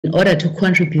in order to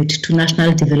contribute to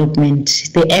national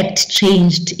development. The Act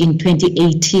changed in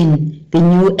 2018. The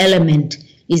new element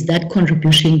is that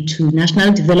contribution to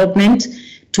national development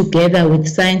together with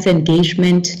science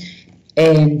engagement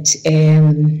and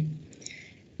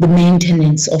the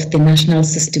maintenance of the national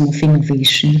system of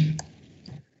innovation.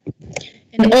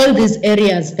 And all these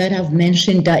areas that I've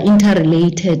mentioned are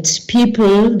interrelated.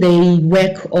 People, they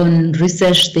work on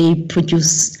research, they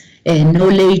produce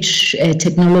knowledge,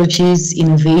 technologies,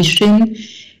 innovation,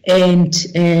 and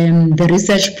the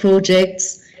research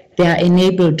projects, they are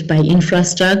enabled by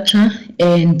infrastructure,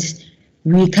 and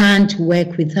we can't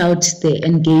work without the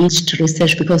engaged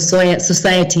research because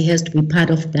society has to be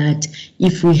part of that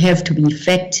if we have to be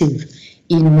effective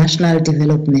in national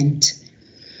development.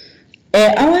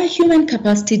 Our human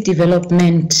capacity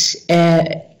development,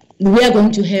 we are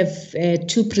going to have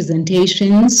 2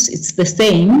 presentations. It's the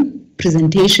same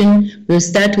presentation. We'll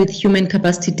start with human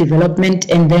capacity development,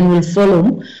 and then we'll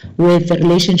follow with the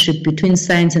relationship between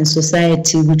science and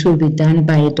society, which will be done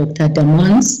by Dr.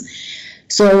 Damons.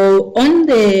 So on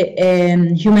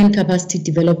the human capacity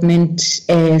development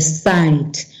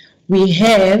side, we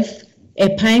have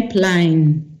a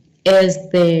pipeline as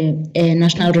the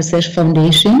National Research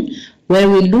Foundation, where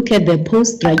we look at the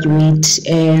postgraduate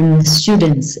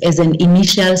students as an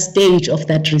initial stage of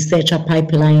that researcher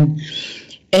pipeline.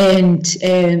 And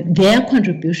their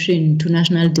contribution to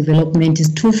national development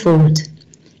is twofold.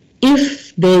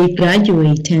 If they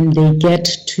graduate and they get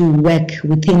to work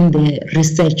within the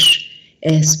research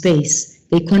space,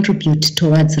 they contribute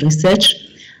towards research.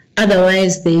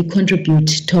 Otherwise, they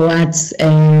contribute towards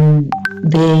the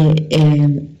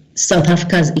South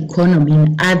Africa's economy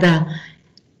and other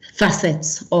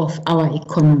facets of our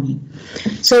economy.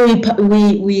 So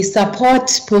we support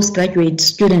postgraduate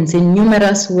students in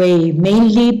numerous ways,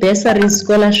 mainly bursary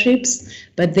scholarships,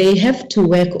 but they have to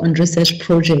work on research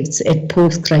projects at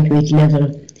postgraduate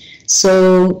level.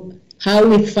 So how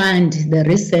we fund the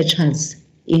researchers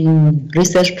in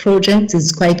research projects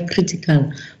is quite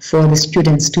critical for the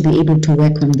students to be able to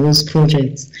work on those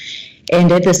projects.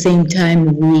 And at the same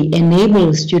time, we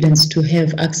enable students to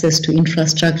have access to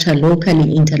infrastructure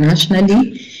locally,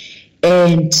 internationally,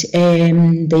 and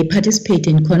they participate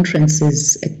in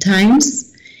conferences at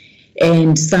times,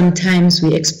 and sometimes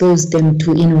we expose them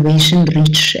to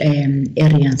innovation-rich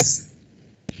areas.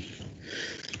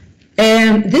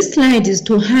 This slide is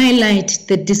to highlight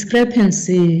the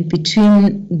discrepancy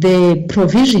between the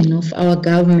provision of our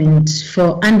government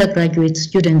for undergraduate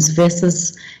students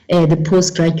versus the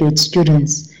postgraduate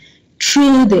students.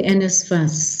 Through the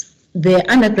NIHSS, the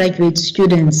undergraduate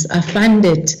students are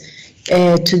funded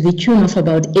to the tune of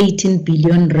about 18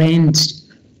 billion rand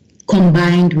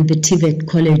combined with the TVET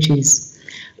colleges.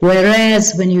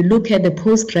 Whereas when you look at the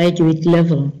postgraduate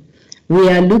level, we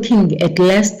are looking at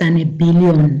less than $1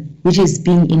 billion, which is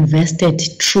being invested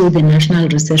through the National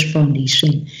Research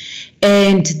Foundation.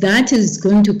 And that is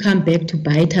going to come back to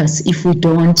bite us if we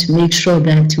don't make sure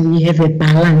that we have a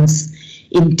balance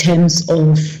in terms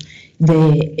of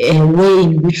the way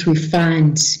in which we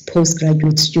fund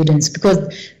postgraduate students. Because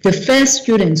the first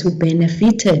students who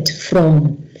benefited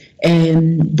from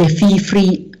the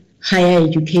fee-free higher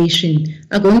education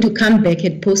are going to come back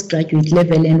at postgraduate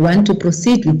level and want to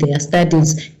proceed with their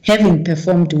studies, having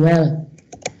performed well.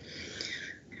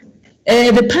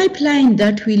 The pipeline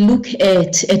that we look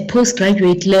at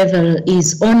postgraduate level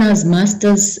is honors,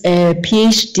 masters,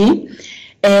 PhD.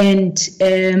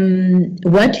 And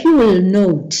what you will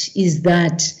note is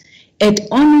that at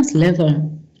honors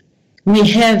level, we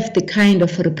have the kind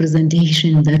of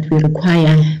representation that we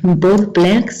require, both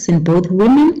blacks and both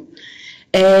women.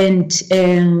 And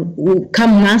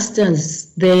come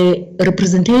masters, the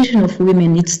representation of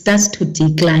women, it starts to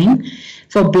decline.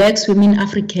 For blacks, women,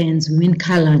 Africans, women,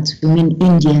 colored, women,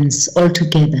 Indians, all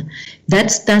together. That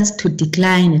starts to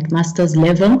decline at master's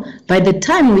level. By the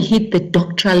time we hit the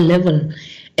doctoral level,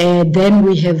 then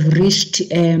we have reached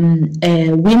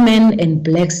women and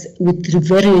blacks with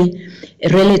very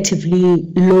relatively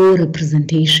low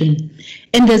representation.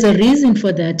 And there's a reason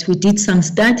for that. We did some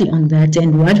study on that,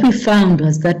 and what we found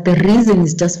was that the reason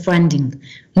is just funding.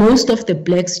 Most of the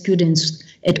black students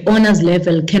at honors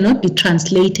level cannot be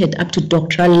translated up to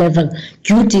doctoral level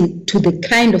due to the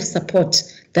kind of support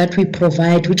that we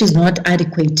provide, which is not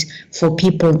adequate for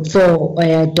people, for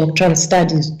doctoral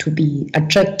studies to be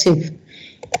attractive,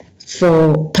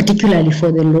 particularly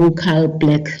for the local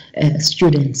black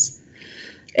students.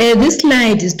 This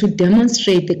slide is to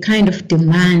demonstrate the kind of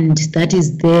demand that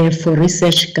is there for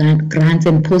research grants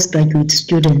and postgraduate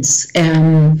students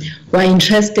who are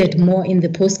interested more in the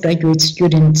postgraduate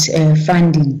student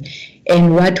funding.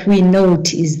 And what we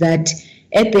note is that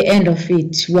at the end of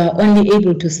it, we are only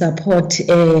able to support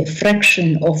a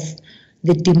fraction of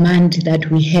the demand that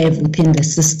we have within the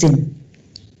system.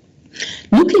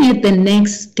 Looking at the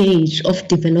next stage of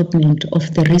development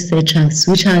of the researchers,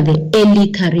 which are the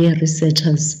early career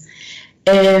researchers,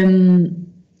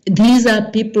 these are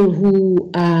people who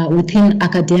are within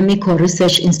academic or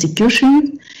research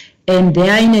institutions, and they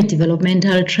are in a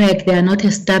developmental track. They are not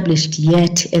established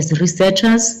yet as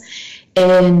researchers,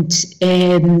 and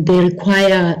they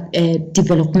require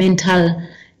developmental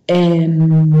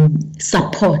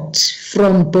support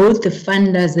from both the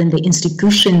funders and the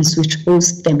institutions which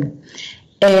host them.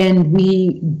 And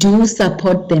we do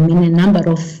support them in a number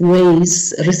of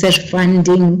ways: research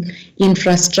funding,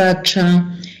 infrastructure,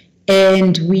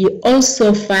 and we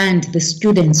also fund the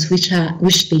students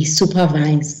which they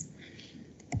supervise.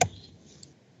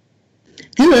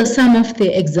 These are some of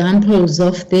the examples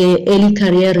of the early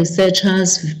career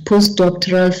researchers,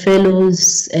 postdoctoral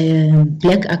fellows,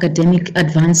 Black Academic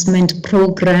Advancement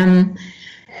Program,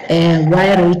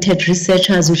 wire-rated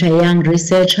researchers, which are young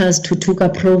researchers,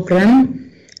 Tutuka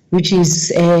Program, which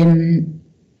is an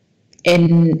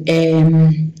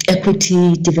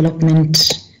equity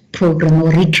development program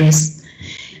or redress,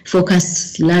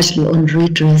 focused largely on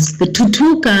redress. The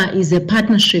Tutuka is a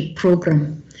partnership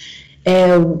program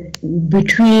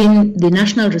between the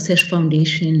National Research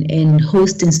Foundation and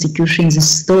host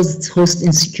institutions. Those host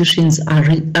institutions are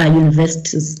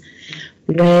universities,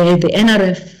 where the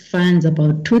NRF funds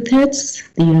about 2/3,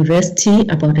 the university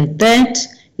about 1/3.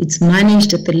 It's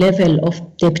managed at the level of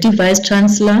Deputy Vice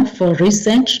Chancellor for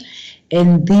research,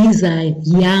 and these are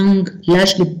young,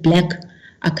 largely Black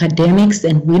academics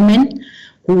and women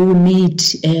who need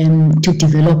to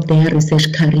develop their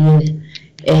research career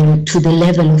to the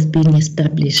level of being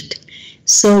established.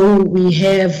 So we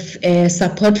have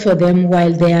support for them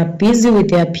while they are busy with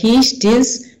their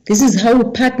PhDs. This is how we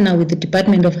partner with the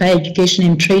Department of Higher Education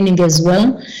and Training as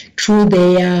well, through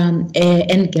their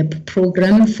NGAP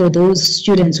program for those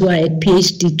students who are at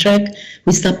PhD track.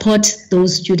 We support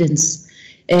those students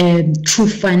through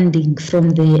funding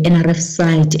from the NRF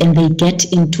side, and they get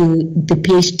into the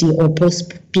PhD or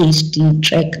post-PhD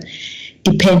track,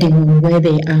 depending on where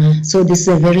they are. So this is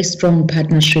a very strong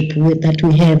partnership that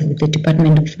we have with the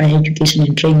Department of Higher Education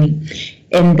and Training.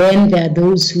 And then there are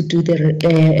those who do the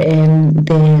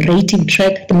rating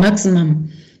track. The maximum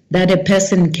that a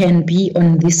person can be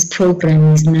on this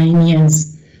program is 9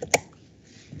 years.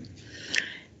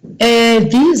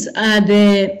 These are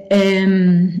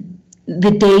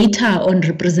the data on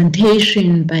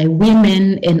representation by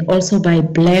women and also by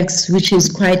Blacks, which is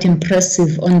quite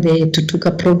impressive on the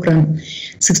Tutuka program.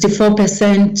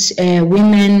 64%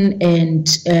 women and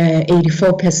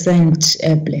 84%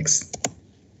 Blacks.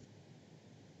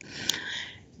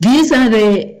 These are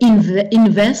the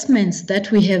investments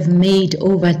that we have made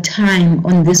over time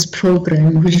on this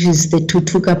program, which is the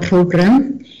Tutuka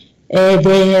program.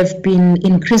 They have been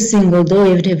increasing,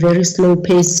 although at a very slow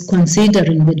pace,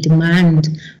 considering the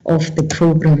demand of the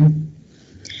program.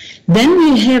 Then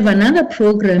we have another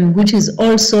program which is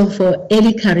also for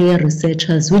early career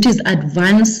researchers, which is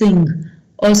advancing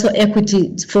also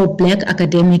equity for Black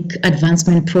Academic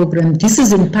Advancement Program. This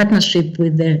is in partnership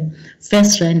with the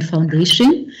First Rand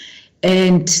Foundation,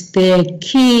 and the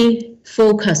key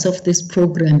focus of this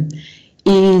program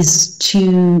is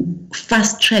to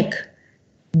fast track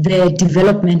the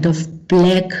development of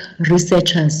Black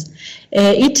researchers.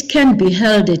 It can be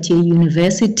held at a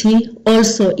university.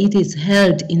 Also, it is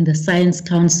held in the science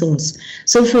councils.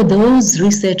 So for those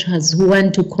researchers who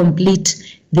want to complete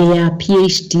their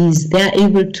PhDs, they are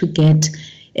able to get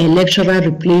a lecturer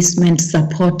replacement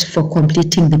support for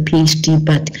completing the PhD,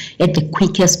 but at the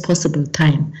quickest possible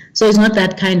time. So it's not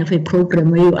that kind of a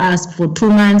program where you ask for 2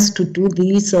 months to do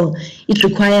this, or it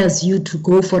requires you to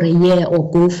go for a year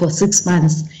or go for 6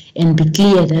 months and be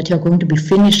clear that you're going to be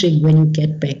finishing when you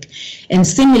get back. And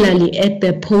similarly, at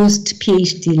the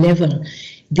post-PhD level,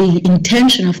 the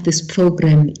intention of this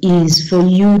program is for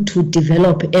you to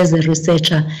develop as a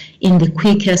researcher in the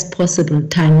quickest possible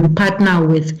time. We partner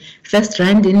with First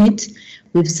Rand in it.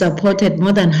 We've supported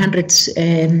more than 100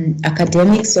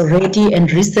 academics already and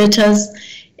researchers.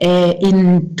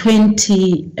 In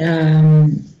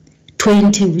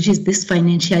 2020, which is this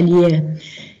financial year,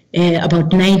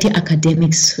 about 90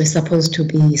 academics were supposed to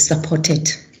be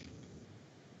supported.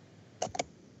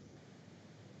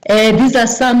 These are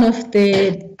some of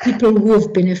the people who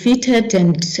have benefited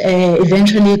and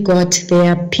eventually got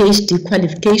their PhD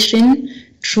qualification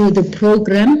through the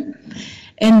program.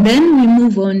 And then we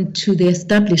move on to the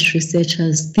established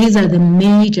researchers. These are the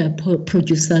major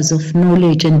producers of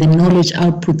knowledge and the knowledge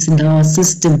outputs in our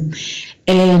system.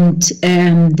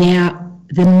 and they are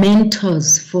the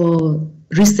mentors for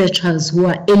researchers who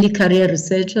are early career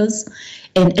researchers,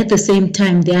 and at the same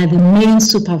time they are the main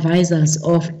supervisors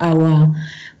of our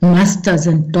masters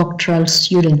and doctoral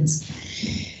students.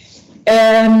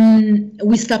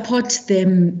 We support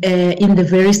them in the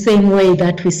very same way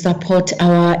that we support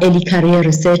our early career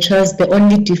researchers. The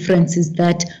only difference is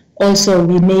that also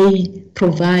we may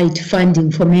provide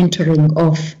funding for mentoring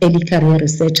of early career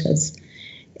researchers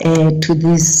to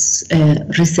these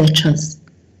researchers.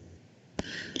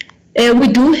 We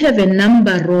do have a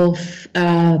number of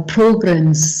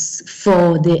programs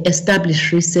for the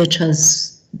established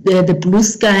researchers. The Blue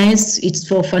Skies, it's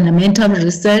for fundamental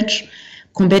research.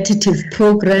 Competitive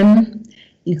program,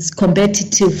 it's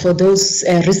competitive for those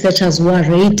researchers who are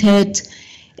rated,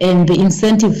 and the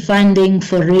incentive funding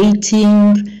for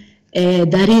rating,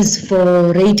 that is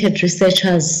for rated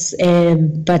researchers,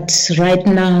 but right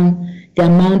now the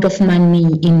amount of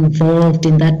money involved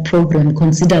in that program,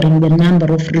 considering the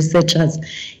number of researchers,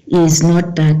 is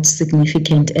not that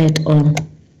significant at all.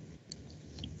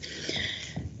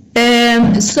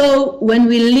 So when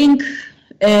we link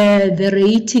the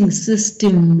rating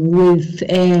system with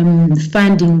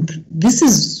funding, this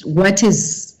is what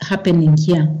is happening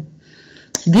here.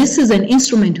 This is an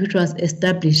instrument which was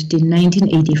established in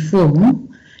 1984,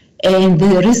 and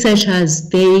the researchers,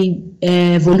 they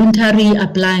voluntarily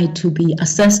apply to be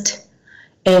assessed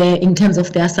in terms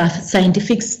of their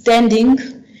scientific standing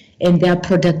and their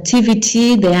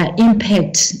productivity, their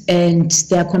impact, and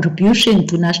their contribution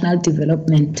to national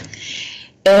development.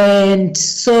 And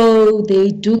so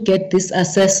they do get this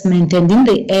assessment, and in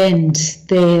the end,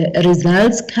 the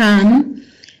results come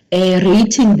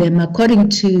rating them according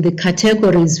to the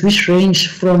categories which range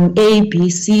from A, B,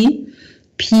 C,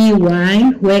 P,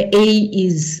 Y, where A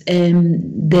is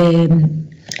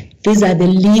these are the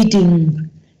leading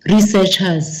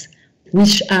researchers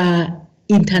which are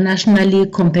internationally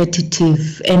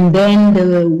competitive, and then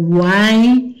the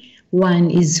Y one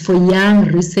is for young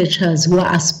researchers who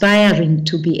are aspiring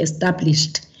to be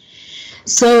established.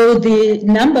 So the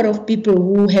number of people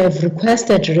who have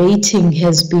requested rating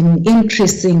has been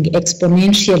increasing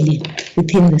exponentially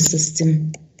within the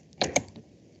system.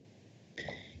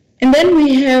 And then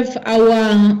we have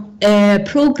our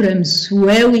programs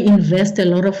where we invest a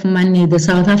lot of money, the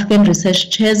South African Research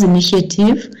Chairs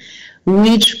Initiative,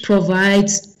 which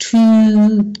provides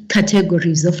two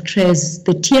categories of chairs.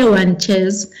 The Tier 1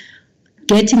 chairs,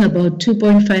 getting about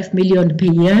 2.5 million per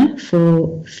year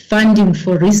for funding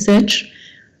for research,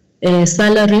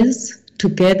 salaries,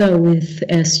 together with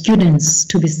students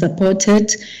to be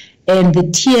supported, and the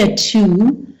Tier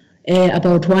 2,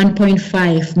 about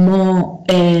 1.5 more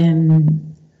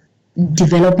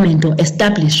development or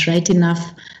established, right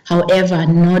enough, however,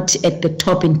 not at the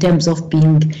top in terms of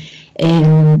being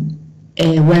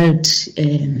world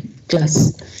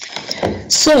class.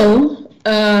 So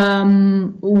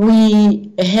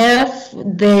we have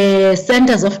the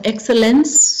centers of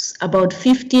excellence, about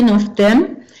 15 of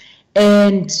them,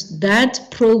 and that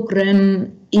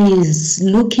program is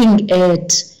looking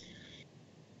at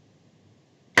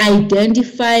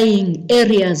identifying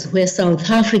areas where South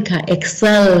Africa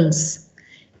excels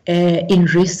in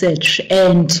research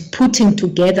and putting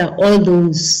together all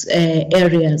those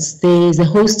areas. There is a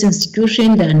host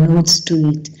institution, there are notes to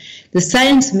it. The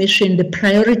science mission, the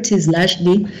priorities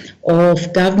largely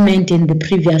of government in the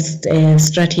previous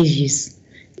strategies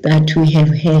that we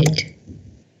have had.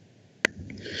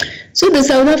 So the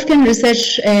South African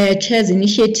Research Chairs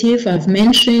Initiative, I've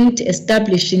mentioned,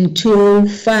 established in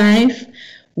 2005.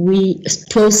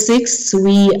 2006,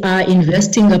 we are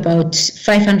investing about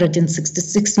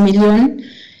 566 million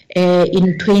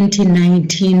in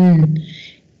 2019,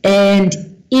 and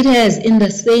it has in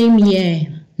the same year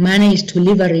managed to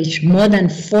leverage more than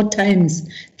 4 times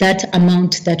that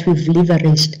amount that we've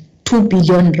leveraged, 2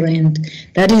 billion rand.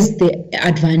 That is the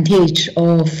advantage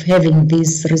of having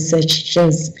these research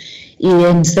chairs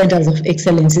in centers of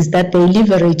excellence, is that they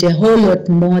leverage a whole lot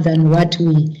more than what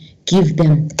we give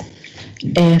them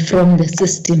from the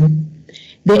system.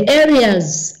 The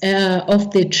areas of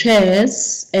the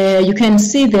chairs, you can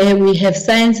see there we have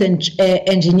science and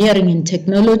engineering and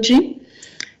technology.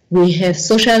 We have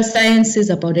social sciences,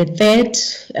 about a third.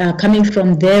 Coming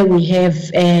from there, we have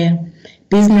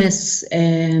business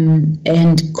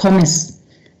and commerce.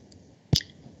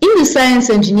 In the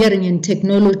science, engineering and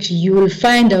technology, you will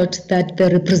find out that the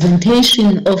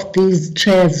representation of these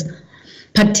chairs,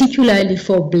 particularly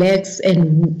for blacks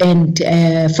and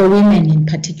for women in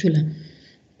particular,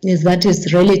 is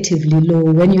relatively low.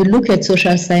 When you look at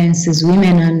social sciences,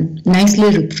 women are nicely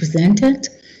represented,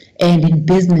 and in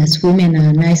business, women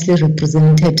are nicely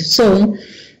represented. So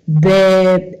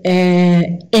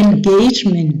the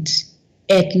engagement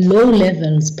at low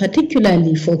levels,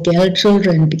 particularly for girl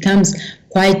children, becomes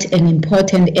quite an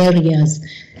important area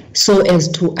so as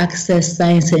to access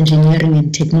science, engineering,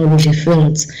 and technology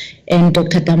fields. And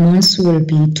Dr. Damons will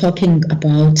be talking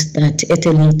about that at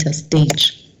a later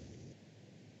stage.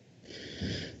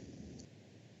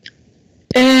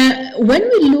 When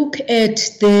we look at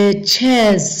the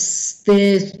chairs,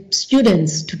 the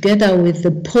students together with the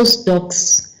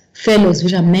postdocs, fellows,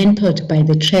 which are mentored by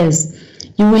the chairs,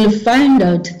 you will find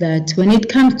out that when it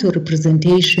comes to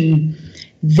representation,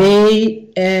 they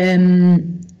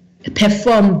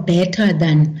perform better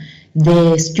than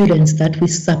the students that we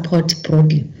support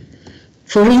broadly.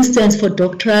 For instance, for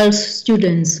doctoral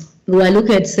students, we are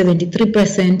looking at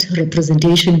 73%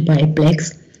 representation by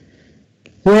blacks,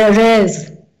 whereas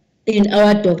in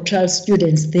our doctoral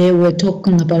students, they were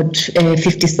talking about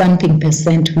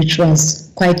 50-something%, which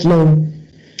was quite low.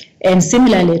 And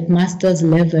similarly, at master's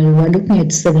level, we're looking at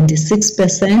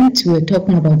 76%. We're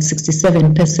talking about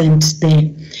 67%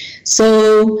 there.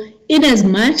 So, in as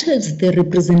much as the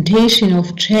representation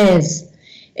of chairs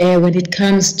when it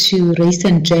comes to race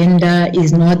and gender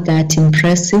is not that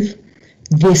impressive,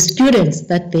 the students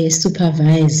that they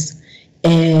supervise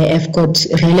have got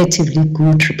relatively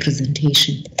good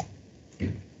representation.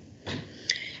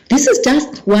 This is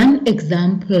just one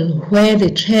example where the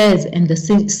chairs and the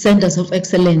centers of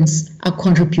excellence are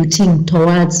contributing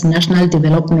towards national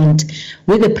development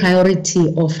with the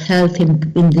priority of health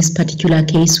in this particular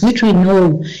case, which we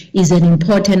know is an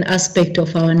important aspect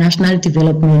of our national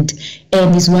development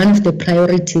and is one of the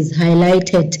priorities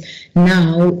highlighted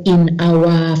now in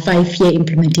our 5-year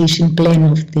implementation plan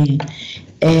of the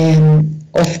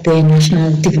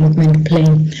National Development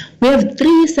Plan. We have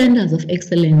 3 centers of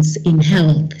excellence in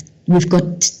health. We've got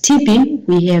TB,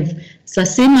 we have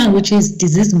SASIMA, which is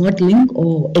disease modeling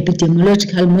or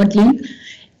epidemiological modeling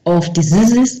of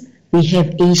diseases. We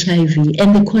have HIV,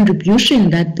 and the contribution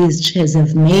that these chairs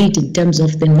have made in terms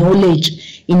of the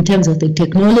knowledge, in terms of the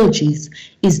technologies,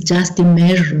 is just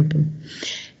immeasurable.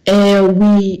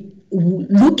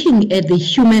 Looking at the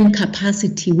human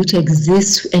capacity which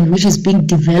exists and which is being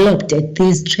developed at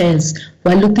these chairs,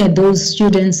 we're looking at those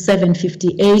students,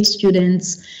 758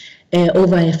 students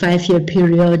over a 5-year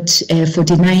period,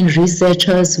 49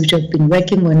 researchers which have been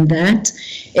working on that,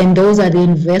 and those are the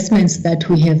investments that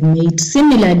we have made.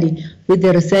 Similarly, with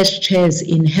the research chairs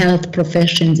in health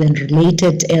professions and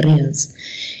related areas.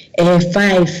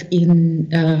 5 in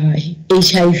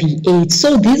HIV/AIDS.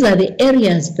 So these are the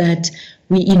areas that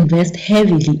we invest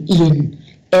heavily in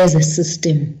as a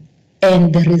system,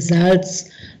 and the results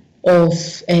of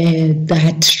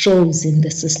that shows in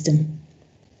the system.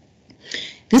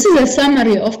 This is a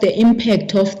summary of the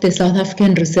impact of the South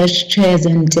African research chairs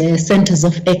and centers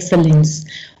of excellence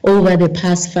over the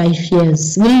past 5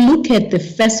 years. We'll look at the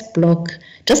first block,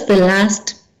 just the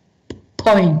last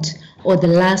point or the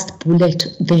last bullet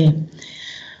there.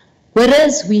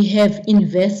 Whereas we have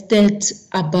invested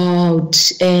about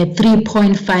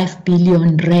 3.5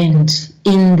 billion rand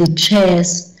in the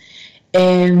chairs,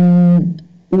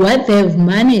 what they've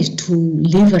managed to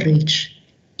leverage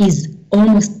is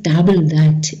almost double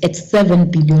that at 7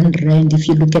 billion rand if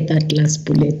you look at that last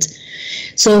bullet.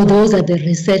 So those are the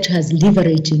researchers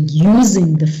leveraging,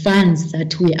 using the funds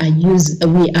that we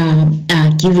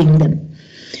are giving them.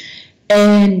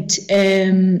 And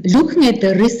looking at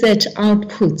the research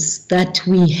outputs that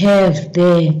we have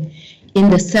there in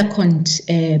the second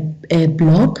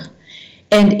block,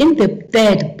 and in the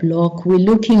third block, we're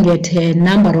looking at a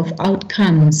number of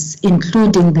outcomes,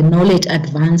 including the knowledge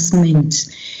advancement,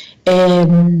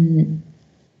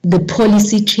 the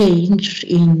policy change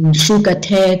in sugar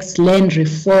tax, land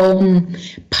reform,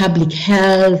 public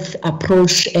health,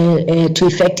 approach to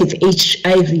effective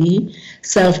HIV,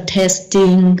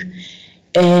 self-testing,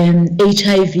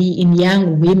 HIV in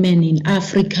young women in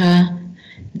Africa.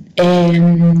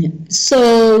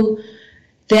 So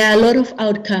there are a lot of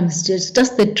outcomes.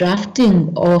 Just the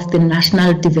drafting of the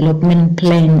National Development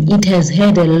Plan, it has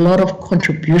had a lot of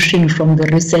contribution from the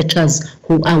researchers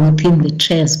who are within the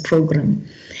chairs program.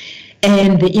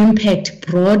 And the impact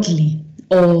broadly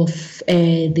of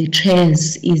the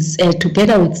chairs is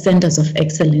together with centers of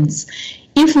excellence.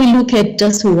 If we look at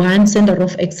just one center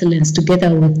of excellence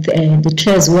together with the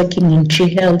chairs working in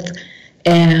tree health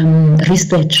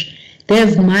research,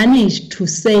 they've managed to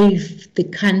save the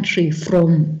country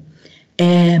from,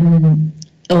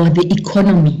 or the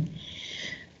economy,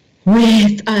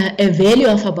 with a value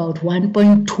of about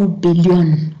 1.2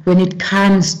 billion when it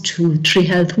comes to tree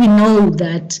health. We know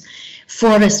that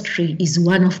forestry is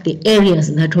one of the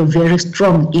areas that we're very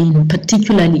strong in,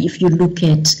 particularly if you look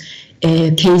at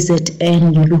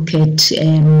KZN, you look at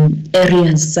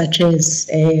areas such as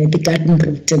the Garden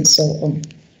Route and so on.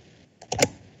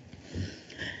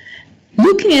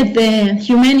 Looking at the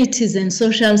humanities and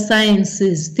social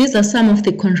sciences, these are some of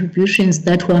the contributions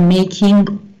that we're making.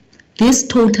 This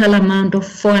total amount of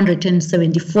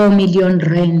 474 million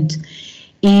rand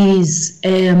is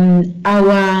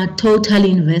our total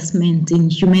investment in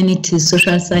humanities,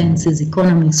 social sciences,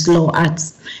 economics, law,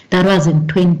 arts. That was in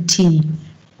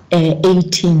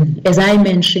 2018. As I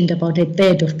mentioned, about a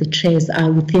third of the chairs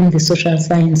are within the social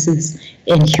sciences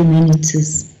and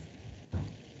humanities.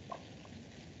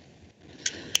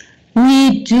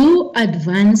 We do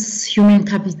advance human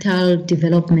capital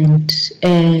development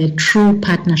through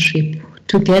partnership,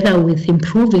 together with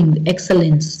improving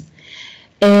excellence.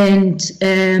 And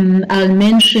I'll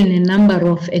mention a number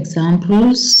of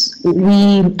examples.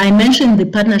 I mentioned the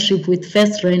partnership with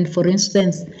First Rand, for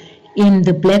instance, in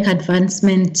the Black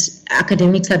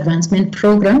Academics Advancement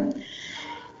Program.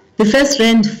 The First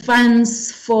Rand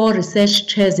funds 4 research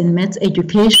chairs in maths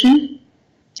education.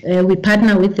 We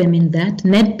partner with them in that.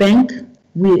 Nedbank,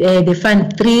 they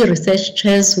fund 3 research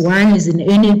chairs. 1 is in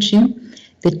energy,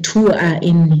 the 2 are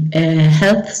in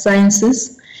health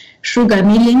sciences. Sugar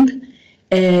milling,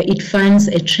 it funds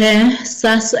a chair.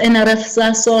 NRF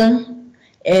SASOL,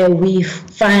 we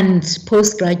fund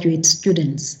postgraduate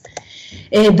students.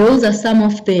 Those are some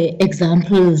of the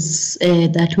examples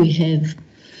that we have.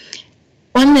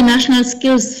 On the National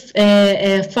Skills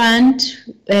Fund,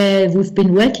 we've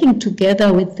been working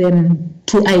together with them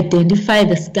to identify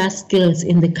the scarce skills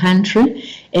in the country,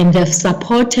 and they've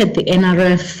supported the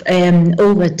NRF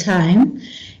over time.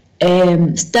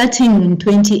 Starting in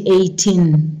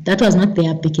 2018, that was not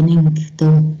their beginning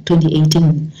though,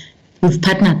 2018, we've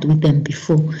partnered with them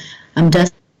before. I'm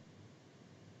just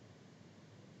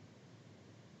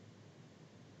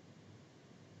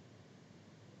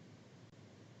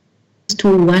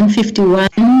to 151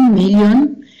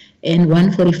 million and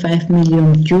 145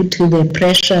 million due to the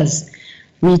pressures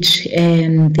which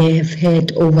they have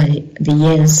had over the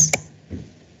years.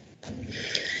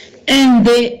 And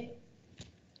the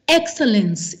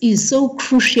excellence is so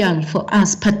crucial for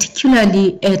us,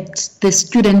 particularly at the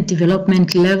student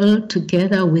development level,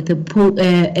 together with the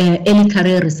early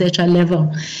career researcher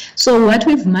level. So what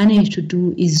we've managed to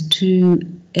do is to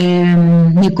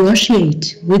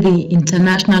negotiate with the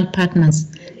international partners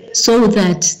so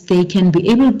that they can be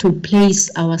able to place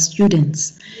our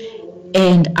students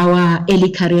and our early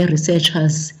career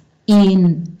researchers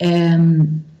in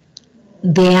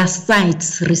their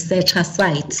sites, researcher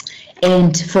sites,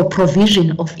 and for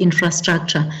provision of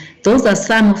infrastructure. Those are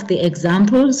some of the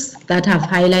examples that I've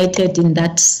highlighted in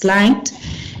that slide,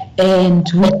 and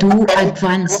we do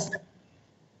advance.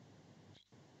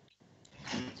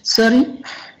 Sorry?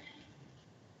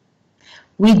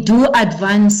 We do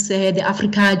advance the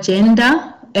Africa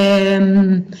Agenda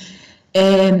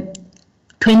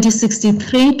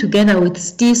 2063 together with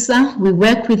STISA. We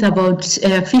work with about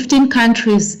 15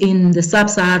 countries in the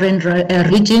sub-Saharan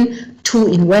region, 2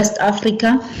 in West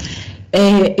Africa.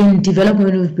 In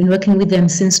development, we've been working with them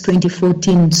since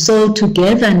 2014. So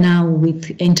together now with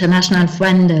international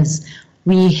funders,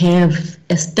 we have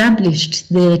established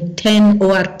the 10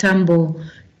 OR Tambo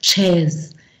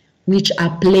chairs, which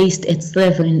are placed at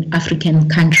 7 African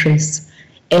countries.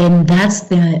 And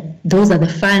those are the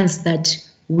funds that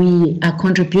we are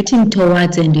contributing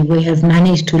towards and we have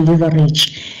managed to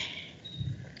leverage.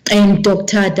 And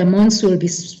Dr. Damons will be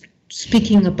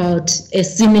speaking about a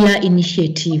similar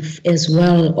initiative as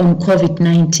well on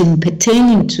COVID-19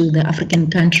 pertaining to the African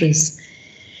countries.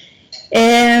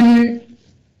 I'm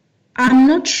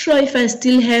not sure if I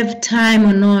still have time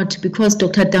or not, because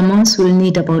Dr. Damons will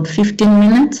need about 15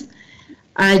 minutes.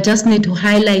 I just need to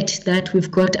highlight that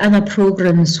we've got other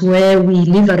programs where we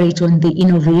leverage on the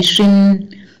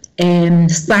innovation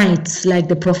sites, like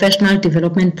the Professional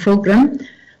Development Program,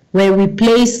 where we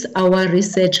place our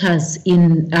researchers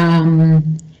in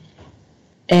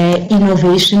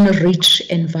innovation-rich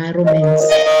environments.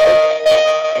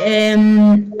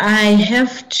 I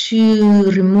have to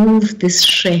remove this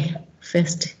share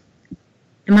first.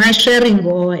 Am I sharing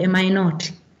or am I not?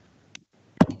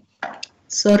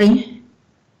 Sorry.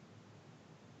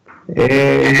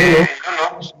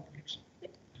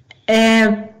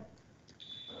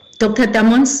 Dr.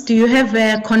 Damons, do you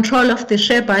have control of the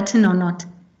share button or not?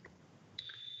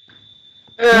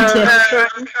 Not yet.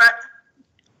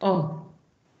 Oh,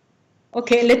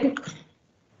 okay.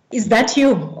 Is that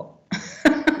you?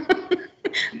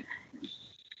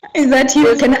 Is that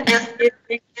you? Can I?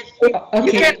 Okay.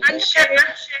 You can unshare.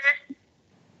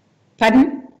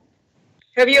 Pardon?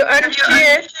 Have you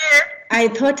unshared? I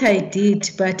thought I did,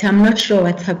 but I'm not sure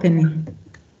what's happening.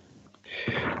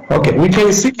 Okay, we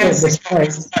can see the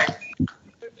slides.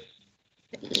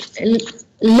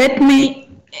 Let me,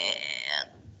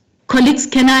 colleagues,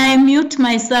 can I mute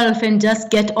myself and just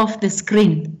get off the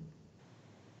screen?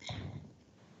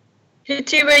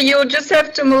 Hitiwe, you just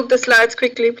have to move the slides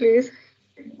quickly, please.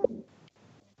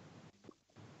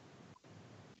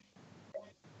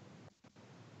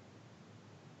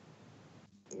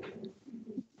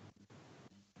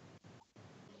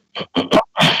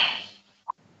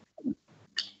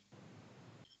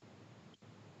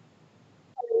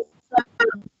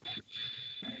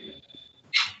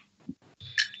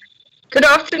 Good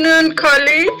afternoon,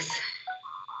 colleagues.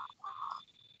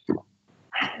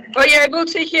 Are you able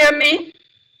to hear me?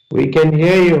 We can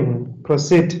hear you.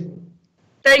 Proceed.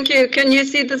 Thank you. Can you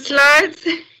see the slides?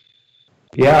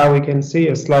 Yeah, we can see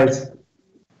your slides.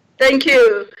 Thank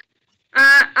you.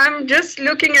 I'm just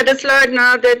looking at a slide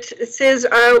now that says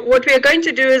what we are going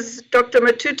to do is Dr.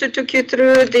 Matutu took you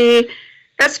through the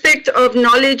aspect of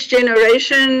knowledge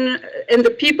generation and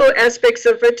the people aspects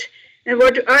of it. And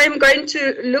what I'm going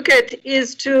to look at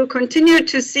is to continue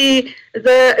to see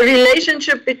the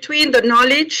relationship between the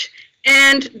knowledge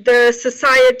and the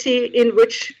society in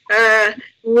which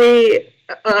we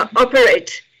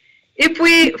operate. If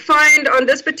we find on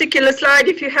this particular slide,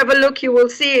 if you have a look, you will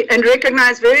see and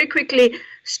recognize very quickly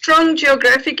strong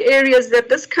geographic areas that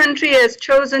this country has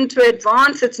chosen to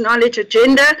advance its knowledge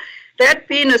agenda. That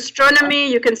being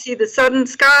astronomy, you can see the southern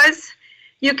skies.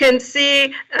 You can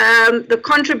see the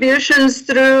contributions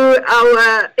through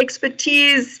our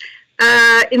expertise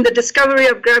in the discovery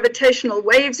of gravitational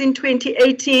waves in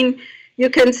 2018. You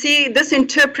can see this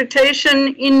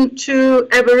interpretation into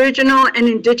Aboriginal and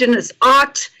Indigenous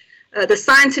art, the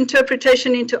science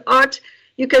interpretation into art.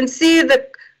 You can see the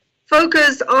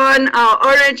focus on our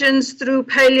origins through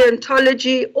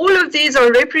paleontology. All of these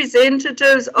are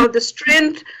representatives of the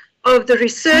strength of the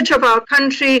research of our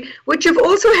country, which you've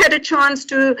also had a chance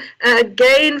to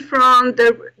gain from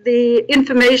the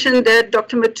information that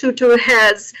Dr. Matutu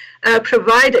has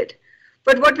provided.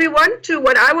 But what I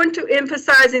want to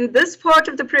emphasize in this part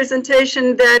of the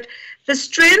presentation, that the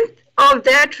strength of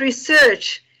that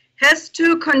research has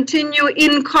to continue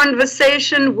in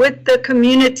conversation with the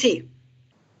community.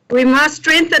 We must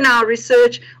strengthen our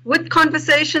research with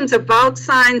conversations about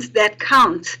science that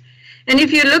count. And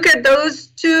if you look at those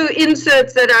two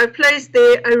inserts that I've placed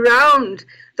there around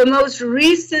the most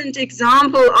recent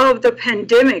example of the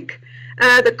pandemic,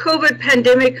 the COVID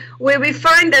pandemic, where we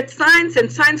find that science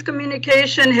and science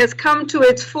communication has come to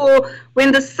its fore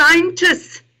when the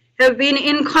scientists have been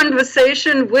in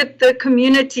conversation with the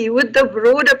community, with the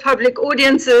broader public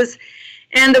audiences.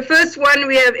 And the first one,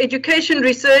 we have education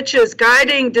researchers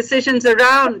guiding decisions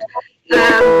around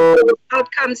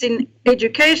outcomes in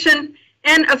education,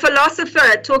 and a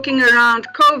philosopher talking around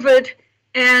COVID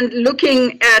and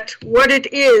looking at what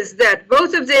it is that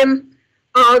both of them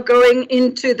are going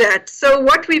into that. So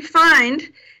what we find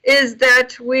is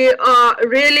that we are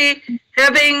really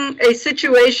having a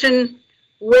situation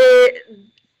where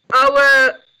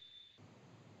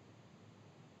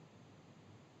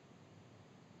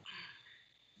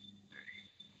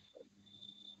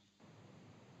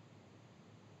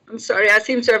I'm sorry, I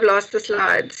seem to have lost the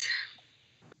slides.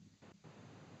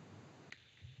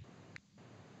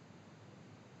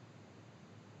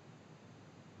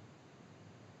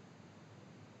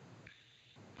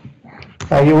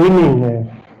 Are you winning?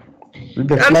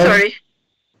 I'm sorry.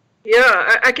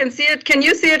 Yeah, I can see it. Can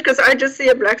you see it? Because I just see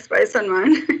a black space on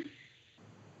mine.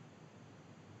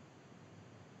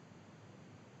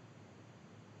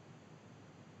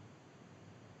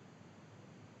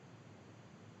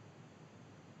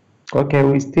 Okay,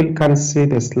 we still can't see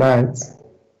the slides.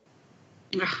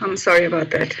 Oh, I'm sorry about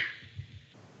that.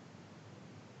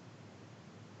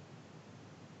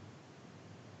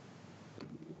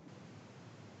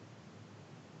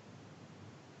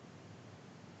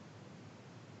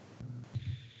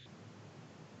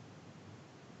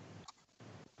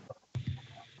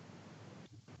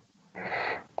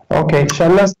 Okay,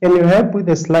 Shanas, can you help with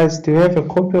the slides? Do you have a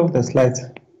copy of the slides?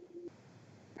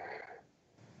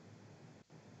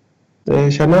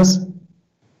 Shanas?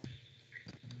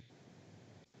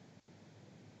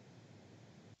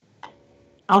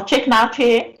 I'll check now,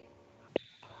 Chair.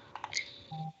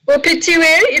 Okay,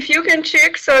 Tiwe, if you can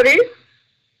check, sorry.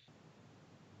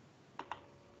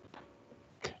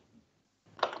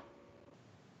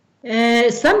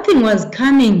 Something was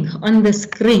coming on the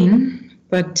screen,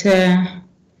 but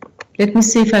Let me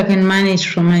see if I can manage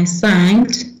from my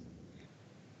side.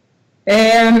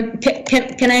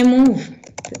 Can I move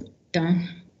down?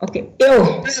 Okay.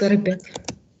 Oh, sorry, Beck.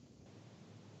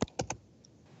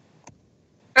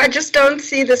 I just don't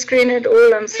see the screen at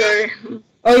all. I'm sorry.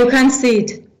 Oh, you can't see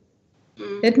it.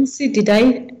 Let me see. Did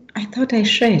I? I thought I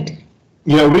shared.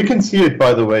 Yeah, we can see it,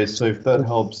 by the way, so if that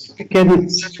helps.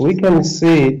 We can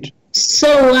see it.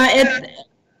 So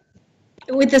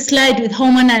with the slide with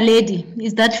Homana Lady,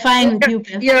 is that fine with you,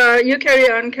 Beth? Yeah, you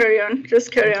carry on, just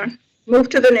carry on. Move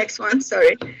to the next one,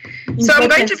 sorry. So I'm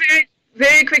going to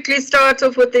very quickly start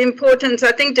off with the importance.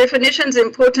 I think definition is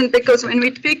important because when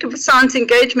we speak of science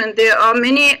engagement, there are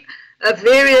many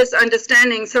various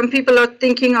understandings. Some people are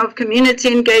thinking of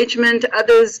community engagement,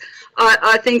 others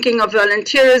are thinking of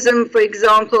volunteerism, for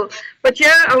example. But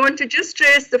here I want to just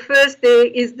stress the first there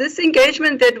is this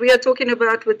engagement that we are talking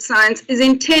about with science is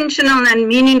intentional and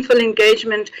meaningful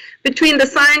engagement between the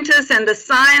scientists and the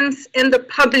science and the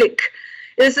public.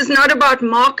 This is not about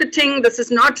marketing. This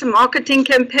is not marketing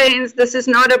campaigns. This is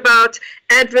not about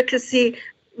advocacy.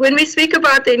 When we speak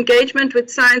about the engagement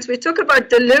with science, we talk about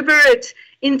deliberate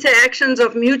interactions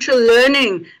of mutual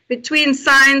learning between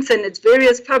science and its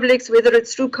various publics, whether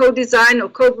it's through co-design or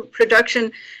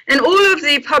co-production, and all of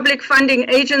the public funding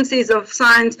agencies of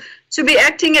science to be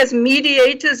acting as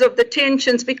mediators of the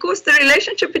tensions, because the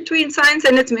relationship between science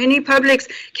and its many publics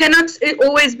cannot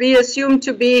always be assumed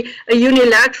to be a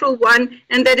unilateral one,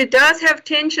 and that it does have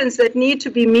tensions that need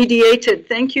to be mediated.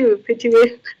 Thank you,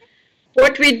 Pitiwe.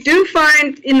 What we do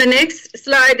find in the next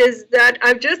slide is that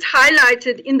I've just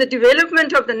highlighted in the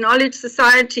development of the knowledge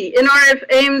society, NRF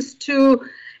aims to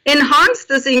enhance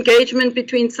this engagement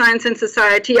between science and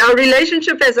society. Our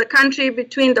relationship as a country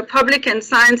between the public and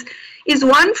science is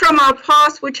one from our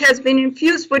past which has been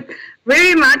infused with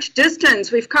very much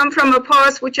distance. We've come from a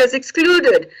past which has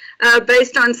excluded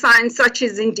based on science, such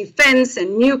as in defense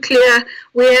and nuclear.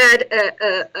 We had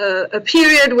a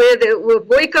period where there were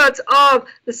boycotts of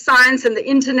the science and the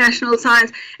international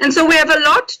science. And so we have a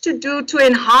lot to do to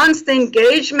enhance the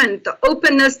engagement, the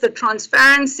openness, the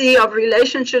transparency of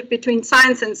relationship between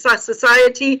science and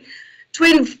society, to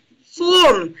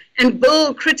inform and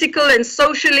build critical and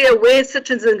socially aware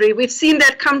citizenry. We've seen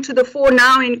that come to the fore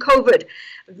now in COVID.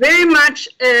 Very much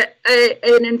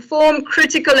an informed,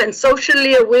 critical, and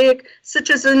socially aware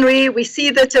citizenry. We see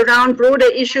that around broader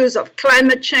issues of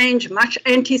climate change, much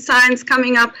anti-science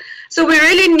coming up. So we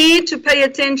really need to pay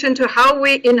attention to how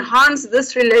we enhance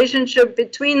this relationship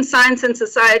between science and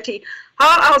society,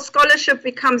 how our scholarship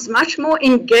becomes much more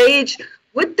engaged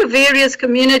with the various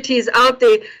communities out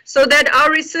there, so that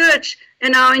our research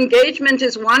and our engagement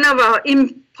is one of our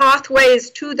pathways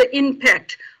to the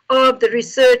impact of the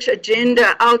research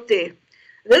agenda out there.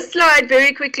 This slide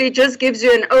very quickly just gives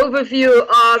you an overview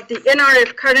of the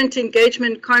NRF current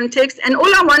engagement context, and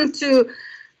all I want to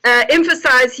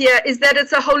emphasize here is that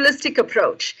it's a holistic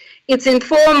approach. It's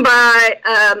informed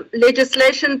by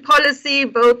legislation, policy,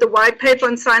 both the white paper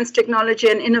on science, technology,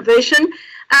 and innovation,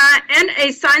 and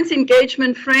a science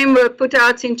engagement framework put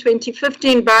out in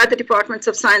 2015 by the Departments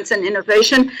of Science and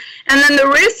Innovation. And then the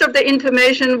rest of the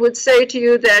information would say to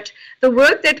you that the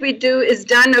work that we do is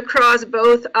done across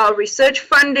both our research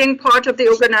funding part of the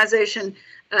organization,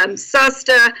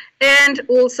 SASTA, and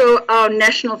also our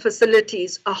national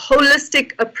facilities, a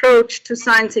holistic approach to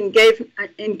science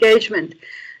engagement.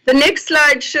 The next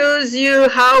slide shows you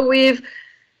how we've,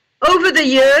 over the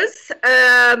years,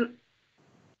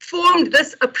 formed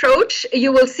this approach.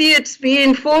 You will see it's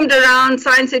being formed around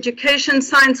science education,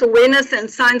 science awareness,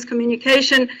 and science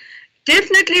communication,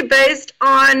 definitely based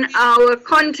on our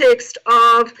context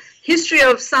of history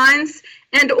of science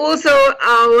and also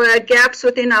our gaps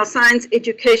within our science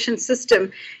education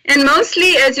system. And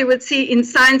mostly, as you would see, in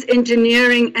science,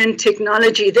 engineering, and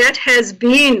technology. That has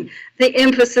been the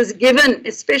emphasis given,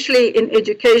 especially in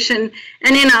education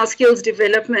and in our skills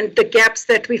development, the gaps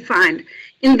that we find.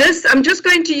 In this, I'm just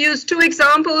going to use two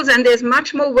examples, and there's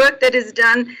much more work that is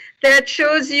done that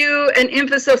shows you an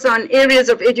emphasis on areas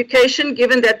of education,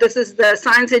 given that this is the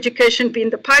science education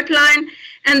being the pipeline,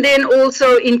 and then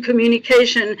also in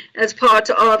communication as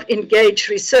part of engaged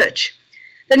research.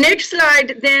 The next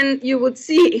slide, then you would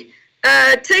see,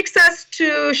 takes us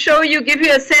to show you, give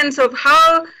you a sense of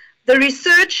how the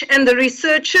research and the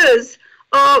researchers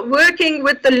are working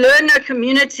with the learner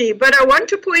community. But I want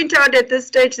to point out at this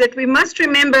stage that we must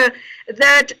remember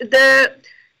that the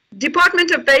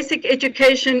Department of Basic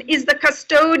Education is the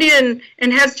custodian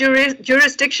and has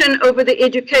jurisdiction over the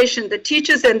education, the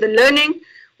teachers and the learning.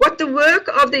 What the work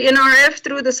of the NRF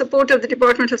through the support of the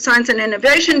Department of Science and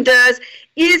Innovation does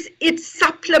is it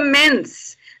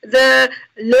supplements the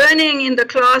learning in the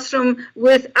classroom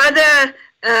with other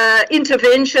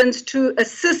interventions to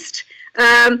assist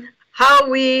how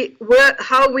we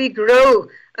grow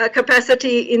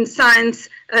capacity in science,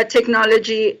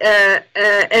 technology,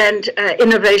 and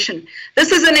innovation.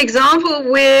 This is an example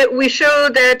where we show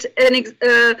that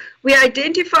we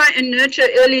identify and nurture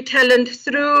early talent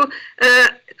through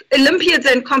Olympiads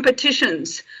and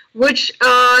competitions, which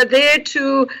are there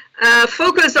to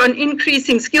focus on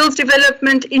increasing skills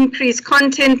development, increase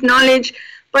content knowledge,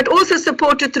 but also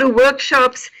supported through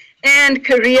workshops and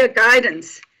career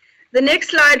guidance. The next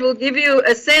slide will give you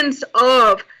a sense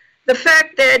of the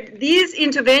fact that these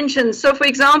interventions, so for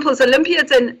example,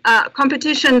 Olympiads and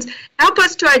competitions, help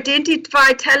us to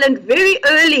identify talent very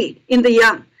early in the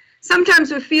young.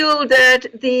 Sometimes we feel that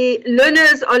the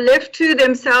learners are left to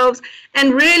themselves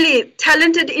and really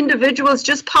talented individuals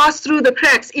just pass through the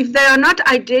cracks if they are not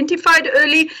identified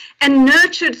early and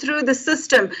nurtured through the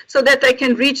system so that they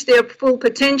can reach their full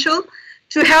potential.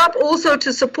 To help also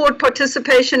to support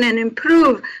participation and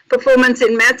improve performance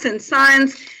in maths and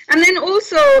science, and then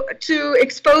also to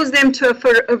expose them to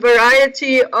a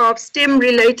variety of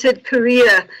STEM-related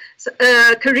career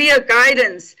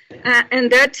guidance,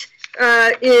 and that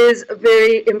is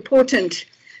very important.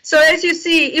 So as you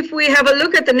see, if we have a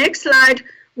look at the next slide,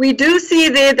 we do see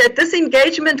there that this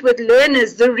engagement with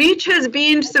learners, the reach has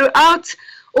been throughout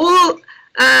all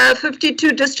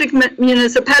 52 district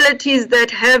municipalities that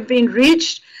have been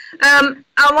reached.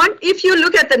 If you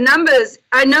look at the numbers,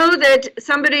 I know that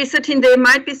somebody sitting there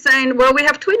might be saying, well, we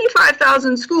have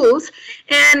 25,000 schools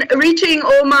and reaching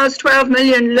almost 12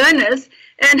 million learners,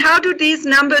 and how do these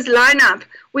numbers line up?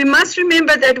 We must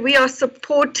remember that we are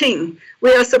supporting,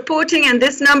 and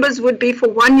these numbers would be for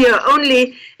 1 year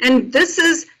only, and this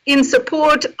is in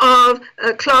support of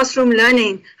classroom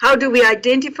learning. How do we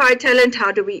identify talent?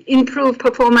 How do we improve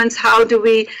performance? How do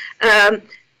we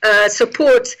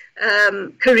support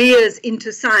careers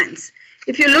into science?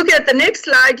 If you look at the next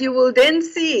slide, you will then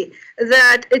see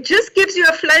that it just gives you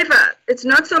a flavor. It's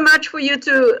not so much for you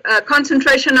to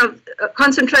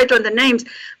concentrate on the names,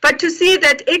 but to see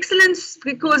that excellence,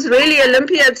 because really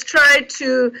Olympiads try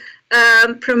to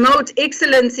promote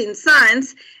excellence in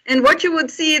science. And what you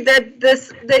would see that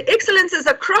the excellence is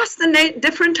across the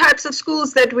different types of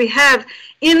schools that we have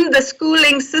in the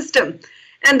schooling system.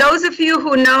 And those of you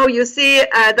who know, you see,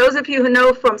 those of you who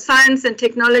know from science and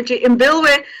technology,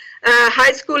 Mbilwe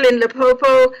High School in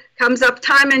Limpopo comes up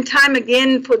time and time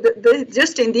again for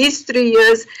just in these 3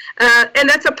 years. And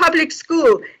that's a public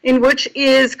school in which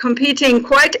is competing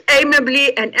quite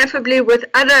amiably and affably with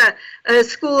other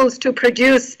schools to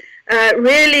produce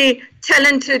really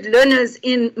talented learners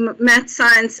in math,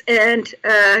 science, and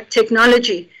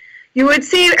technology. You would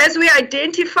see as we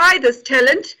identify this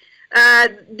talent,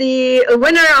 the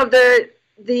winner of the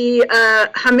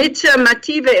Hamita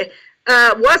Mative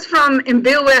was from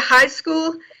Mbilwe High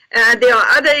School. There are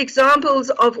other examples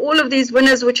of all of these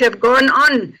winners which have gone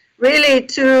on really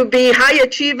to be high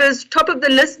achievers. Top of the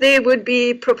list there would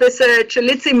be Professor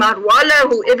Chalitsi Marwala,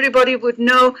 who everybody would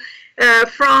know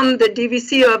from the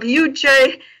DVC of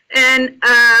UJ. And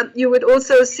you would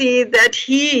also see that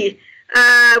he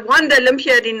won the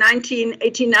Olympiad in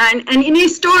 1989. And in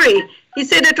his story, he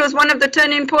said it was one of the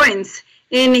turning points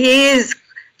in his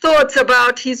thoughts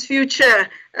about his future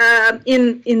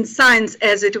in science,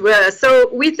 as it were. So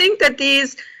we think that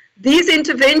these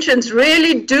interventions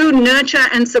really do nurture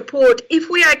and support. If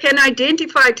we can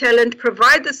identify talent,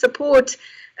 provide the support,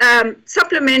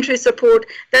 supplementary support,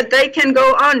 that they can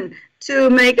go on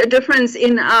to make a difference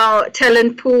in our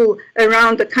talent pool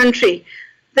around the country.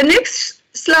 The next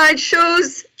slide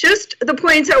shows just the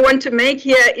points I want to make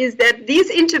here is that these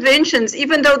interventions,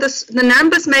 even though the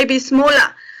numbers may be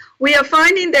smaller, we are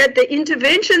finding that the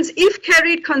interventions, if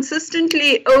carried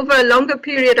consistently over a longer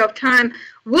period of time,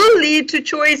 will lead to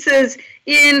choices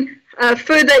in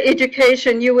further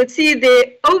education. You would see there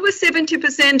over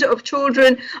 70% of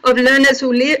children, of learners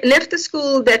who left the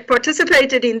school that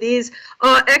participated in these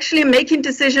are actually making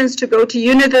decisions to go to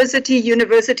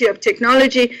University of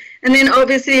Technology, and then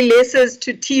obviously lessers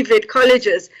to TVET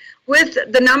colleges, with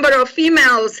the number of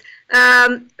females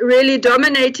really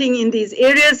dominating in these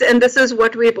areas. And this is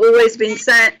what we've always been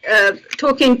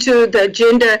talking to the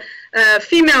gender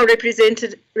female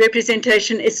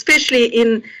representation, especially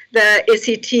in the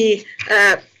SET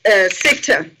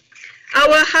sector.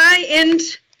 Our high-end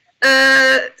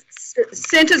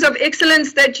centers of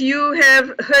excellence that you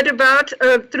have heard about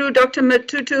through Dr.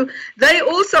 Matutu, they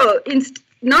also,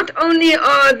 not only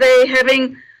are they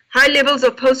having high levels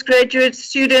of postgraduate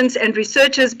students and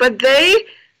researchers, but they,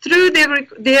 through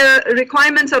their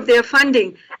requirements of their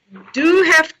funding, do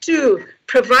have to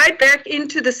provide back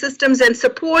into the systems and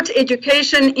support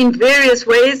education in various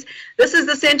ways. This is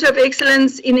the Center of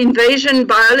Excellence in Invasion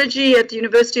Biology at the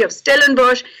University of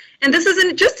Stellenbosch. And this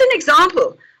is just an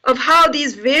example of how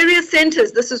these various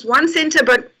centers, this is one center,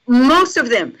 but most of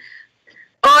them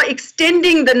are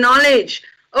extending the knowledge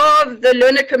of the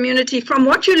learner community from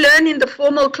what you learn in the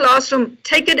formal classroom,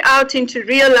 take it out into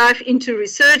real life, into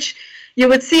research. You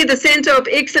would see the Center of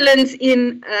Excellence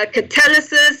in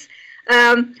Catalysis,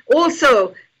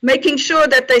 also making sure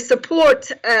that they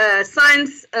support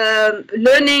science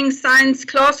learning, science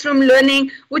classroom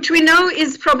learning, which we know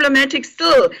is problematic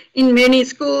still in many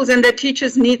schools, and that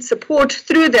teachers need support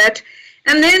through that.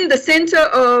 And then the Center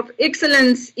of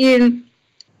Excellence in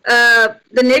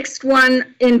the next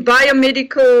one in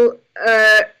biomedical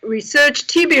research,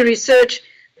 TB research,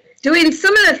 doing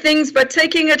similar things but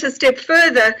taking it a step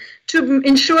further to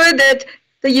ensure that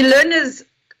the learners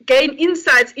gain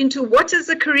insights into what is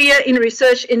a career in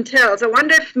research entails. I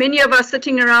wonder if many of us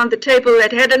sitting around the table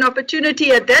had an opportunity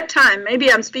at that time,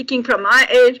 maybe I'm speaking from my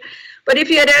age, but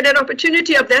if you had an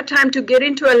opportunity of that time to get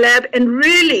into a lab and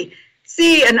really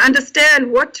see and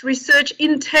understand what research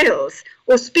entails,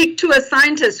 or speak to a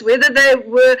scientist, whether they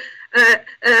were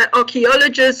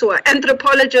archaeologists or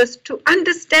anthropologists, to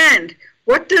understand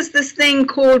what does this thing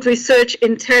called research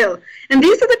entail. And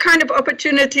these are the kind of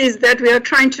opportunities that we are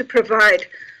trying to provide.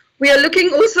 We are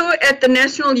looking also at the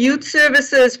National Youth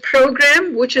Services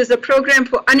Program, which is a program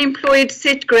for unemployed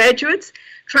SET graduates,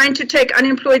 trying to take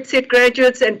unemployed SET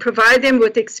graduates and provide them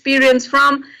with experience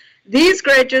from. These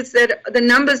graduates, that the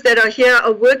numbers that are here,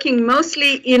 are working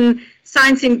mostly in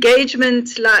science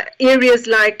engagement areas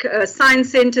like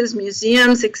science centers,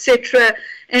 museums, etc.,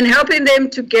 and helping them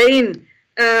to gain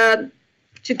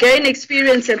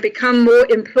experience and become more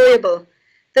employable.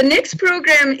 The next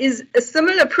program is a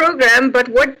similar program, but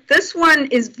what this one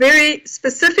is very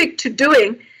specific to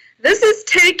doing, this is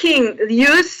taking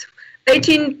youth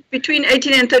between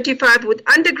 18 and 35 with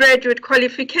undergraduate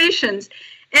qualifications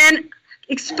and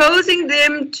exposing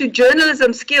them to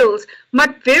journalism skills,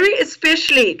 but very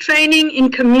especially training in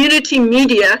community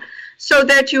media so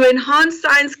that you enhance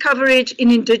science coverage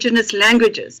in indigenous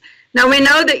languages. Now we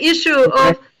know the issue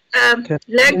of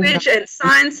language and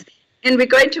science, and we're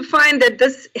going to find that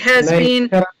this has been...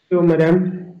 You,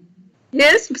 Madam?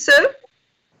 Yes, sir?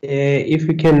 If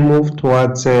we can move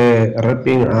towards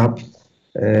wrapping up.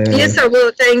 Yes, I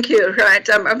will. Thank you. Right.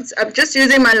 I'm just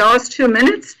using my last 2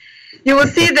 minutes. You will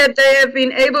see that they have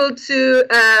been able to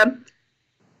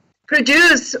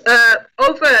produce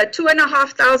over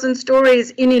 2,500 stories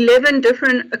in 11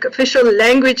 different official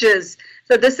languages.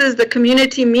 So this is the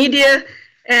community media,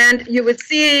 and you would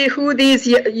see who these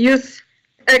youth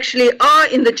actually are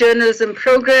in the journalism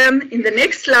program in the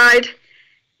next slide.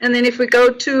 And then if we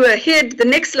go to ahead, the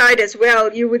next slide as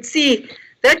well, you would see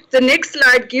that the next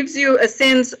slide gives you a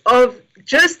sense of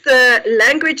just the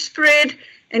language spread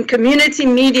and community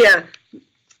media,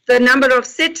 the number of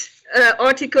SET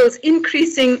articles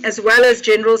increasing, as well as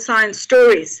general science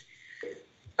stories.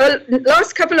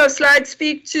 Last couple of slides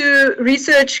speak to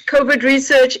research, COVID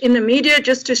research in the media,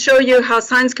 just to show you how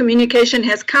science communication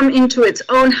has come into its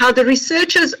own, how the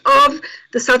researchers of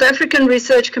the South African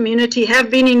research community have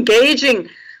been engaging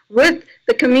with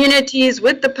the communities,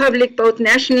 with the public, both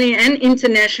nationally and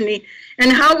internationally,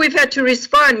 and how we've had to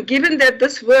respond, given that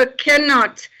this work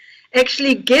cannot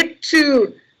actually get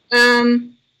to,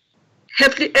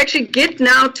 have to actually get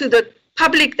now to the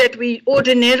public that we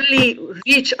ordinarily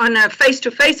reach on a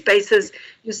face-to-face basis.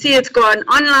 You see it's gone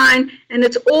online, and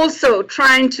it's also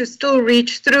trying to still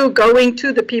reach through going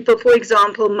to the people, for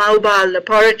example, mobile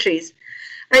laboratories.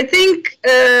 I think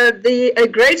a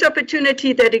great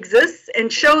opportunity that exists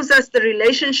and shows us the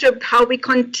relationship, how we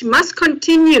must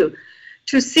continue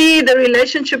to see the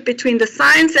relationship between the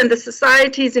science and the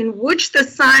societies in which the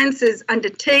science is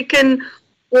undertaken,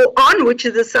 or on which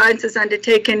the science is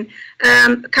undertaken.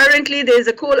 Currently, there's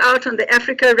a call out on the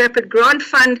Africa Rapid Grant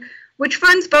Fund, which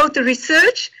funds both the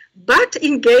research, but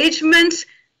engagement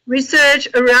research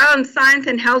around science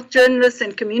and health journalists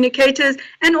and communicators,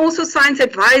 and also science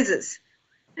advisors.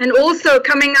 And also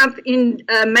coming up in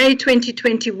May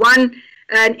 2021,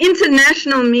 an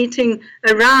international meeting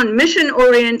around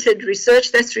mission-oriented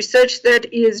research. That's research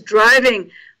that is driving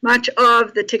much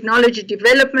of the technology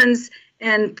developments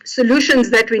and solutions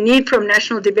that we need from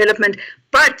national development,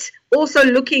 but also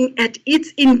looking at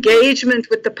its engagement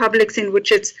with the publics in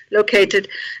which it's located.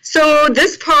 So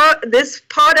this part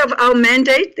of our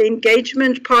mandate, the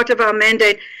engagement part of our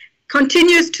mandate,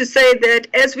 continues to say that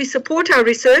as we support our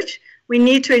research, we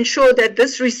need to ensure that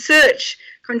this research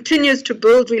continues to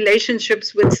build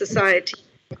relationships with society.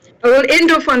 I will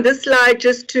end off on this slide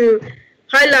just to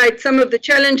highlight some of the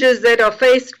challenges that are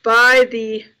faced by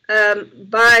the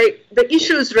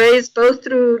issues raised both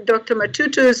through Dr.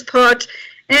 Matutu's part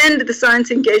and the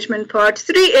science engagement part.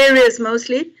 3 areas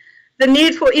mostly. The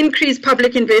need for increased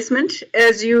public investment,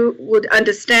 as you would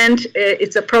understand,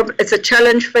 it's a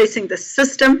challenge facing the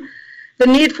system. The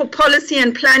need for policy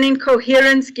and planning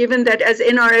coherence, given that as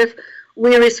NRF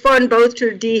we respond both to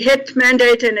a DHET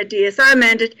mandate and a DSI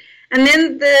mandate. And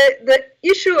then the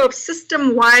issue of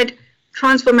system-wide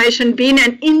transformation being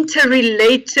an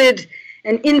interrelated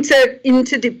and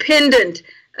interdependent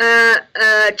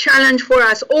challenge for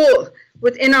us all,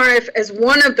 with NRF as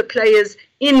one of the players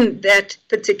in that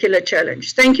particular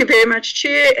challenge. Thank you very much,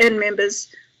 Chair and members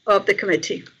of the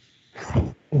committee.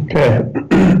 Okay.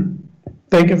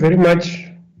 Thank you very much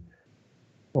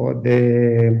for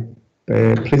the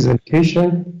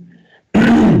presentation.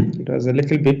 It was a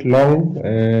little bit long,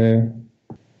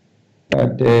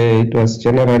 but it was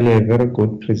generally a very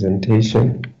good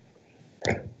presentation.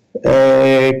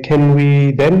 Can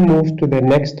we then move to the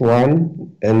next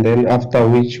one, and then after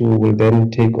which we will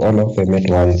then take all of them at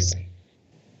once?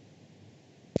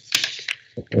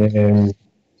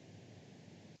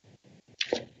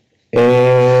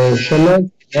 Shana,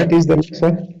 what is the next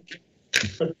one?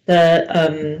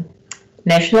 The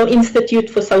National Institute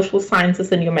for Social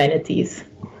Sciences and Humanities.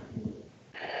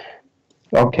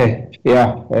 Okay,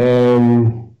 yeah.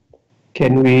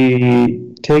 Can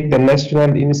we take the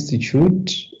National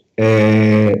Institute?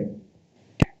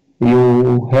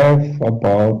 You have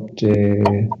about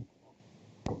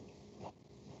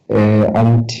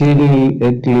until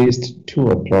at least 2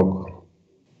 o'clock.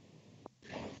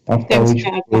 After which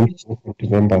we will move to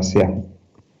members, yeah.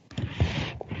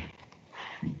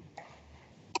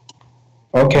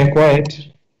 Okay, go ahead.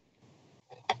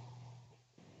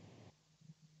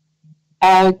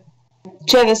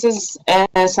 Chair, this is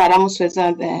Sarah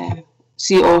Musweza, the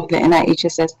CEO of the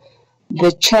NIHSS.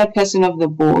 The chairperson of the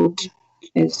board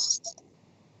is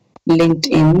linked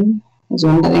in. I was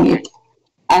wondering if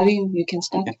Ari, you can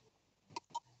start.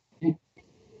 Can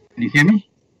you hear me?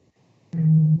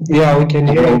 Yeah, we can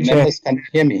hear you. Members can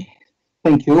hear me.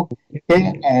 Thank you.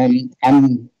 Okay,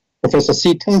 I'm Professor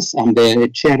Cetus. I'm the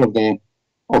chair of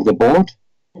the board.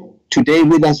 Today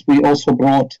with us, we also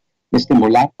brought Mr.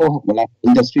 Molako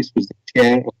Industries, who is the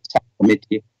chair of the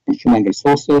subcommittee on human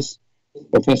resources.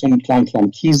 Professor Nklan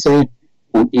Kize,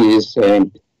 who is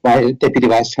Deputy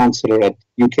Vice Chancellor at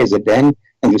UKZN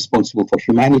and responsible for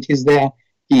humanities there.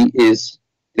 He is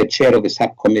the chair of the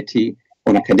subcommittee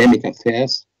on academic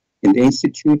affairs in the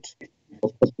Institute.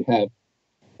 Of course, we have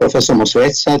Professor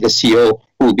Moswetsa, the CEO,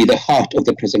 who will be the heart of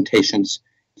the presentations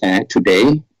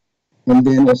today. And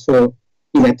then also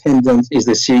in attendance is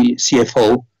the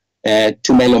CFO,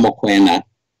 Tumelo Mokoena,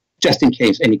 just in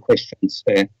case any questions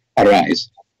arise.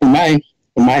 For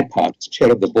my part, as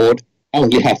chair of the board, I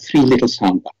only have 3 little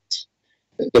sound bites.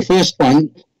 The first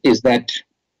one is that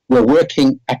we're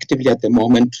working actively at the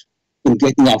moment in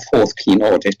getting our 4th clean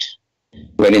audit.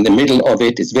 We're in the middle of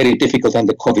it. It's very difficult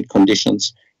under COVID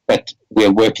conditions, but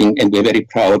we're working and we're very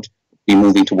proud to be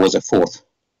moving towards a 4th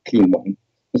clean one.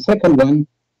 The second one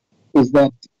is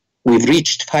that we've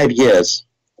reached 5 years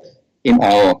in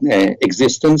our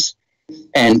existence,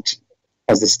 and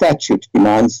as the statute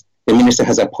demands, the minister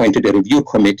has appointed a review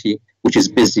committee which is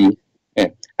busy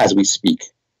as we speak.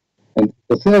 And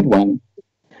the third one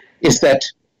is that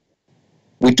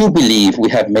we do believe we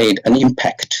have made an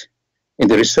impact in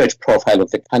the research profile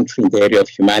of the country in the area of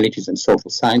humanities and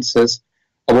social sciences.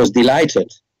 I was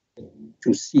delighted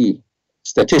to see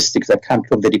statistics that come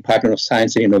from the Department of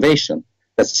Science and Innovation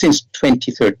that since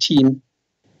 2013,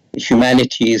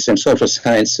 humanities and social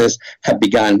sciences have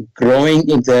begun growing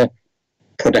in their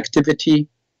productivity,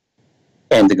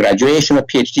 and the graduation of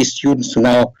PhD students to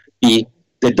now be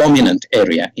the dominant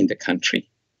area in the country.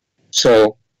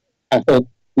 So I hope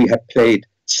we have played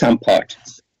some part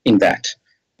in that.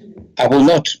 I will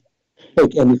not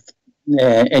take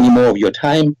any more of your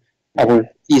time. I will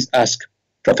please ask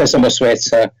Professor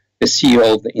Moswetsa, the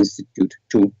CEO of the Institute,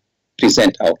 to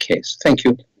present our case. Thank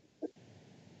you.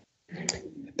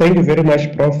 Thank you very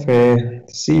much, Prof.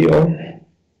 CEO.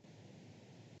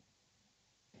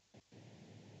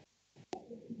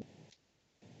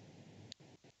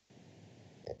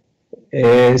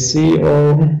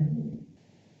 CEO.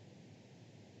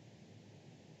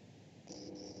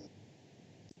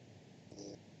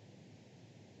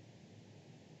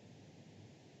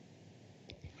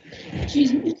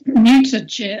 She's muted,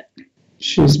 Chair.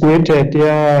 She's muted,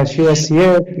 yeah. She was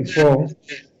here before.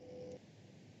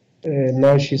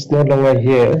 Now she's no longer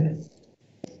here.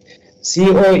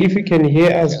 CEO, if you can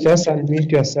hear us, just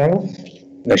unmute yourself.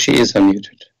 No, she is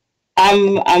unmuted.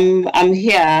 I'm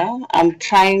here. I'm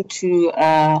trying to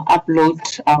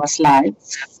upload our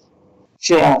slides,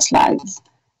 share our slides.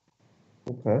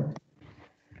 Okay.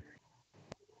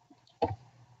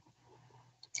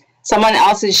 Someone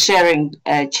else is sharing,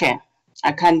 Chair.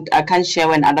 I can't share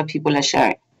when other people are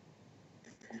sharing.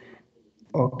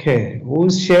 Okay,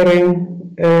 who's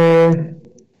sharing their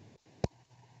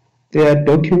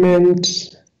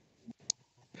document?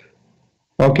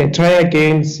 Okay, try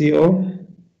again, CEO.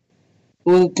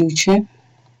 Will do, Chair.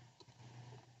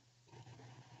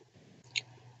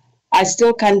 I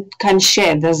still can't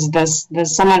share.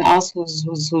 There's someone else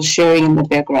who's sharing in the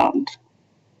background.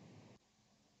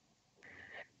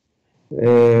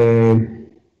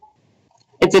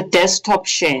 It's a desktop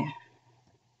share.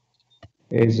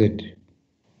 Is it?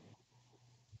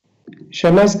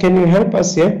 Shanaz, can you help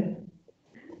us here?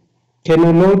 Can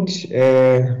you load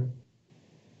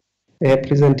a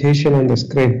presentation on the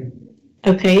screen?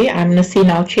 Okay, I'm gonna see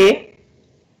now, Chair.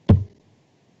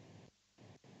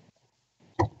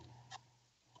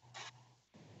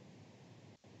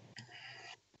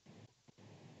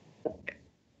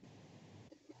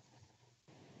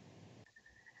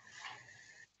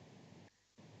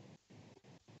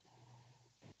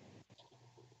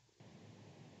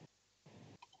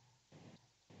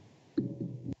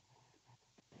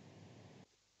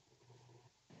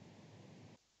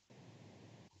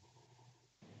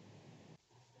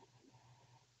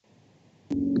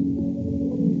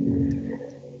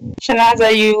 Shanaz,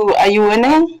 are you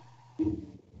winning?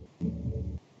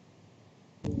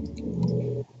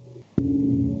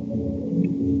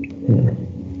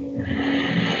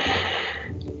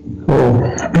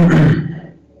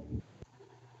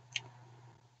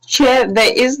 Chair,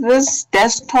 there is this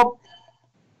desktop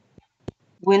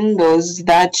windows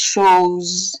that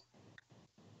shows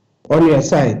On your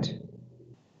side.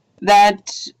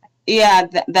 that, yeah,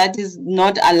 that is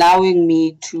not allowing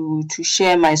me to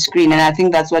share my screen, and I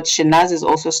think that's what Shanaz is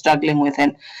also struggling with.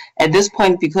 And at this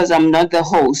point, because I'm not the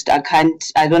host,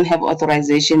 I don't have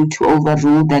authorization to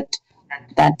overrule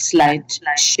that slide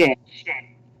share.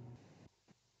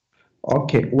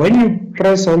 Okay, when you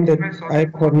press on the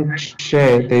icon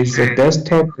share, there is a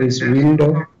desktop, there is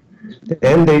window,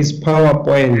 then there is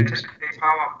PowerPoint.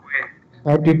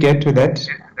 How do you get to that?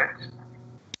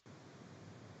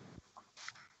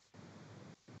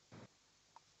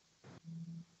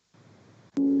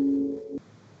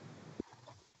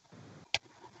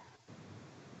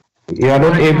 You are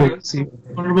not able to see.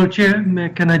 Honorable Chair,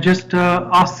 can I just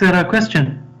ask Sarah a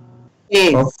question?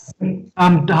 Yes.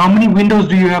 How many windows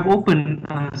do you have open,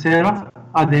 Sarah?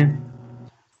 Are there?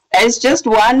 It's just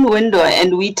one window,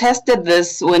 and we tested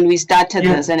this when we started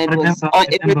this, and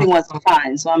everything was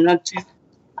fine. So I'm not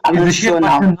sure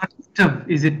now.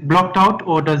 Is it blocked out,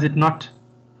 or does it not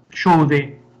show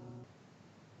there?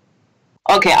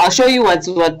 Okay, I'll show you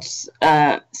what's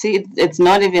see, it's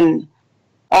not even.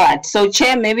 All right, so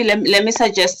Chair, maybe let me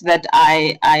suggest that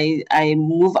I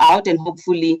move out, and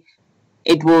hopefully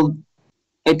it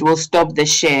will stop the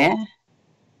share.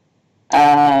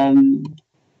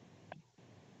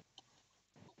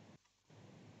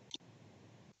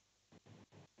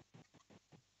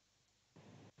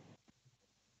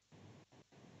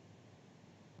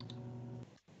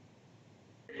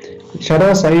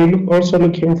 Sharas, are you also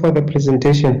looking for the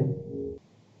presentation?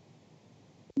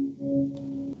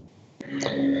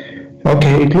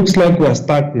 Okay, it looks like we are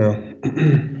stuck now.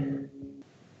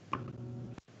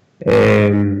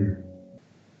 And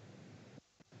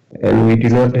we do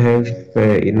not have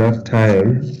enough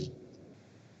time.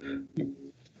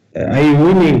 Are you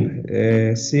winning,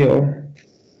 CEO?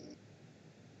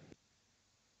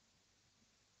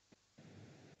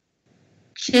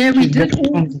 Chair, we did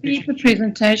all see the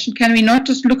presentation. Can we not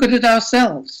just look at it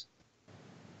ourselves?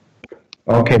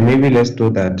 Okay, maybe let's do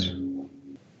that.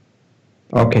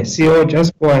 Okay, CEO,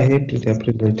 just go ahead with the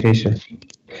presentation.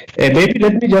 Maybe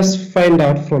let me just find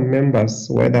out from members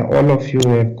whether all of you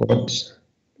have got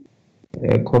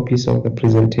copies of the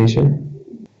presentation.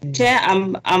 Chair,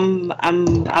 I'm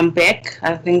back.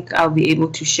 I think I'll be able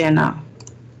to share now.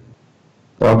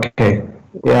 Okay.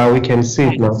 Yeah, we can see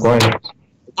it now. Go ahead.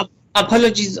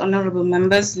 Apologies, honorable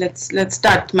members. Let's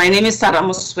start. My name is Sarah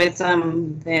Moswetsa.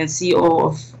 I'm the CEO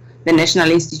of the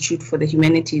National Institute for the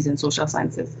Humanities and Social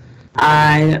Sciences.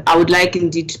 I would like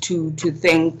indeed to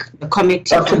thank the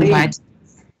committee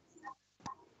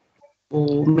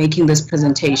for making this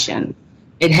presentation.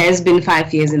 It has been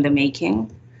 5 years in the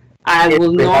making. I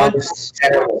will not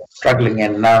struggling,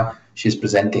 and now she's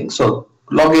presenting. So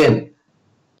log in.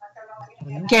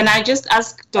 Can I just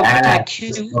ask Dr.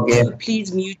 Q to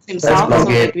please mute himself so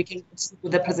that we can proceed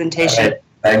with the presentation?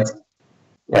 Thanks.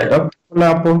 Yeah, Dr.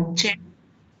 Mulapo.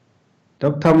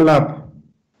 Dr. Mulapo.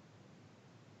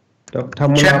 Dr.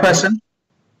 Mulapo.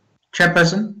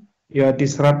 Chairperson. You are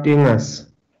disrupting us.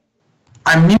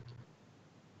 I'm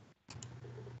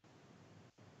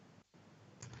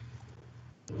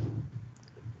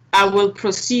I will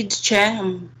proceed, Chair.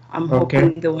 I'm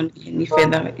hoping there won't be any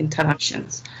further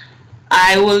interruptions.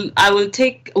 I will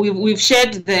take. We've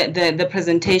shared the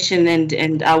presentation,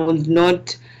 and I will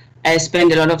not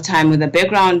spend a lot of time with the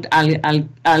background.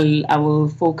 I will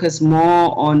focus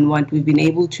more on what we've been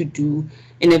able to do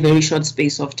in a very short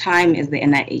space of time as the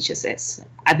NIHSS.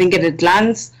 I think at a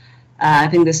glance, I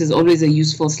think this is always a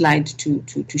useful slide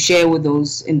to share with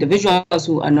those individuals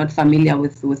who are not familiar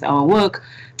with our work.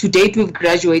 To date, we've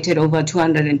graduated over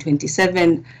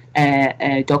 227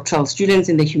 doctoral students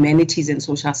in the humanities and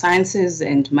social sciences,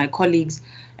 and my colleagues,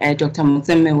 Dr.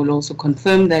 Motseme, will also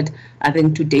confirm that. I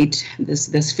think to date,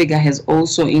 this figure has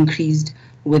also increased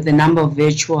with the number of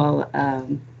virtual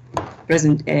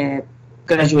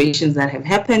graduations that have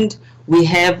happened. We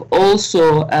have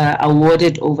also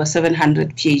awarded over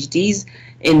 700 PhDs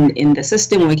in the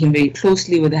system, working very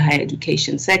closely with the higher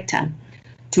education sector.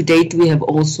 To date, we have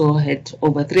also had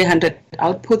over 300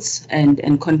 outputs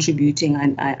and contributing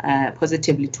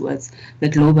positively towards the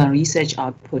global research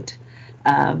output.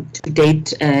 To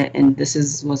date, and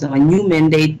this was our new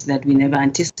mandate that we never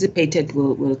anticipated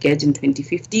we'll get in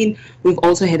 2015, we've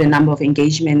also had a number of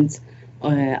engagements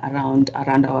around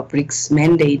our BRICS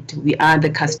mandate. We are the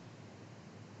custodian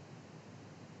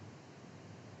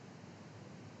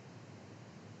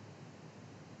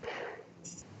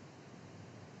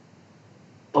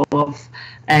of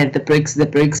the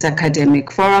BRICS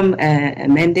Academic Forum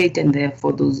mandate, and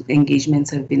therefore those engagements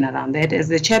have been around that. As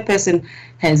the chairperson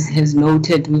has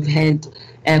noted, we've had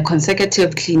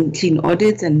consecutive clean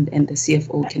audits, and the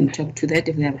CFO can talk to that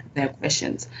if there are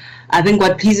questions. I think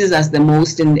what pleases us the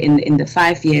most in the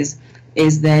 5 years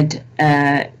is that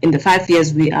in the 5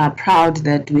 years we are proud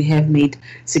that we have made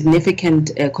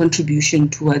significant contribution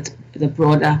towards the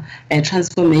broader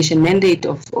transformation mandate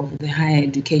of the higher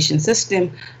education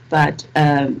system, but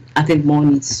I think more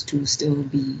needs to still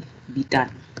be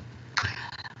done.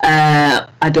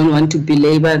 I don't want to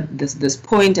belabor this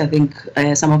point. I think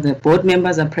some of the board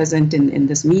members are present in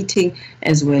this meeting,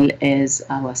 as well as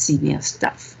our senior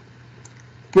staff.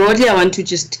 Broadly, I want to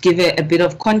just give a bit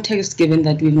of context, given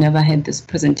that we've never had this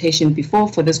presentation before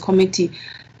for this committee,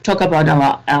 talk about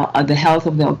the health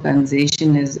of the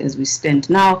organization as we stand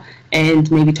now,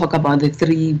 and maybe talk about the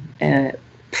three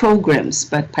programs,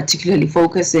 but particularly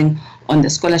focusing on the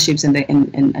scholarships and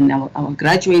our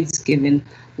graduates, given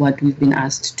what we've been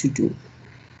asked to do.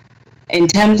 In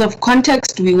terms of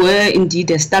context, we were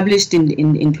indeed established in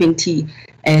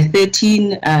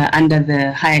 2013 under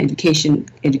the Higher Education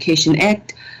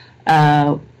Act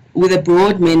with a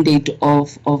broad mandate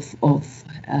of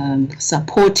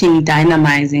supporting,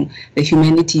 dynamizing the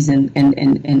humanities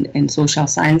and social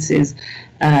sciences,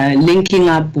 linking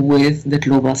up with the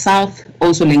Global South,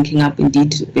 also linking up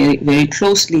indeed very, very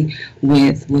closely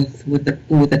with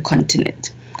the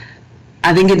continent.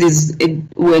 I think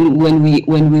when we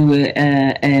were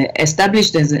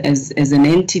established as an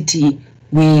entity,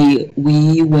 we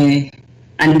were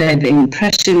under the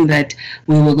impression that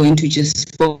we were going to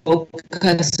just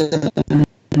focus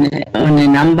on a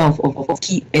number of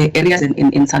key areas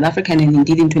in South Africa, and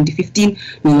indeed in 2015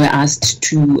 we were asked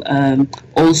to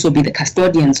also be the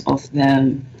custodians of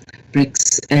the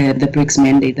BRICS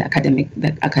mandate,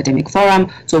 the academic forum.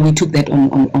 So we took that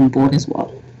on board as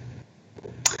well.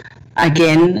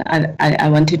 Again, I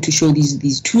wanted to show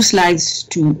these two slides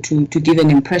to give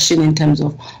an impression in terms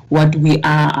of what we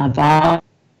are about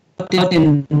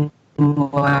and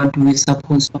what we're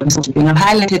supposed to be doing. I've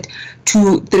highlighted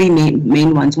three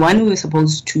main ones. One, we're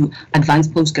supposed to advance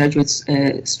postgraduate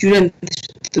students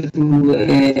through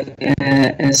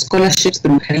scholarships,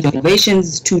 through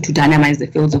innovations, to dynamize the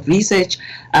fields of research.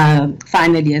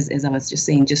 Finally, as I was just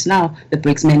saying just now, the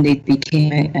BRICS mandate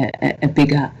became a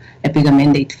bigger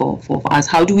mandate for us.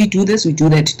 How do we do this? We do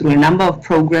that through a number of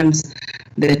programs.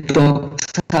 The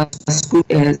doctoral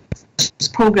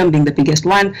program being the biggest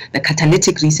one, the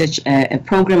catalytic research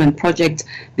program and project,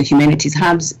 the humanities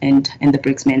hubs, and the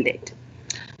BRICS mandate.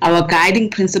 Our guiding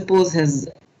principles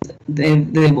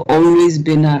they've always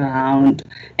been around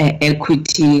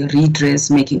equity, redress,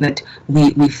 making that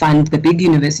we fund the big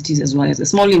universities as well as the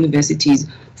small universities,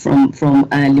 from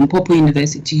Limpopo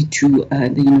University to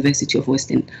the University of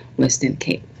Western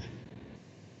Cape.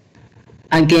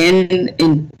 Again,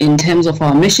 in terms of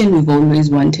our mission, we've always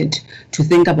wanted to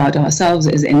think about ourselves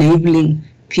as enabling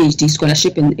PhD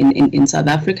scholarship in South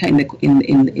Africa,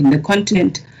 in the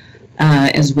continent,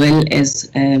 as well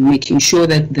as making sure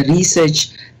that the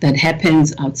research that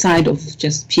happens outside of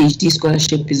just PhD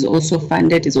scholarship is also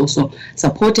funded, is also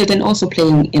supported, and also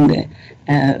playing in the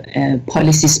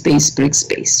policy space, BRICS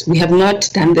space. We have not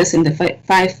done this in the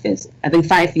 5 years. I think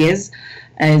 5 years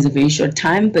is a very short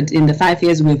time, but in the 5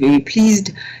 years, we're very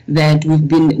pleased that we've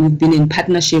been in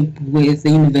partnership with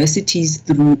the universities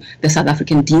through the South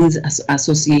African Deans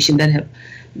Association. That have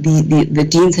the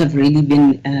deans have really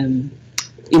been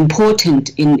important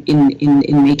in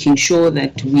making sure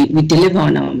that we deliver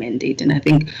on our mandate. And I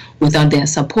think without their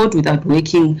support, without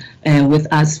working with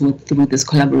us through this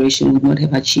collaboration, we would not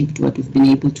have achieved what we've been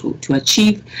able to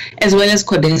achieve, as well as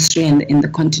Codestria and in the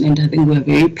continent. I think we're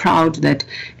very proud that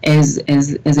as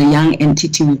a young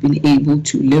entity, we've been able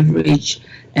to leverage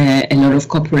a lot of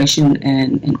cooperation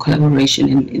and collaboration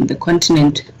in the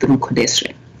continent through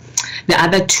Codestria. The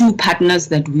other 2 partners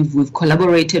that we've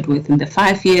collaborated with in the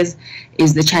 5 years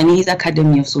is the Chinese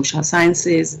Academy of Social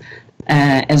Sciences,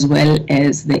 as well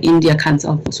as the India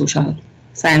Council for Social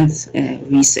Science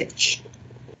Research.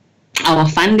 Our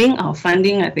funding,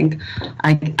 I think,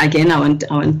 I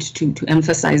want to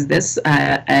emphasize this,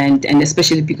 and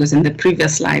especially because in the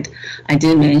previous slide, I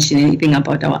didn't mention anything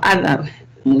about our other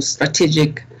most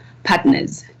strategic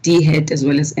partners, DHET as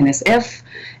well as NSF.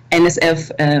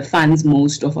 NSF funds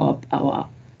most of our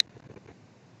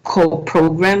core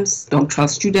programs, doctoral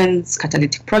students,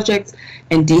 catalytic projects,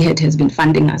 and DHET has been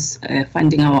funding us,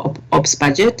 funding our ops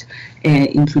budget,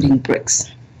 including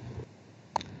BRICS.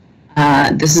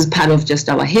 This is part of just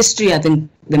our history. I think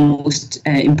the most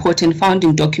important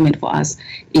founding document for us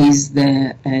is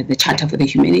the Charter for the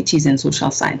Humanities and Social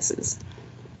Sciences.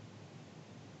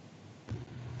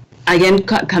 Again,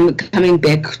 coming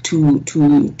back to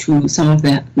some of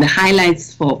the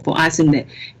highlights for us in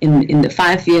the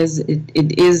 5 years,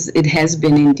 it has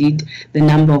been indeed the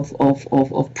number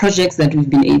of projects that we've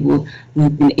been able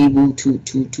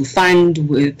to fund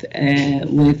with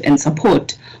and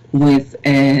support with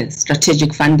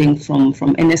strategic funding from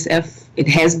NSF. It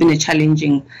has been a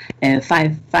challenging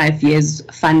 5 years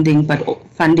funding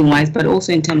wise, but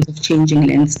also in terms of changing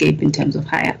landscape in terms of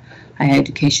higher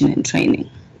education and training.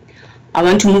 I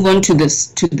want to move on to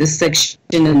this section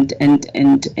and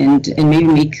maybe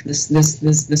make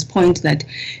this point that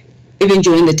even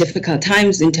during the difficult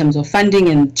times in terms of funding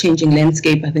and changing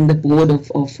landscape, I think the board of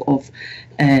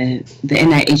the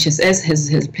NIHSS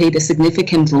has played a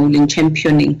significant role in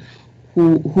championing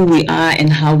who we are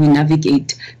and how we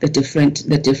navigate the different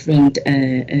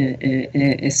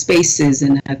spaces.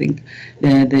 And I think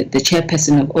the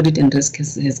chairperson of Audit and Risk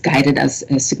has guided us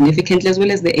significantly, as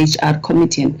well as the HR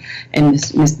committee, and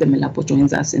Mr. Melapo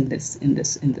joins us in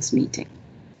this meeting.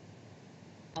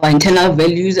 Our internal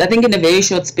values, I think in a very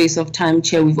short space of time,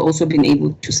 Chair, we've also been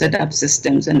able to set up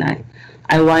systems, and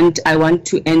I want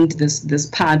to end this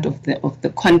part of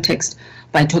the context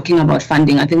by talking about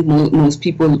funding. I think most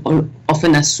people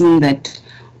often assume that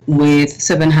with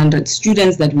 700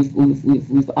 students that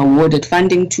we've awarded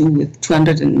funding to, with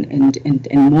 200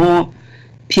 and more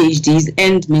PhDs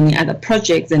and many other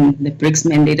projects and the BRICS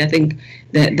mandate, I think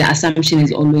the assumption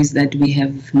is always that we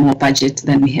have more budget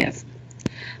than we have.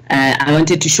 I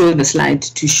wanted to show the slide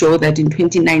to show that in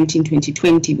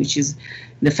 2019-2020, which is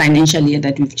the financial year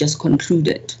that we've just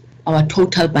concluded, our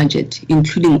total budget,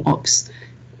 including ops,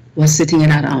 was sitting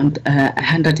at around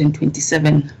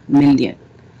 127 million.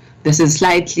 This is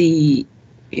slightly,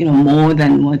 more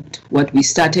than what we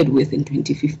started with in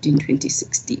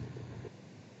 2015-2016.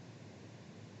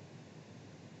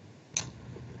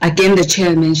 Again, the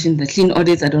chair mentioned the clean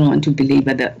audits. I don't want to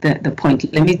belabor the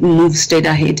point. Let me move straight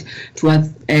ahead towards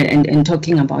and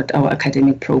talking about our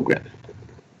academic program.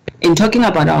 In talking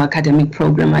about our academic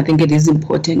program, I think it is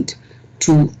important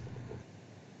to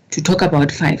talk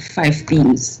about five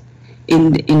themes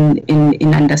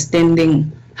in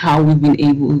understanding how we've been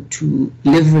able to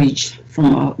leverage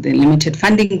from the limited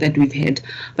funding that we've had,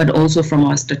 but also from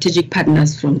our strategic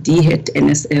partners from DHET,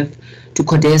 NSF, to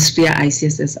Codestria,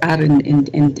 ICSSR,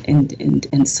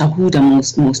 and Sahuda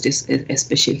most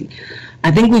especially.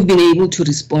 I think we've been able to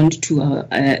respond to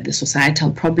the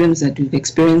societal problems that we've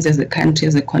experienced as a country,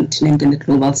 as a continent, in the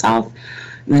global south.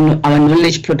 Our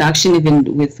knowledge production, even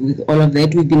with all of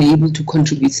that, we've been able to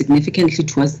contribute significantly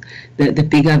towards the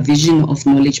bigger vision of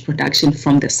knowledge production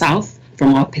from the south,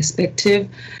 from our perspective.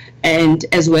 and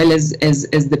as well as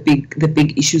the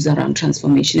big issues around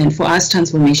transformation. And for us,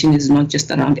 transformation is not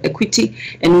just around equity,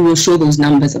 and we will show those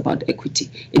numbers about equity.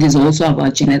 It is also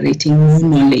about generating new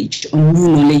knowledge or new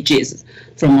knowledges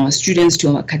from our students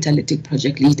to our catalytic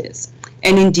project leaders.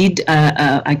 And indeed,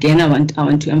 again, I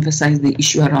want to emphasize the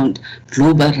issue around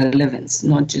global relevance,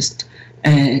 not just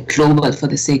global for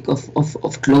the sake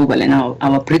of global, and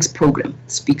our BRICS program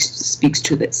speaks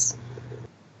to this.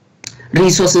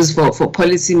 Resources for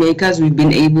policymakers, we've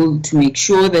been able to make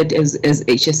sure that as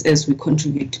HSS we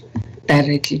contribute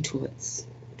directly towards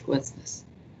this.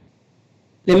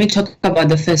 Let me talk about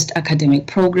the first academic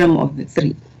program of the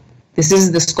three. This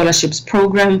is the scholarships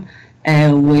program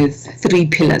with 3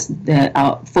 pillars that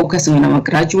are focusing on our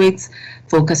graduates,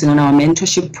 focusing on our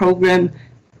mentorship program,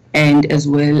 and as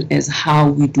well as how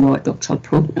we do our doctoral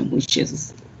program, which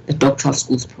is the doctoral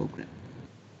schools program.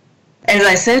 As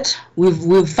I said,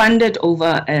 we've funded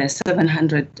over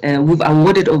 700, we've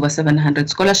awarded over 700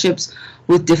 scholarships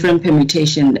with different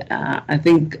permutation. I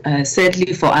think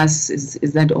sadly for us is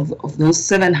that of those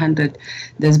 700,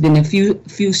 there's been a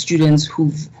few students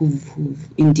who've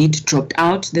indeed dropped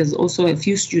out. There's also a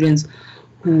few students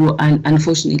who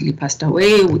unfortunately passed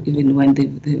away even when they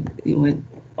were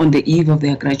on the eve of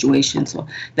their graduation. So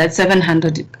that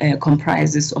 700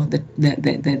 comprises of the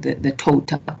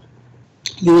total.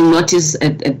 You will notice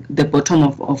at the bottom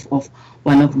of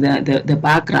one of the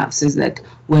bar graphs is that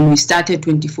when we started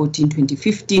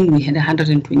 2014-2015, we had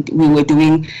 120. We were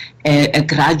doing a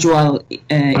gradual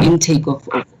intake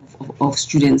of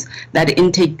students. That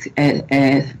intake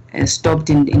stopped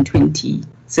in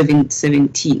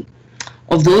 2017.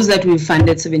 Of those that we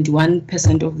funded,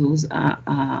 71% of those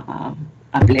are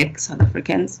Black South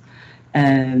Africans,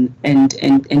 and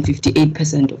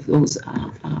 58% of those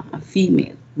are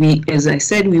female. We, as I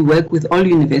said, we work with all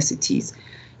universities.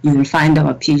 You will find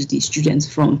our PhD students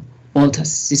from Walter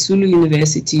Sisulu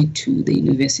University to the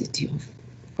University of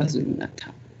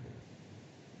KwaZulu-Natal.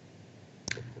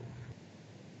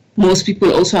 Most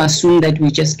people also assume that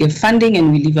we just give funding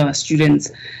and we leave our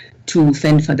students to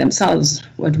fend for themselves.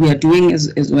 What we are doing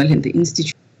as well in the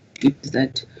institute is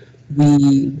that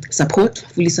we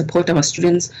fully support our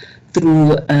students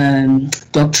through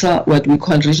what we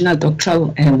call regional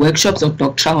doctoral workshops or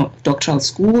doctoral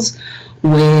schools,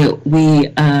 where we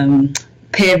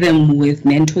pair them with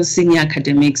mentors, senior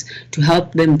academics, to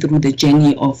help them through the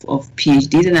journey of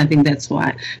PhDs. And I think that's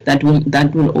why that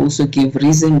will also give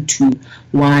reason to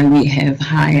why we have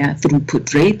higher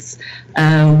throughput rates.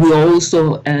 We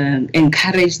also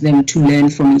encourage them to learn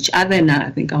from each other, and I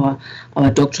think our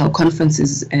doctoral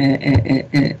conferences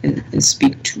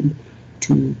speak to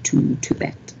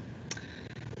that.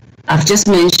 I've just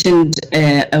mentioned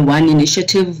one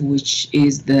initiative, which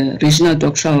is the regional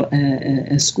doctoral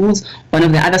schools. One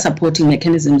of the other supporting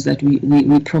mechanisms that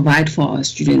we provide for our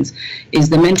students is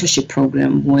the mentorship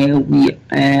program, where we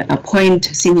appoint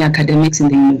senior academics in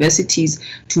the universities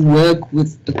to work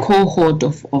with a cohort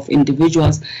of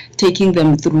individuals, taking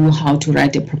them through how to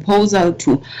write a proposal,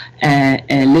 to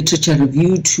a literature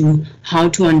review, to how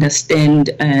to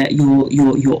understand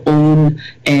your own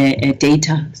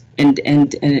data. And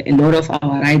a lot of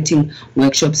our writing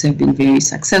workshops have been very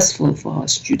successful for our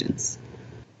students.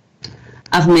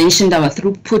 I've mentioned our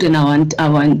throughput, and I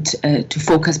want to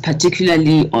focus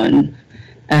particularly on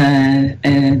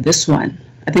this one.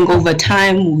 I think over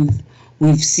time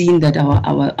we've seen that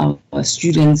our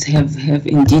students have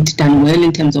indeed done well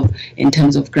in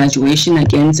terms of graduation.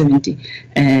 Again, 70.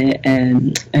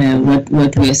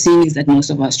 What we are seeing is that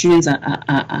most of our students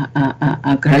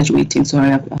are graduating.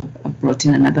 Sorry, I've brought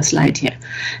in another slide here.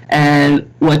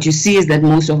 What you see is that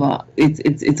most of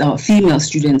it's our female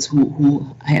students who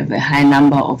have a high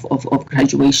number of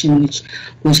graduation, which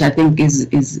I think is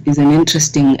an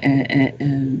interesting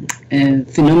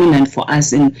phenomenon for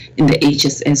us in the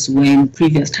HSS, when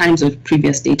previous times or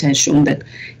previous data has shown that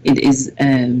it is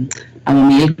our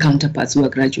male counterparts who are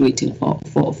graduating. For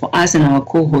us in our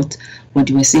cohort, what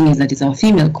we're seeing is that it's our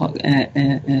female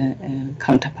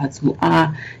counterparts who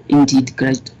are indeed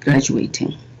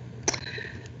graduating.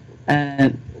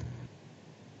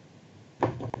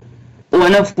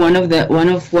 One of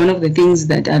the things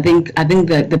that I think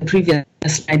that the previous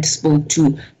slide spoke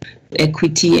to,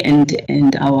 equity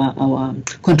and our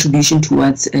contribution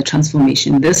towards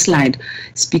transformation. This slide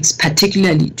speaks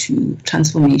particularly to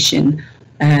transformation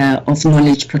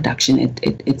knowledge production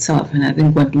itself. And I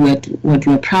think what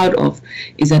we're proud of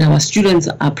is that our students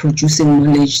are producing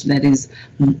knowledge that is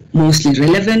mostly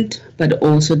relevant, but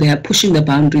also they are pushing the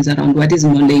boundaries around what is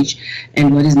knowledge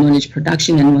and what is knowledge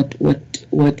production. And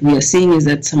what we are seeing is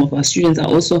that some of our students are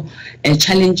also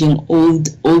challenging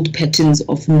old patterns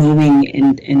of knowing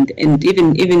and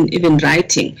even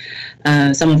writing.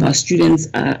 Some of our students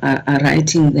are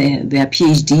writing their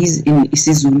PhDs in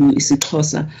isiZulu,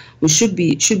 isiXhosa, which should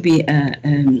be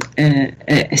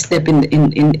a step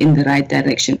in the right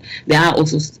direction. There are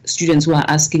also students who are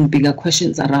asking bigger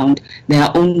questions around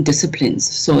their own disciplines.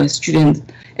 So a student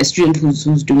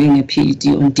who's doing a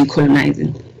PhD on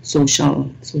decolonizing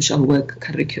social work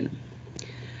curriculum.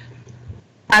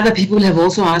 Other people have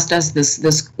also asked us this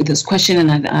question,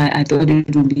 and I thought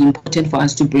it would be important for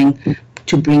us to bring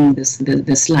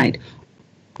the slide.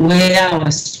 Where are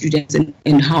our students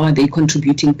and how are they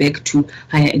contributing back to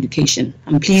higher education?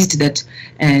 I'm pleased that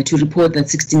to report that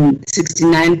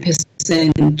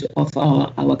 69% of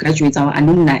our graduates, our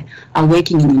alumni, are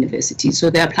working in universities.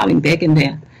 So they're plowing back and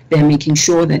they're making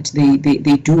sure that they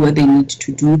do what they need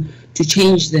to do to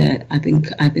change the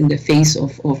face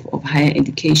of higher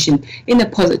education in a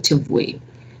positive way.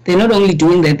 They're not only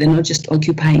doing that, they're not just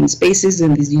occupying spaces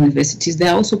in these universities,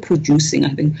 they're also producing.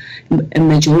 I think a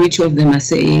majority of them are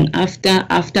saying, after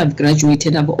I've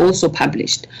graduated, I've also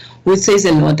published, which says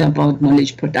a lot about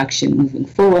knowledge production moving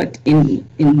forward in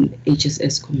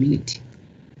HSS community.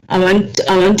 I want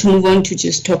to move on to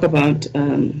just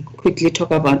quickly talk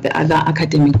about the other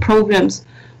academic programs,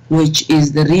 which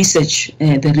is the research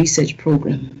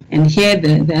program. And here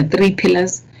there are three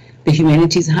pillars: the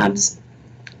humanities hubs,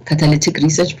 catalytic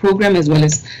research program, as well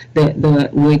as the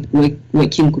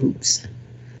working groups.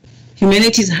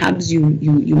 Humanities hubs,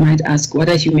 you might ask, what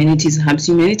are humanities hubs?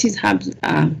 Humanities hubs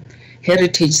are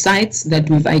heritage sites that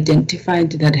we've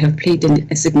identified that have played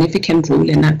a significant role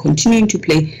and are continuing to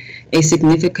play a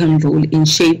significant role in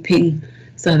shaping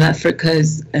South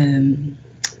Africa's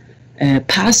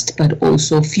past, but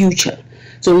also future.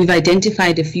 So we've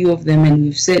identified a few of them, and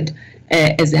we've said,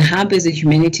 as a hub, as a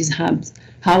humanities hub,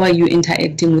 how are you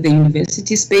interacting with the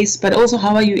university space, but also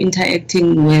how are you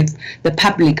interacting with the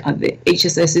public? The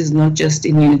HSS is not just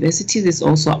in universities, it's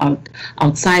also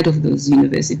outside of those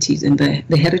universities, and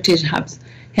the heritage hubs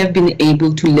have been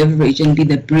able to leverage and be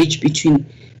the bridge between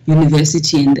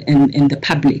university and the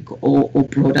public or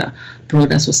broader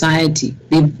society.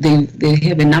 They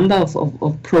have a number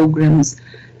of programs,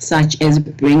 such as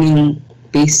bringing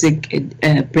basic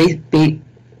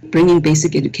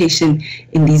education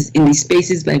in these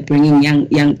spaces by bringing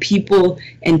young people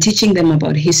and teaching them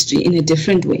about history in a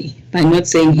different way, by not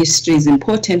saying history is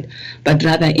important, but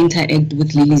rather interact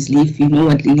with Lily's Leaf. You know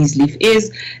what Lily's Leaf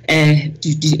is. Do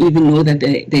you even know that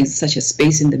there's such a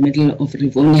space in the middle of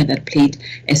Rivonia that played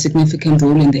a significant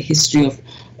role in the history of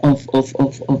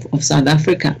South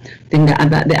Africa? Then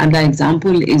the other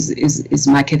example is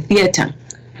Market Theatre.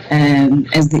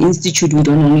 As the Institute, we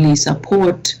don't only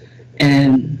support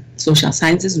social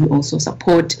sciences, we also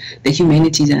support the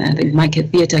humanities, and I think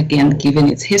Market Theatre, again, given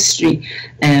its history,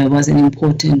 was an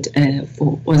important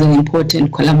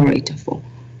collaborator for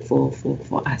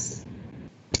us.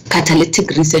 Catalytic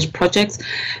research projects.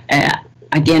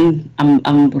 Again,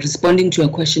 I'm responding to a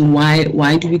question,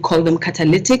 why do we call them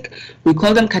catalytic? We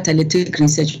call them catalytic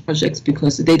research projects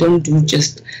because they don't do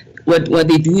just, what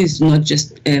they do is not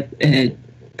just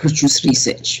produce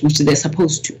research, which they're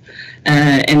supposed to,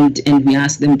 and we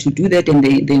ask them to do that, and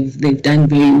they've done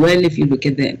very well. If you look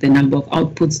at the number of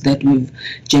outputs that we've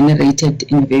generated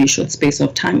in a very short space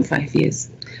of time, 5 years.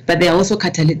 But they're also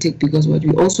catalytic because what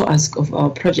we also ask of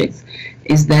our projects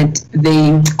is that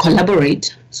they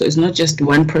collaborate. So it's not just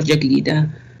one project leader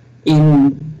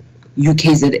in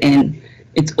UKZN,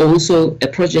 it's also a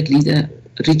project leader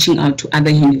reaching out to other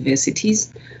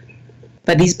universities.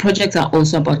 But these projects are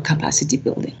also about capacity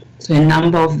building. So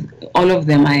all of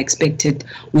them are expected.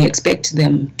 We expect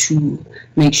them to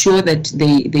make sure that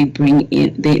they bring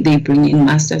in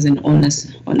masters and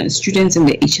honors students in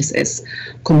the HSS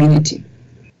community.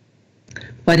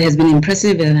 What has been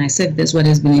impressive, and I said this, what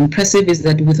has been impressive is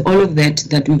that with all of that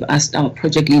we've asked our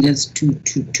project leaders to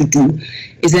do,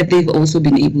 is that they've also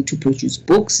been able to produce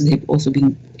books, they've also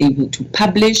been able to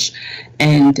publish,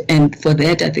 and for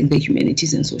that I think the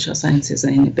humanities and social sciences are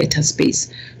in a better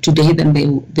space today than they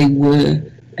were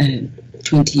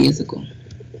 20 years ago.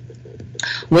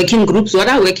 Working groups, what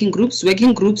are working groups?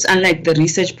 Working groups, unlike the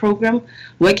research program,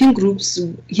 working groups,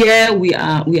 here we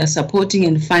are supporting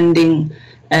and funding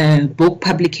book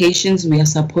publications, we are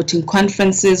supporting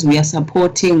conferences, we are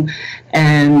supporting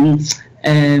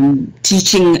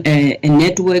teaching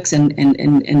networks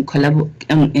and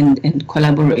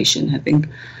collaboration. I think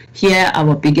here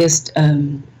our biggest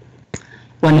one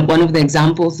of the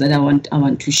examples that I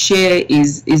want to share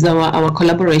is our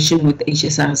collaboration with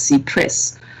HSRC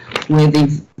Press, where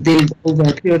they've over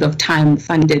a period of time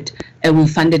funded we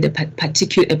funded a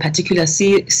particular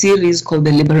series called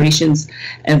the Liberations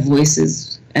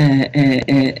Voices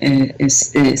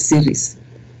series,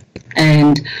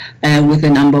 and with a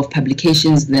number of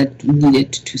publications that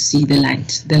needed to see the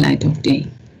light of day.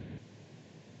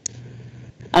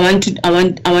 I want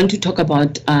to talk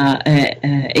about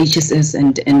HSS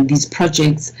and these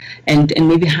projects and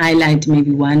maybe highlight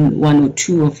maybe one or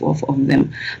two of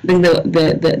them. I think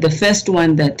the first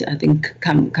one that I think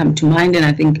come to mind, and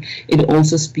I think it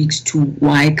also speaks to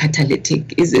why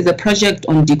catalytic, is a project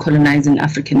on decolonizing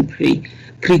African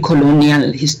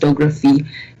pre-colonial historiography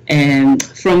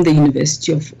from the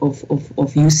University of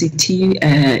UCT,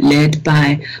 led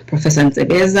by Professor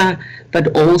Ntsebeza,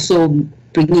 but also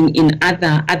bringing in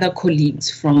other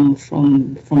colleagues from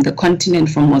the continent,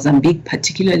 from Mozambique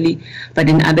particularly, but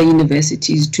in other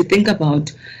universities, to think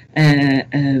about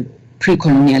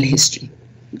pre-colonial history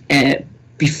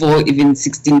before even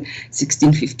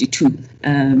 1652.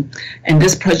 And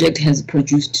this project has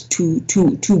produced two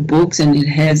books, and it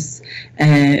has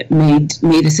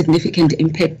made a significant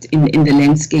impact in the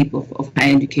landscape of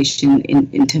higher education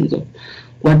in terms of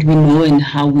what we know and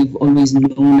how we've always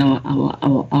known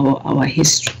our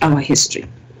history.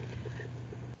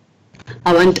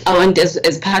 I want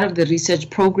as part of the research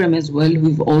program as well,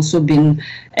 we've also been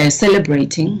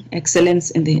celebrating excellence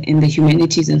in the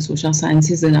humanities and social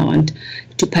sciences, and I want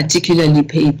to particularly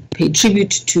pay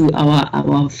tribute to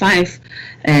our 5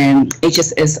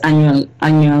 HSS annual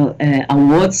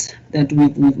awards that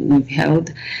we've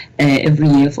held every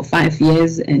year for 5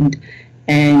 years, and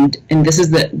this is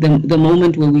the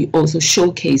moment where we also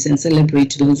showcase and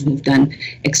celebrate those who've done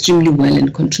extremely well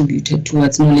and contributed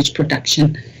towards knowledge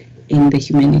production in the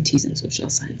humanities and social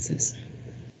sciences.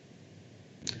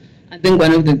 I think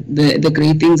one of the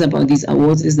great things about these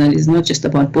awards is that it's not just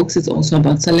about books, it's also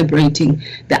about celebrating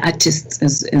the artists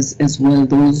as well,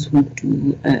 those who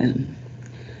do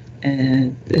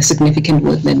significant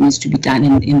work that needs to be done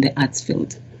in the arts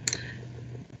field.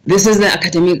 This is the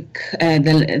academic,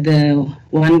 the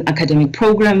one academic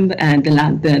program,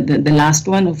 the last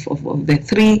one of the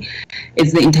 3.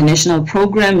 It's the international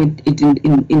program. It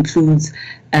includes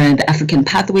the African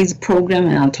Pathways program,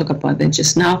 and I'll talk about that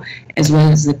just now, as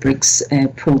well as the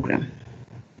BRICS program.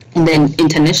 And then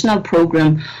international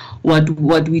program,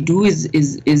 what we do is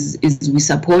we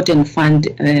support and fund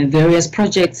various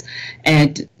projects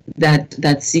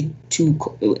that seek to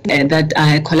that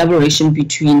are a collaboration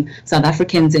between South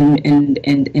Africans and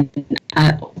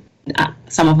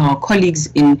some of our colleagues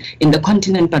in the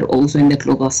continent, but also in the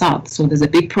global south. So there's a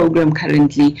big program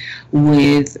currently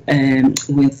with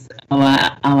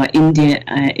our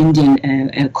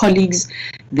Indian colleagues.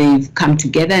 They've come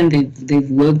together and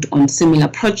they've worked on similar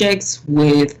projects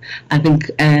with, I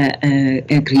think,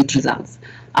 great results.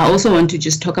 I also want to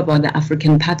just talk about the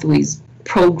African Pathways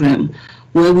program,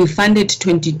 where we funded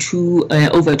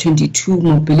over 22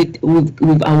 mobility.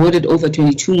 We've awarded over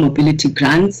 22 mobility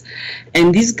grants,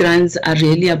 and these grants are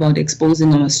really about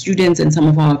exposing our students and some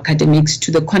of our academics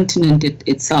to the continent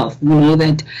itself. We know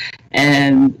that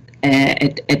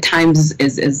at times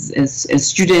as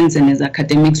students and as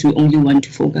academics, we only want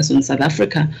to focus on South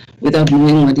Africa without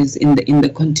knowing what is in the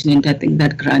continent. I think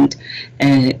that grant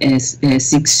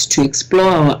seeks to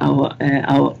explore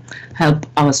help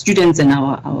our students and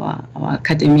our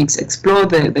academics explore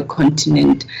the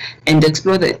continent, and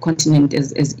explore the continent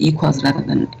as equals rather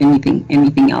than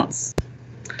anything else.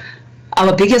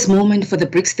 Our biggest moment for the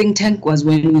BRICS think tank was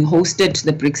when we hosted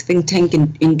the BRICS think tank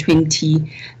in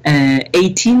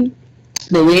 2018.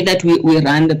 The way that we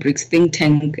run the BRICS think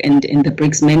tank and the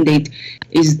BRICS mandate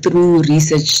is through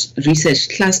research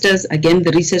clusters. Again,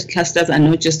 the research clusters are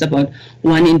not just about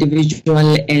one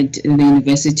individual at the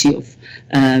University of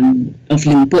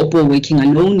Limpopo working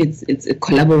alone. It's a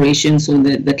collaboration. So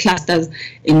the clusters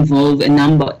involve a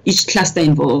number. Each cluster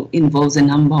involves a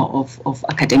number of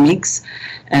academics.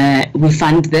 We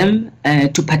fund them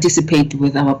to participate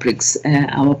with our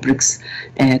BRICS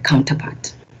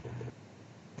counterpart.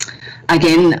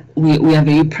 Again, we are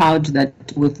very proud that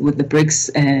with the BRICS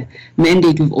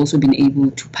mandate, we've also been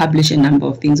able to publish a number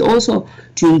of things, also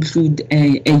to include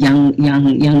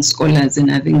young scholars. And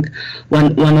I think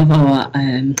one of our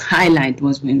highlight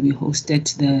was when we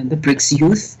hosted the BRICS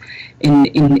youth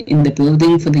in the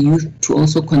building for the youth to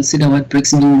also consider what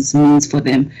BRICS means for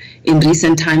them. In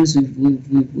recent times,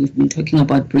 we've been talking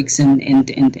about BRICS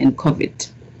and COVID,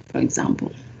 for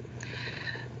example.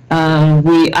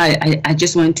 I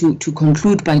just want to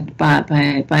conclude by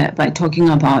talking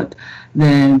about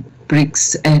the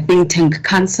BRICS Think Tank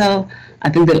Council. I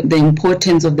think the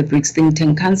importance of the BRICS Think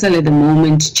Tank Council at the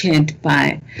moment, chaired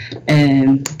by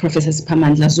Professor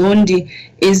Siphamandla Zondi,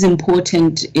 is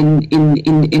important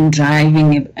in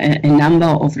driving a number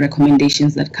of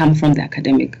recommendations that come from the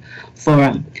academic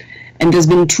forum. And there's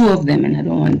been two of them, and I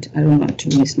don't want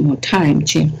to waste more time,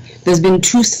 Chair. There's been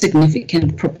two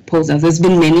significant proposals. There's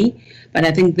been many, but I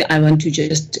think I want to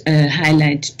just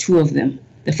highlight two of them.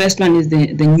 The first one is the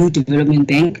new development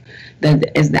bank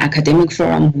that, as the academic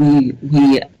forum, we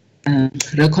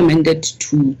recommended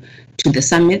to the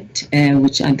summit,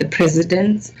 which are the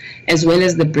presidents, as well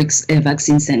as the BRICS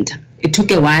Vaccine Center. It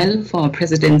took a while for our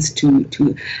presidents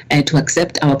to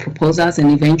accept our proposals,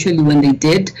 and eventually, when they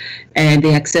did,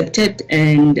 they accepted,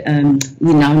 and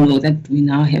we now know that we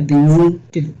now have the new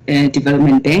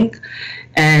development bank.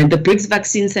 The BRICS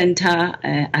Vaccine Center,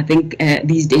 I think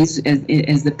these days,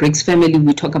 as the BRICS family,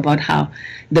 we talk about how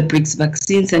the BRICS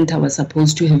Vaccine Center was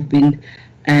supposed to have been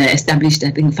established, I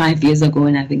think, 5 years ago,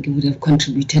 and I think it would have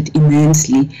contributed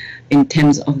immensely in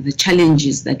terms of the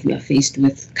challenges that we are faced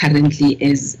with currently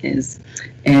as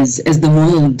the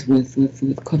world with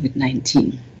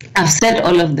COVID-19. I've said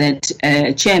all of that,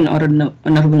 Chair and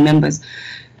honorable members,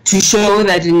 to show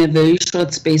that in a very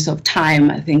short space of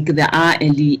time, I think there are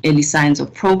early signs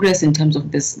of progress in terms of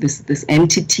this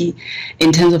entity,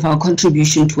 in terms of our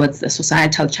contribution towards the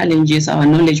societal challenges, our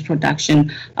knowledge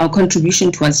production, our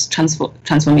contribution towards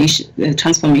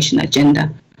transformation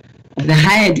agenda of the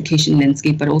higher education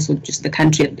landscape, but also just the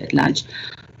country at large.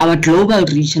 Our global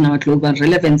reach and our global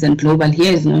relevance, and global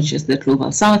here is not just the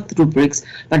global south through BRICS,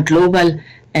 but global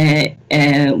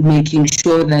making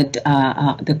sure that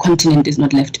the continent is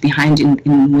not left behind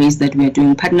in ways that we are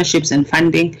doing partnerships and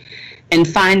funding. And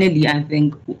finally, I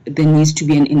think there needs to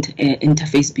be an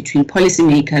interface between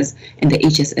policymakers and the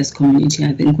HSS community.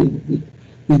 I think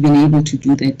we've been able to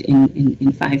do that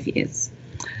in 5 years.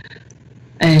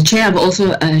 Chair, I've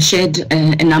also shared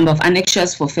a number of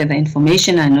annexures for further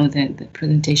information. I know that the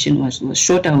presentation was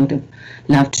short. I would have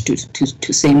loved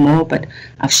to say more, but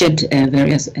I've shared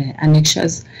various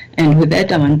annexures. And with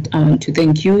that, I want to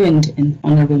thank you and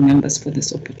honorable members for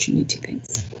this opportunity.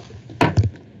 Thanks.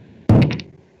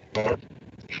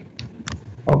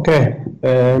 Okay.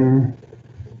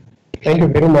 Thank you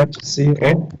very much,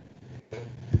 CEO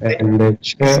and the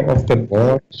chair of the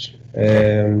board.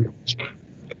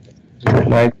 I would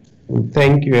like to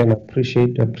thank you and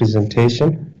appreciate the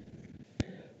presentation.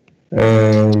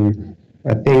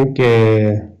 I think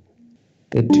the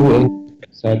two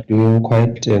entities are doing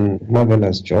quite a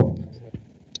marvelous job.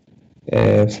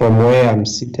 From where I'm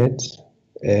seated,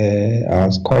 I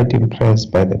was quite impressed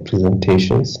by the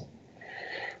presentations.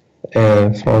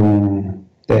 From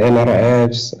the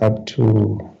NRIHSS up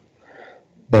to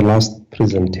the last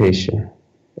presentation.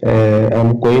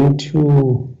 I'm going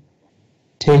to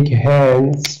take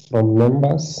hands from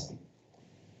members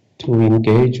to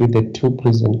engage with the two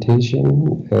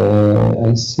presentations.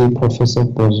 I see Professor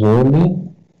Bozzoli.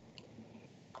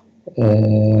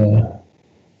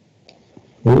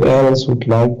 Who else would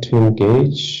like to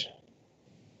engage?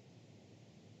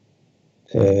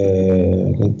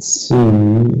 Let's see,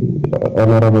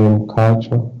 Honorable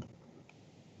Mkacho.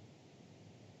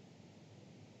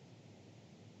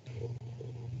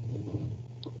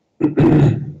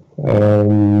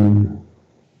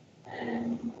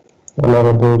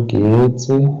 Honorable Gates,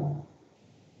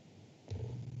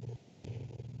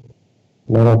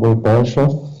 Honorable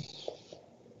Boshoff.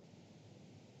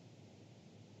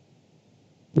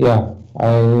 Yeah, I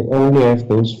only have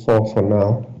those four for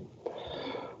now.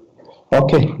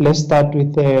 Okay, let's start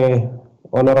with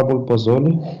Honorable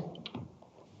Bozzoli.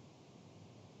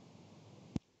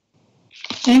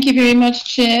 Thank you very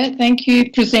much, Chair. Thank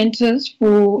you, presenters,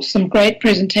 for some great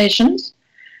presentations.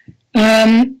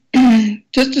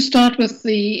 Just to start with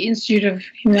the Institute of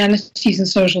Humanities and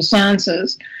Social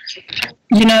Sciences,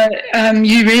 you know,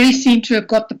 you really seem to have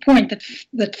got the point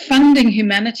that funding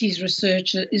humanities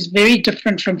research is very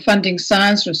different from funding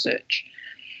science research.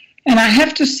 And I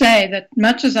have to say that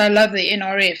much as I love the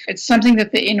NRF, it's something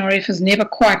that the NRF has never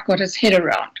quite got its head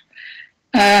around.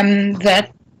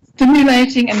 That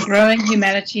stimulating and growing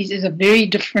humanities is a very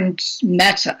different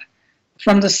matter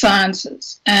from the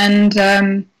sciences. And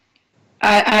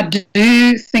I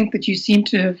do think that you seem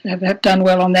to have done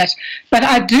well on that. But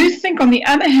I do think, on the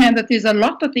other hand, that there's a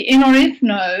lot that the NRF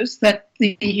knows that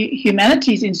the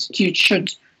Humanities Institute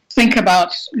should think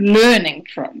about learning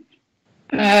from.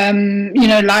 You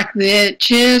know, like their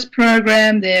chairs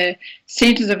program, their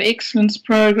centers of excellence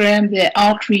program, their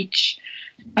outreach.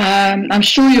 I'm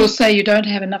sure you'll say you don't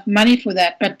have enough money for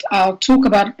that, but I'll talk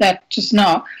about that just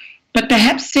now. But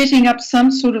perhaps setting up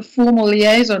some sort of formal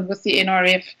liaison with the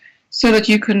NRF so that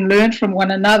you can learn from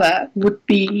one another would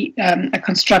be a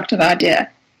constructive idea.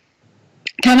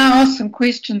 Can I ask some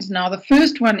questions now? The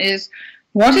first one is,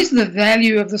 what is the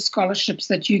value of the scholarships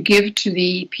that you give to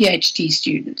the PhD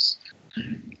students?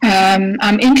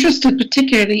 I'm interested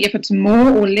particularly if it's more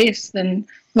or less than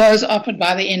those offered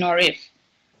by the NRF,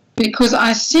 because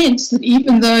I sense that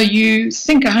even though you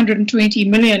think 120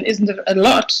 million isn't a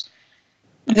lot,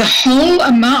 the whole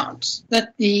amount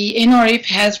that the NRF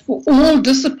has for all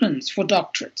disciplines for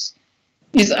doctorates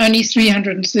is only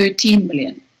 313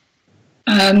 million.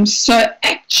 So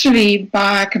actually,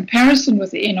 by comparison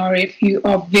with the NRF, you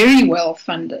are very well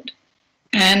funded.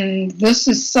 And this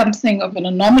is something of an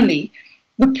anomaly.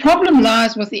 The problem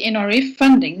lies with the NRF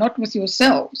funding, not with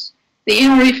yourselves. The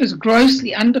NRF is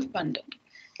grossly underfunded.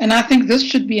 And I think this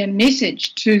should be a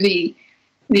message to the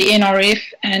NRF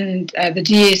and the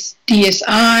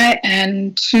DSI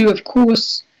and to, of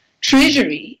course,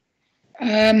 Treasury,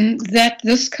 that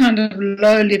this kind of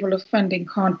low level of funding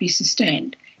can't be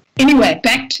sustained. Anyway,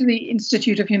 back to the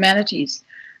Institute of Humanities.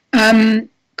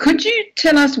 Could you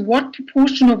tell us what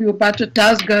proportion of your budget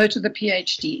does go to the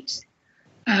PhDs?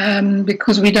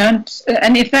 Because we don't,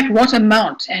 and in fact, what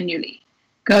amount annually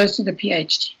goes to the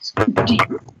PhDs?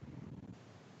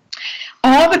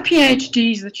 Are the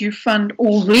PhDs that you fund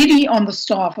already on the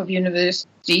staff of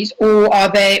universities, or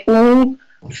are they all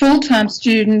full-time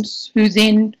students who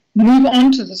then move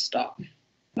on to the staff?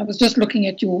 I was just looking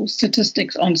at your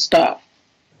statistics on staff.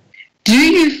 Do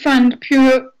you fund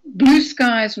pure blue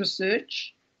skies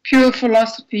research, pure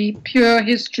philosophy, pure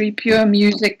history, pure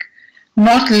music,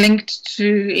 not linked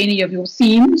to any of your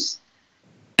themes?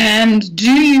 And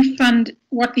do you fund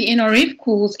what the NRF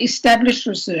calls established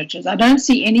researchers? I don't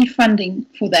see any funding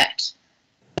for that.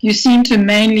 You seem to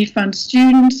mainly fund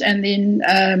students and then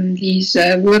these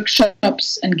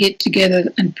workshops and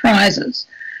get-together and prizes.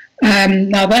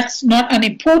 Now, that's not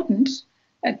unimportant.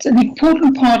 It's an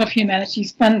important part of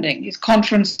humanities funding, is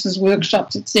conferences,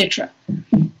 workshops, etc.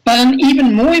 But an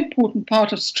even more important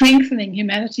part of strengthening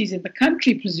humanities in the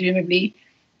country, presumably,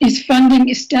 is funding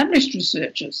established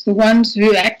researchers, the ones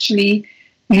who actually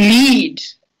lead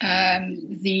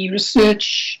the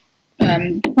research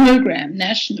program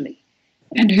nationally,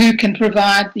 and who can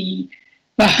provide the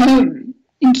home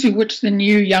into which the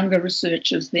new younger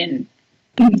researchers then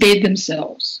embed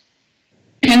themselves.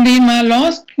 And then my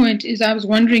last point is, I was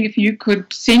wondering if you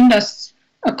could send us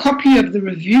a copy of the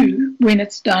review when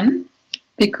it's done,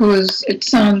 because it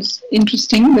sounds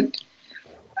interesting that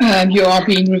you are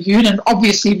being reviewed, and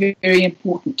obviously very, very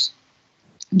important.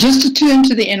 Just to turn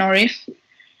to the NRF,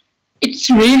 it's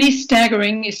really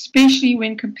staggering, especially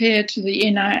when compared to the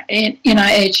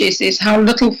NIHSS, how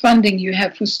little funding you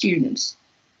have for students,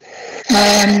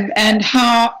 and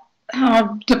how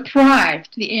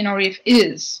deprived the NRF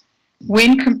is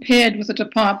when compared with the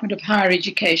Department of Higher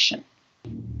Education.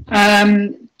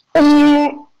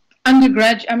 All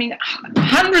undergraduate, I mean,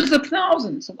 hundreds of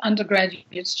thousands of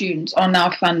undergraduate students are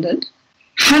now funded,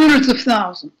 hundreds of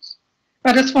thousands.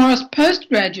 But as far as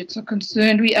postgraduates are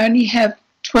concerned, we only have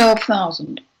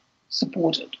 12,000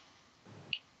 supported.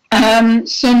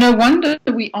 So no wonder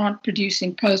we aren't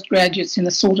producing postgraduates in the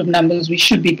sort of numbers we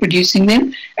should be producing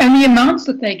them, and the amounts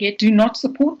that they get do not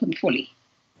support them fully.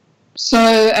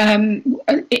 So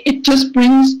it just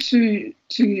brings to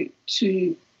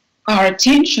our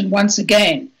attention once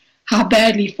again how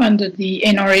badly funded the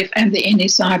NRF and the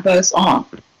NSI both are.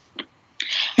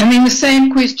 And then the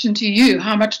same question to you,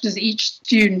 how much does each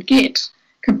student get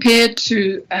compared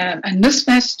to a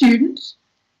NIHSS student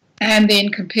and then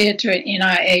compared to an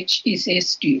NIHSS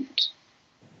student?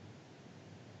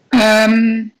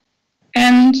 And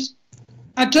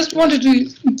I just wanted to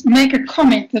make a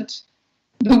comment that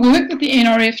the work that the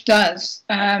NRF does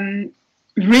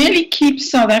really keeps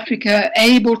South Africa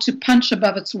able to punch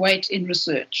above its weight in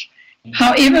research.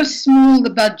 However small the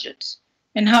budget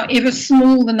and however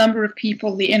small the number of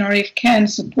people the NRF can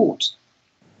support,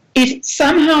 it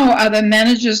somehow or other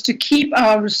manages to keep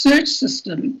our research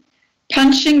system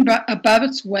punching above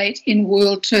its weight in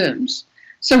world terms.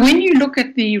 So when you look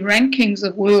at the rankings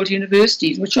of world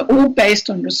universities, which are all based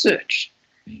on research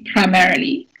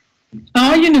primarily,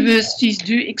 our universities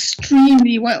do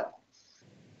extremely well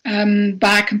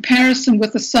by comparison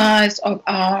with the size of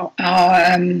our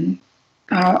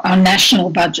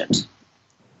national budget.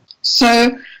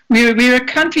 So we're a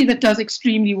country that does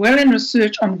extremely well in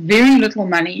research on very little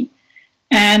money.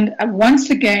 And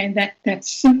once again, that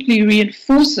simply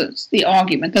reinforces the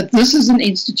argument that this is an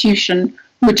institution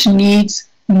which needs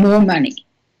more money.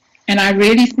 And I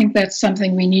really think that's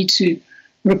something we need to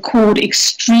record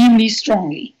extremely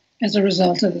strongly as a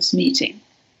result of this meeting.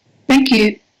 Thank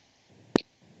you.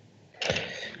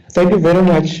 Thank you very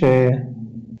much,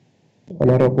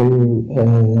 Honorable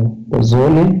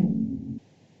Ozoni.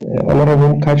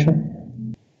 Honorable Kacha.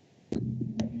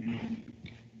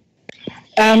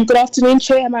 Good afternoon,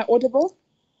 Chair. Am I audible?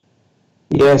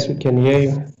 Yes, we can hear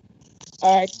you.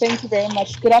 All right, thank you very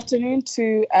much. Good afternoon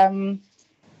to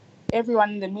everyone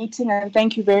in the meeting, and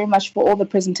thank you very much for all the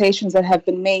presentations that have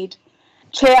been made.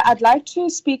 Chair, I'd like to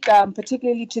speak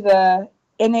particularly to the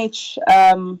NIHSS.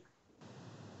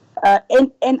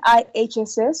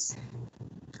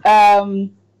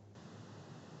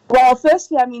 Well,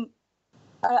 firstly, I mean,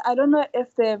 I don't know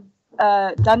if they've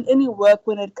done any work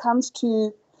when it comes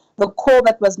to the call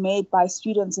that was made by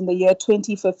students in the year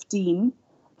 2015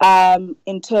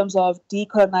 in terms of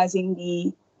decolonizing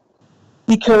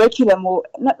the curriculum, or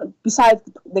not, besides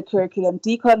the curriculum,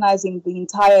 decolonizing the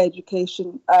entire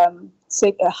education,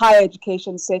 higher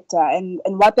education sector, and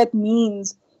what that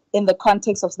means in the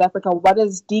context of South Africa. What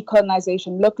does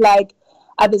decolonization look like?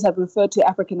 Others have referred to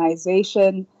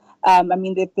Africanization. I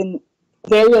mean, there have been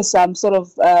various sort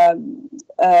of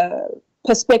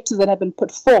perspectives that have been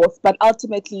put forth, but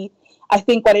ultimately, I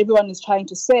think what everyone is trying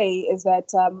to say is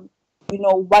that you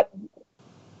know what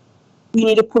we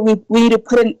need to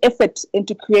put an effort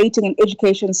into creating an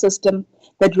education system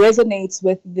that resonates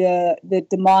with the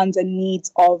demands and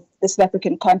needs of the South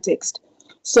African context.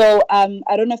 So I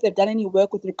don't know if they've done any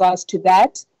work with regards to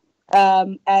that,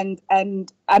 and I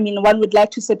mean, one would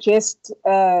like to suggest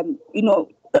you know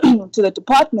to the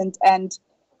department and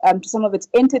to some of its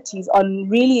entities on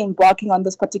really embarking on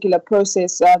this particular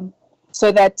process,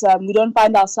 so that we don't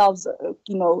find ourselves,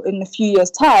 you know, in a few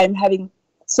years' time having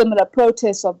similar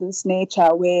protests of this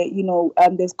nature, where you know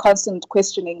there's constant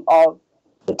questioning of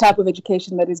the type of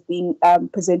education that is being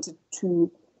presented to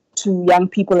young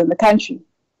people in the country.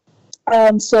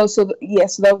 So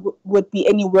yes, there would be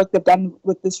any work they've done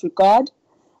with this regard,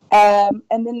 and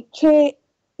then Chair,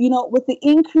 you know, with the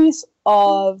increase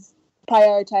of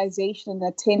prioritization and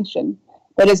attention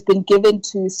that has been given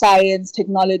to science,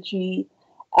 technology,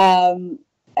 and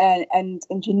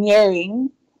engineering,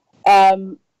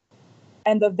 and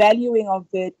the valuing of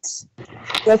it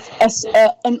with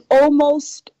an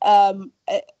almost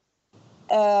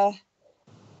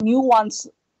nuance,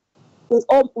 with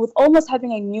almost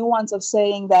having a nuance of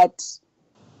saying that,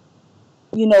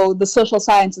 you know, the social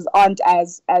sciences aren't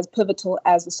as pivotal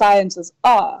as the sciences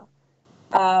are,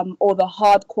 or the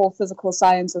hardcore physical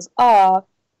sciences are.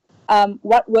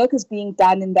 What work is being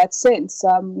done in that sense?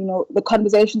 You know, the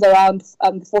conversations around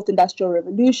the Fourth Industrial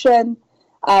Revolution.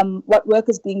 What work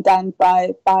is being done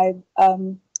by the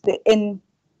am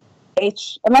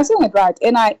I saying it right?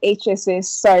 NIHSS.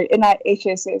 Sorry,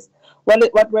 NIHSS.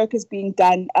 What work is being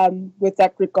done with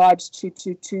that regards to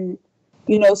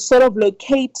you know, sort of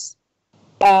locate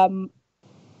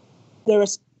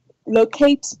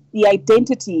the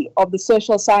identity of the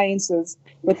social sciences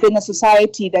within a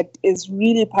society that is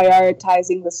really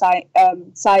prioritizing the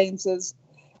sciences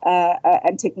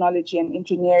and technology and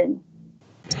engineering.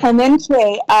 And then,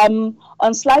 Chair,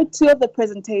 on slide 2 of the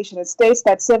presentation, it states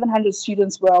that 700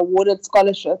 students were awarded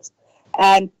scholarships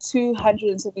and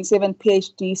 277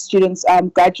 PhD students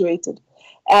graduated.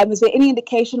 Is there any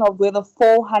indication of where the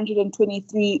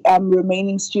 423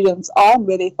 remaining students are and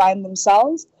where they find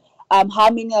themselves? How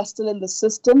many are still in the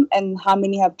system and how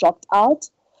many have dropped out?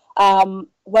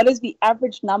 What is the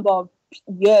average number of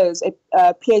years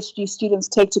PhD students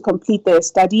take to complete their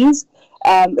studies?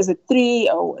 Is it 3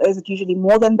 or is it usually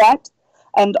more than that?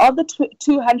 And of the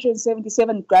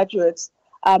 277 graduates,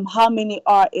 how many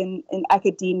are in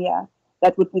academia?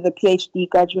 That would be the PhD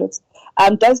graduates.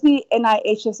 Does the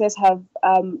NIHSS have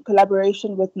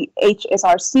collaboration with the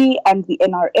HSRC and the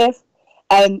NRF?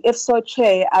 And if so,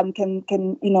 Chair, can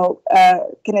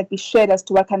it be shared as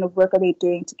to what kind of work are they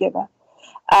doing together?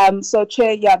 So,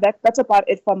 Chair, yeah, that's about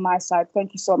it from my side.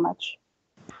 Thank you so much.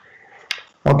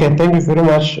 Okay, thank you very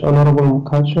much, Honorable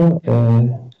Mkacho.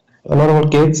 Honorable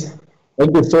Gates.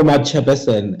 Thank you so much,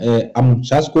 Chairperson. I'm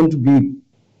just going to be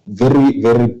very,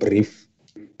 very brief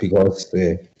because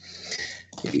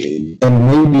and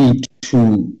maybe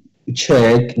to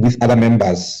check with other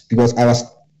members, because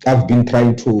I've been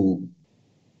trying to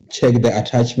check the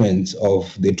attachments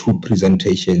of the two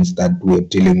presentations that we're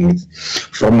dealing with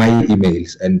from my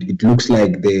emails, and it looks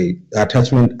like the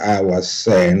attachment I was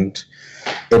sent,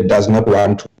 it does not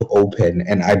want to open,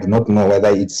 and I do not know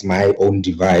whether it's my own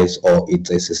device or it's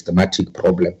a systematic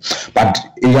problem. But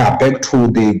yeah, back to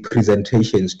the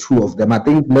presentations, two of them. I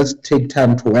think let's take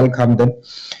time to welcome them.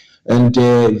 And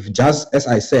just as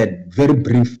I said, very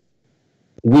brief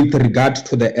with regard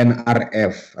to the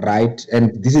NRF, right?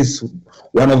 And this is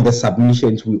one of the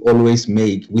submissions we always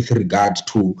make with regard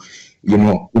to, you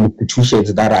know,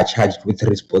 institutions that are charged with the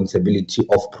responsibility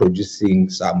of producing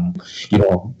some, you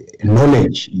know,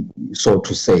 knowledge, so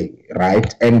to say,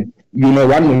 right? And, you know,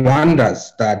 one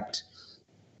wonders that,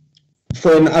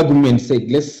 for an argument's sake,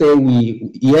 let's say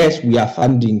we are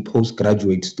funding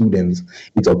postgraduate students,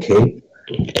 it's okay.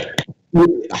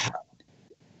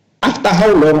 After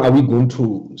how long are we going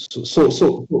to,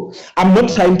 so I'm not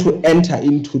trying to enter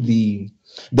into the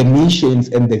missions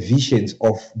and the visions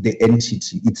of the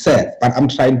entity itself, but I'm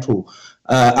trying to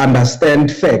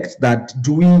understand facts that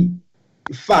do we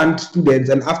fund students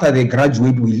and after they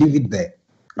graduate, we leave it there,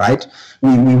 right?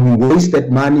 We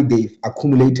wasted money, they've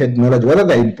accumulated knowledge, whether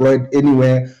they're employed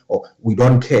anywhere or we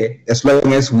don't care, as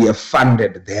long as we have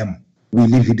funded them, we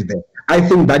leave it there. I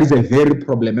think that is a very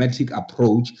problematic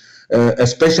approach,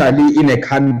 especially in a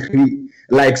country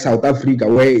like South Africa,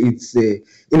 where it's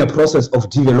in a process of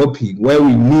developing, where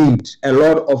we need a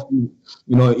lot of, you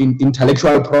know,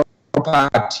 intellectual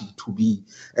property to be,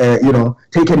 you know,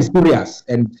 taken serious,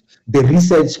 and the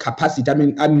research capacity. I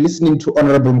mean, I'm listening to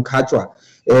Honorable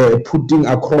Mkhatshwa putting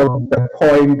across the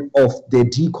point of the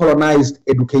decolonized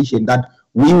education that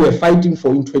we were fighting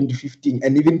for in 2015,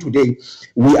 and even today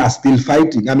we are still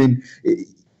fighting. I mean,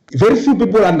 very few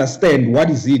people understand what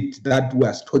is it that we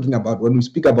are talking about when we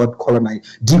speak about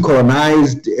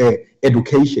decolonized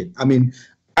education. I mean,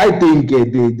 I think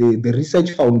the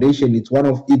Research Foundation, it's one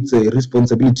of its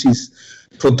responsibilities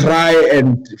to try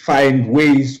and find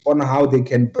ways on how they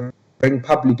can bring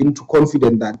public into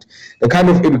confidence that the kind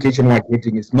of education we're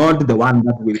getting is not the one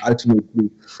that will ultimately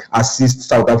assist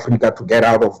South Africa to get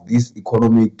out of these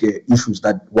economic issues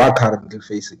that we're currently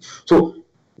facing. So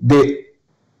the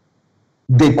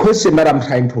question that I'm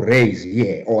trying to raise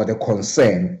here, or the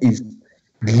concern, is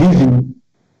leaving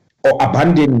or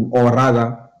abandoning, or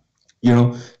rather, you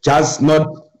know, just not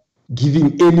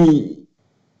giving any,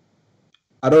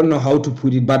 I don't know how to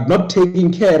put it, but not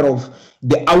taking care of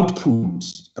the output,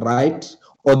 right,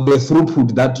 or the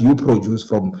throughput that you produce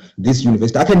from this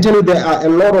university. I can tell you there are a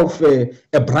lot of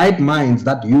bright minds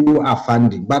that you are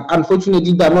funding, but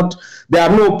unfortunately there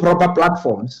are no proper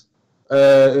platforms,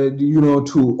 you know,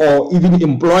 or even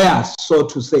employers, so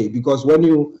to say, because when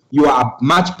you are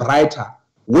much brighter,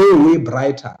 way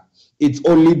brighter, it's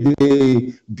only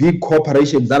the big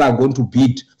corporations that are going to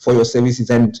bid for your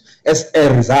services, and as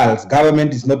a result,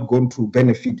 government is not going to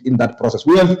benefit in that process.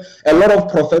 We have a lot of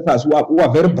professors who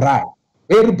are very bright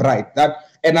that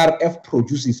NRF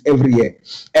produces every year,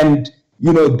 and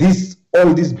you know,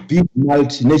 all these big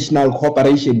multinational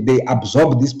corporations, they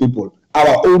absorb these people,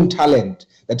 our own talent,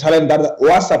 the talent that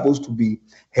was supposed to be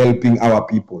helping our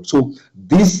people. So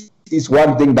this is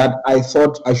one thing that I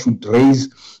thought I should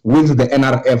raise with the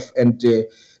NRF. And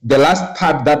the last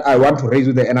part that I want to raise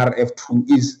with the NRF too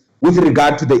is with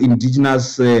regard to the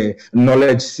indigenous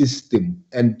knowledge system,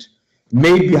 and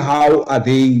maybe how are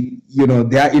they, you know,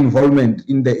 their involvement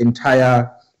in the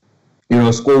entire, you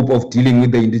know, scope of dealing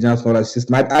with the indigenous knowledge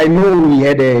system. I know we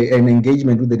had an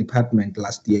engagement with the department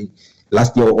last year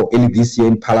or early this year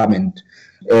in Parliament,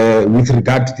 with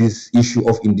regard to this issue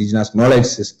of indigenous knowledge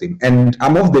system. And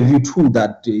I'm of the view too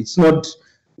that it's not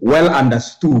well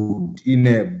understood in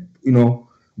a, you know,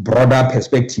 broader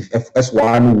perspective, as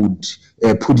one would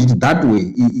put it that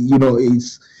way. You know,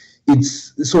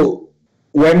 it's so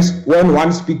when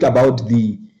one speaks about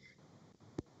the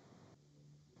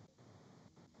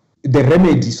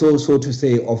remedy, so to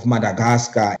say, of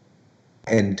Madagascar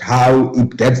and how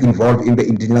it gets involved in the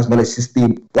indigenous knowledge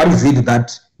system, what is it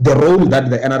that the role that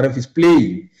the NRF is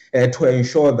playing to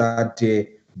ensure that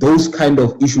those kind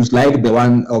of issues, like the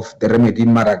one of the remedy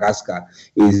in Madagascar,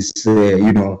 is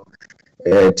you know,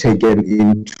 taken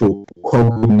into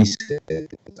cognizance.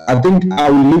 I think I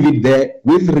will leave it there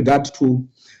with regard to,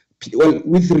 well,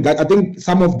 I think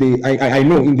some of the, I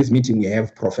know in this meeting we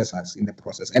have professors in the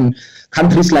process, and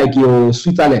countries like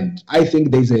Switzerland, I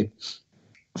think there's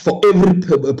for every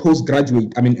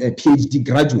postgraduate, I mean a PhD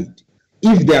graduate,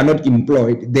 if they are not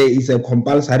employed, there is a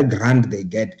compulsory grant they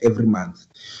get every month.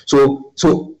 So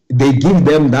they give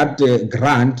them that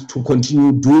grant to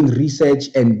continue doing research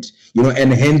and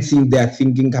enhancing their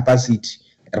thinking capacity,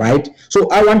 right? So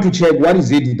I want to check what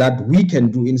is it that we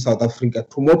can do in South Africa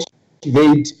to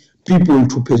motivate people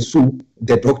to pursue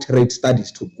the doctorate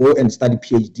studies, to go and study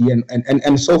PhD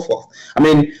and so forth. I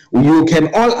mean, you can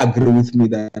all agree with me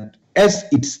that as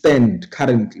it stands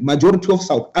currently, majority of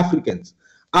South Africans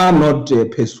are not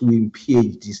pursuing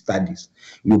PhD studies.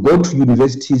 You go to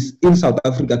universities in South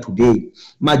Africa today,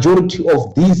 majority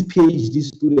of these PhD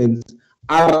students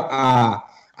are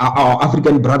our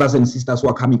African brothers and sisters who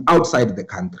are coming outside the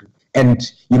country,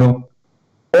 and all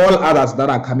others that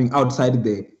are coming outside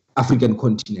the African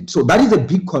continent. So that is a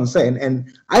big concern, and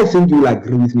I think you'll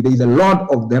agree with me. There is a lot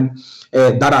of them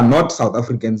that are not South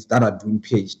Africans that are doing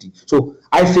PhD. So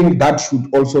I think that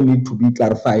should also need to be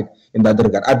clarified in that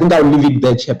regard. I think I'll leave it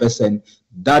there, Chairperson.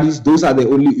 Those are the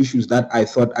only issues that I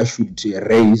thought I should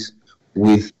raise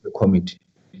with the committee.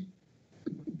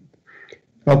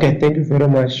 Okay, thank you very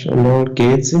much, Honorable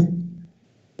Gates.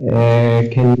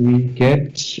 Can we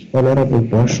get Honorable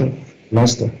Boshoff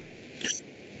Master?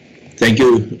 Thank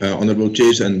you, Honorable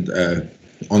Chairs and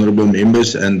Honorable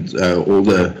Members and all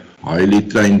the highly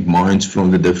trained minds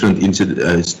from the different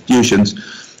institutions.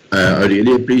 I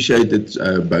really appreciated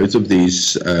both of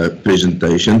these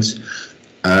presentations.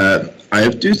 I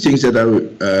have two things that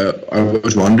I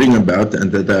was wondering about and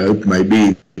that I hope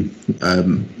maybe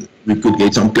we could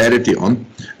get some clarity on.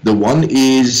 The one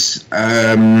is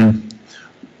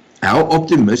how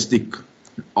optimistic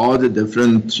are the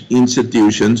different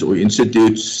institutions or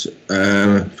institutes,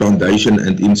 foundation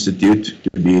and institute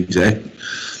to be exact,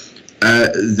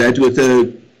 that with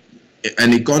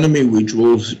an economy which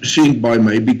will shrink by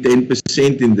maybe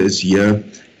 10% in this year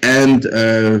and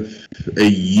a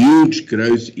huge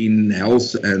growth in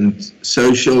health and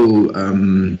social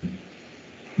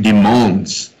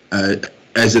demands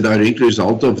as a direct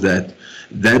result of that,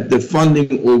 that the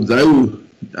funding, although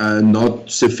not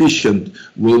sufficient,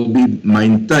 will be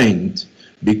maintained,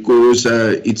 because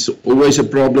it's always a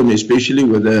problem, especially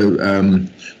with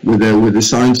the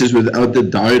sciences, without the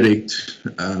direct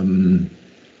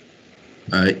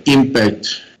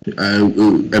impact,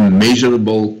 a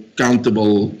measurable,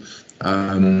 countable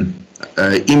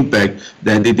impact,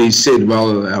 that it is said,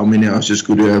 well, how many houses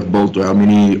could you have built, or how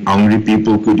many hungry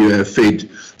people could you have fed?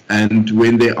 And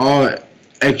when they are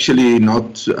actually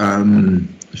not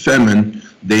famine,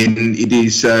 then it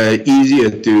is easier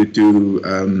to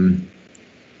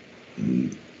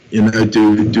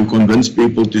convince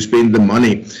people to spend the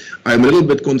money. I'm a little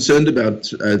bit concerned about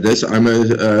this. I'm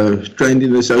trained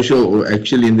in the social, or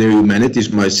actually in the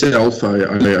humanities myself.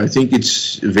 I think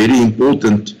it's very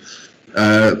important,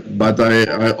 but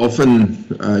I often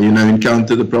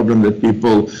encounter the problem that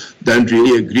people don't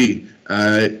really agree.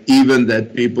 Even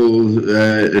that people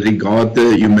regard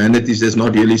the humanities as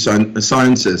not really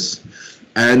sciences.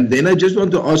 And then I just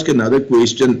want to ask another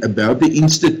question about the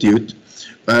institute.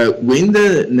 When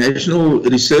the National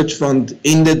Research Fund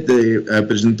ended the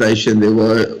presentation, there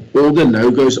were all the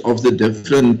logos of the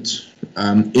different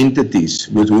entities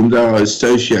with whom they are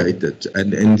associated,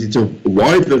 and it's a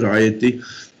wide variety.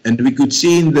 And we could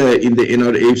see in the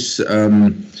NRF's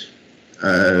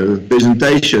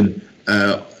presentation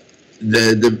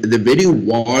the very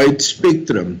wide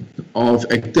spectrum of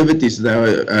activities they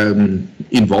are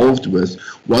involved with.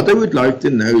 What I would like to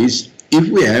know is, if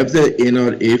we have the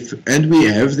NRF and we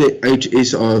have the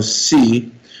HSRC,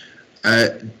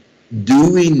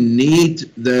 do we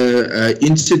need the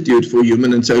Institute for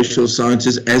Human and Social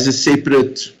Sciences as a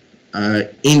separate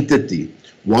entity?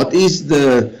 What is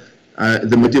the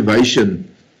motivation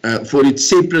for its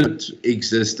separate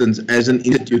existence as an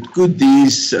institute? Could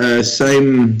these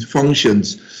same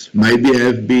functions maybe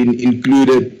have been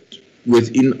included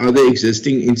within other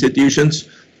existing institutions?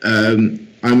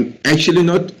 I'm actually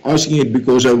not asking it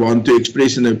because I want to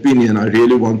express an opinion. I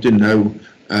really want to know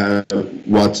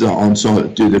what's the answer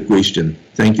to the question.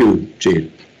 Thank you, Chair.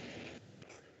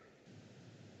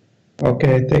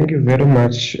 Okay, thank you very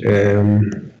much,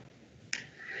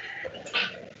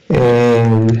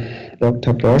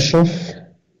 Dr. Boshoff.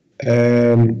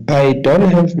 I don't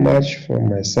have much from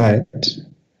my side.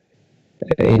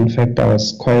 In fact, I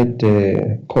was quite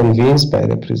convinced by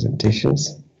the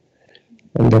presentations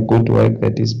and the good work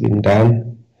that is being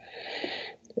done.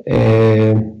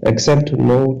 Except to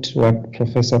note what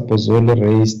Professor Pozzoli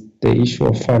raised, the issue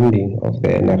of funding of the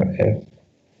NRF.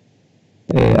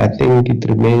 I think it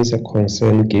remains a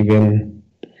concern given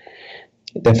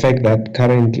the fact that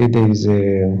currently there is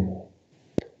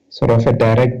sort of a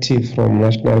directive from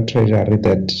National Treasury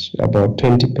that about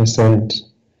 20%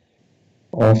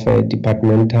 of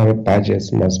departmental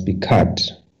budgets must be cut.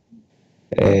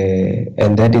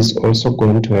 And that is also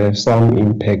going to have some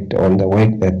impact on the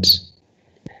work that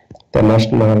the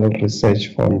National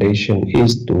Research Foundation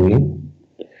is doing.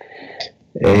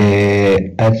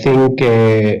 I think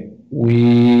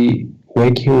we,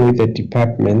 working with the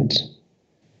department,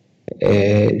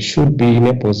 should be in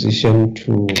a position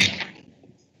to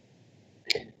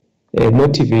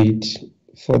motivate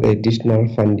for the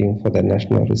additional funding for the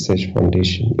National Research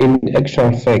Foundation. In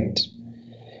actual fact,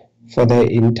 for the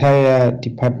entire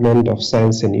Department of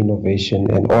Science and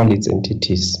Innovation and all its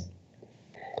entities,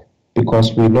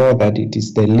 because we know that it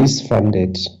is the least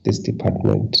funded, this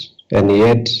department, and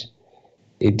yet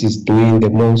it is doing the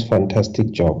most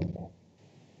fantastic job.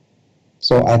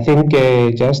 So I think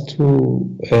just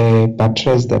to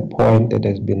buttress the point that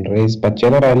has been raised, but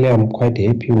generally I'm quite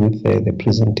happy with the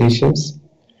presentations.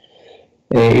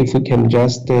 If we can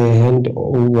just hand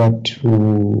over to,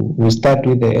 we start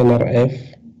with the NRF,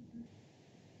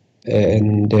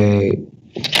 and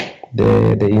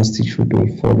the institute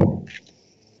will follow.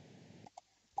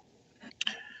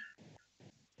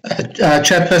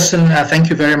 Chairperson,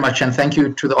 thank you very much, and thank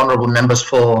you to the honourable members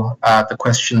for the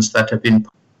questions that have been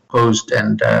posed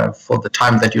and for the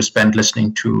time that you spent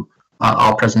listening to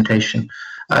our presentation.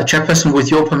 Chairperson,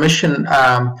 with your permission,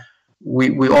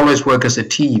 we always work as a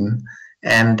team,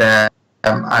 and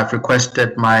I've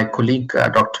requested my colleague,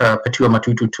 Dr. Petiwa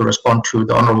Matutu, to respond to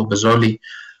the Honourable Bazoli,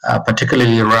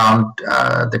 particularly around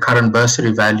the current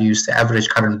bursary values, the average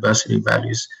current bursary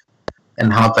values,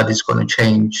 and how that is going to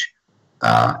change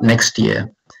next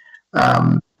year.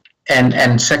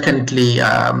 And secondly,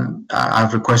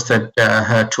 I've requested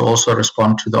her to also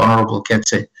respond to the Honourable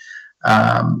Ketse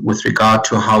with regard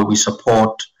to how we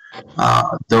support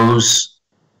those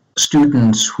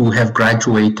students who have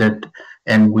graduated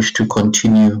and wish to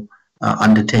continue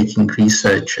undertaking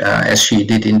research, as she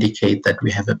did indicate that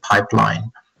we have a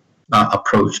pipeline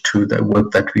approach to the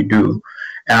work that we do.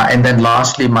 And then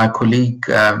lastly, my colleague,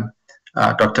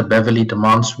 Dr. Beverly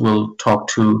Demans, will talk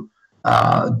to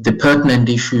the pertinent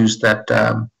issues that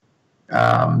the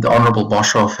Honourable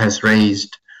Boshoff has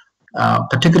raised,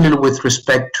 particularly with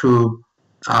respect to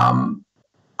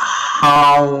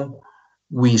how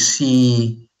we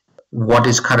see what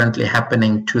is currently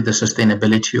happening to the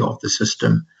sustainability of the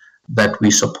system that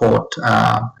we support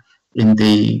in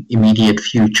the immediate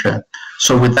future.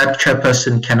 So with that,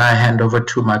 Chairperson, can I hand over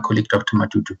to my colleague, Dr.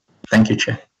 Matutu? Thank you,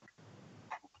 Chair.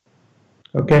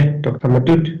 Okay, Dr.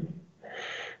 Matutu.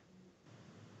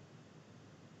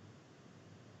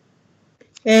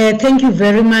 Thank you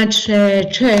very much,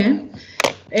 Chair.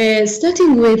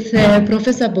 Starting with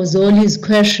Professor Bozoli's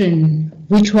question,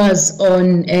 which was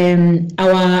on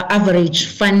our average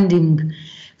funding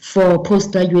for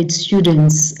postgraduate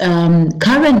students.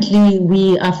 Currently,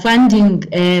 we are funding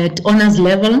at honours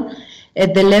level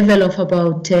at the level of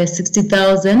about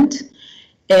 60,000,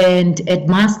 and at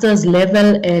master's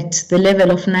level at the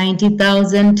level of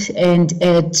 90,000, and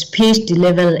at PhD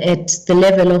level at the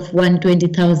level of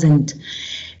 120,000.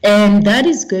 And that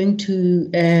is going to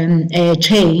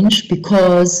change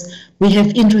because we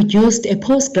have introduced a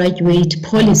postgraduate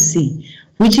policy,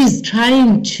 which is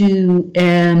trying to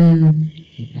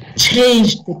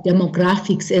change the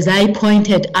demographics. As I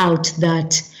pointed out,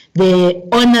 that the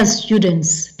honors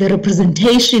students, the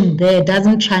representation there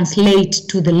doesn't translate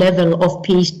to the level of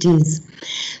PhDs.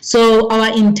 So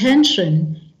our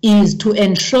intention is to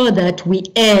ensure that we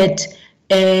add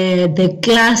the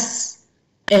class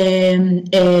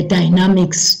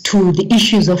dynamics to the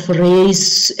issues of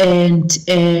race and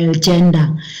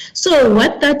gender. So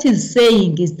what that is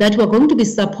saying is that we're going to be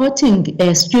supporting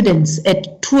students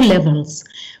at two levels.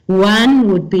 One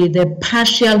would be the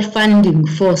partial funding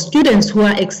for students who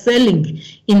are excelling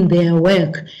in their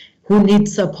work, who need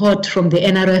support from the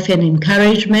NRF and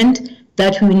encouragement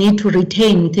that we need to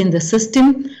retain within the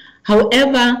system.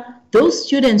 However, those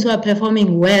students who are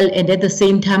performing well and at the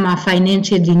same time are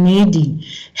financially needy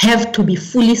have to be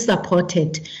fully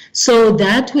supported. So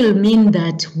that will mean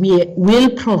that we will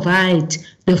provide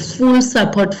the full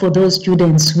support for those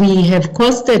students. We have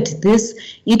costed this.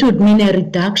 It would mean a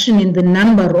reduction in the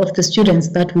number of the students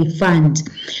that we fund.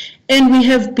 And we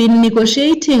have been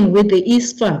negotiating with the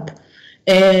ISFAP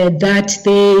that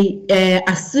they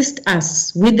assist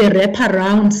us with the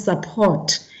wraparound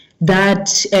support that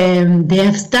they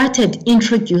have started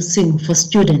introducing for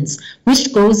students,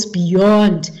 which goes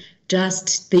beyond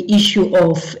just the issue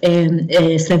of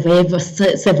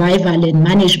survival and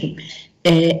managing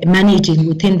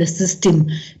within the system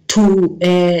to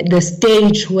the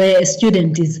stage where a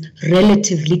student is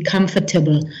relatively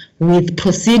comfortable with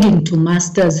proceeding to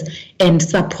masters and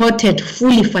supported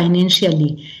fully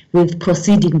financially with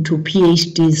proceeding to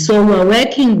PhD. So we're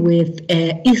working with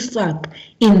ISFAP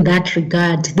in that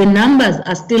regard. The numbers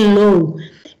are still low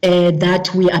that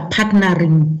we are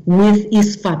partnering with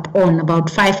ISFAP on, about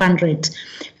 500,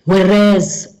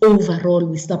 whereas overall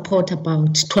we support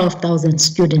about 12,000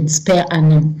 students per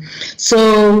annum.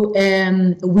 So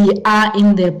we are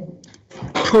in the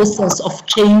process of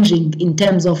changing in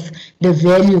terms of the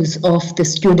values of the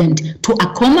student to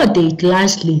accommodate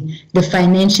largely the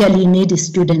financially needy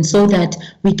students, so that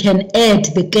we can add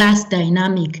the class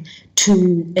dynamic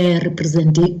to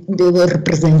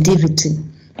representativity.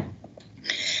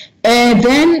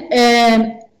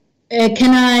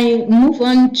 Can I move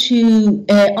on to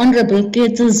Honorable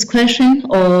Gates' question,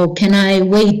 or can I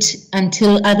wait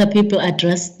until other people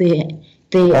address the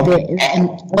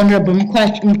Honorable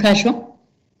Mkasho?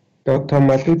 Dr.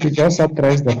 Matutu, just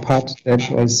address the part that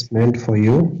was meant for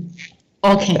you.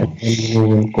 Okay. And then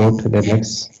we will go to the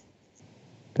next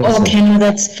person. Okay, no,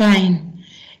 that's fine.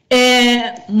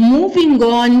 Moving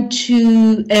on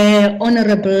to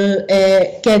Honorable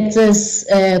Gates'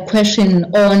 question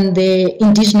on the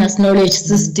indigenous knowledge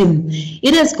system.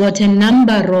 It has got a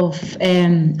number of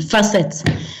facets,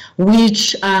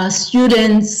 which are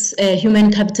students,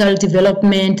 human capital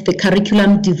development, the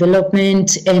curriculum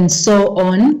development, and so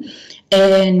on.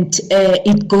 And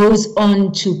it goes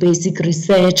on to basic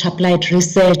research, applied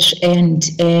research, and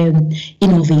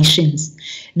innovations.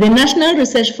 The National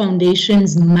Research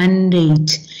Foundation's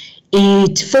mandate,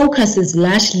 it focuses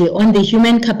largely on the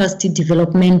human capacity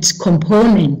development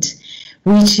component,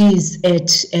 which is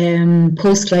at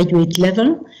postgraduate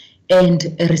level,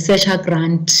 and researcher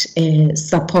grant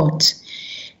support.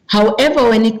 However,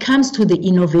 when it comes to the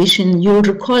innovation, you'll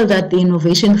recall that the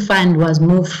Innovation Fund was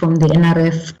moved from the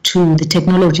NRF to the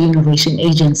Technology Innovation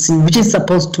Agency, which is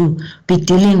supposed to be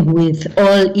dealing with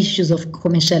all issues of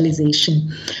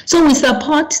commercialization. So we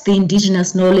support the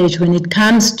indigenous knowledge when it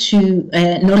comes to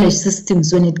knowledge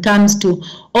systems, when it comes to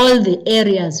all the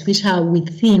areas which are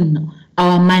within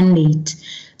our mandate.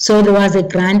 So there was a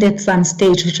grant at some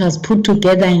stage which was put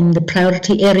together in the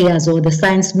priority areas, or the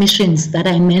science missions that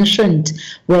I mentioned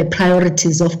were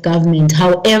priorities of government.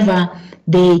 However,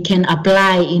 they can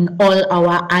apply in all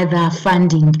our other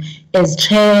funding as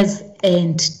chairs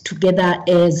and together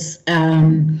as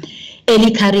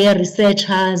early career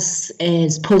researchers,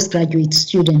 as postgraduate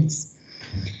students.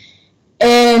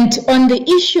 And on the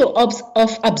issue of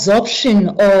absorption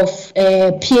of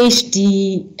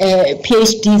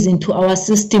PhDs into our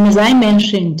system, as I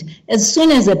mentioned, as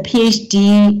soon as a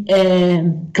PhD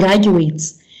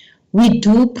graduates, we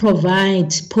do provide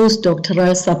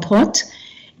postdoctoral support,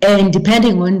 and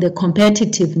depending on the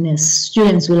competitiveness,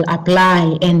 students will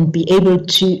apply and be able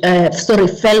to,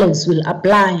 fellows will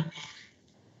apply.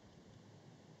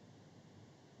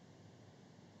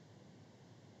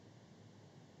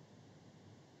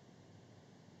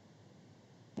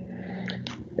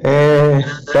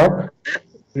 Doc,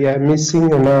 we are missing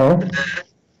you now.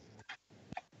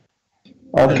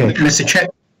 Okay. Mr. Chair.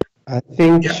 I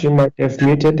think she might have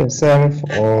muted herself,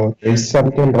 or there's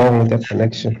something wrong with the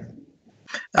connection.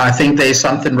 I think there is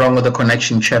something wrong with the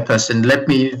connection, Chairperson. Let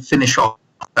me finish off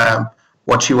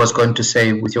what she was going to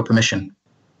say, with your permission.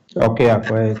 Okay,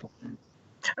 go ahead.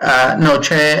 No,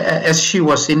 Chair, as she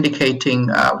was indicating,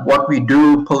 what we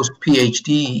do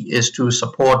post-PhD is to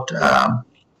support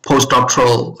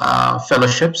postdoctoral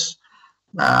fellowships.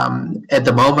 At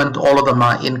the moment, all of them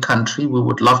are in country. We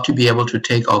would love to be able to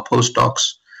take our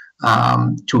postdocs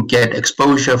to get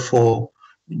exposure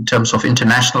in terms of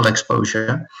international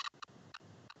exposure.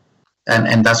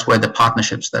 And that's where the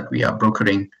partnerships that we are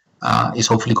brokering is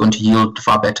hopefully going to yield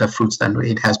far better fruits than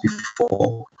it has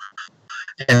before.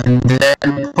 And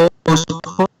then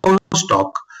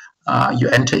postdoc, you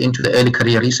enter into the early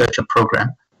career researcher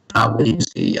program, which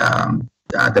is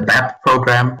the BAP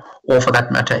program, or for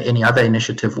that matter, any other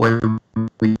initiative where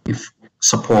we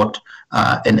support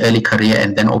an early career,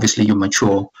 and then obviously you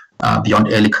mature beyond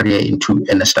early career into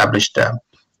an established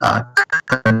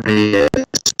career.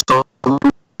 So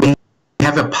we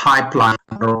have a pipeline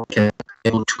that be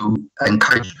able to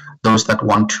encourage those that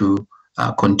want to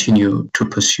continue to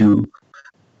pursue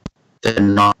the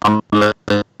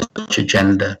knowledge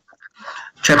agenda.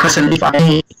 Chairperson, if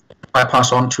I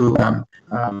pass on to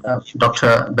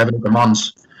Dr. Beverly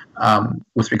Bermons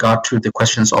with regard to the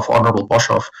questions of Honorable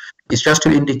Boshoff, is just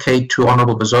to indicate to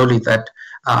Honorable Bazoli that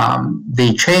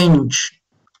the change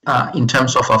in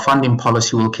terms of our funding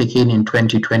policy will kick in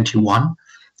 2021,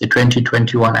 the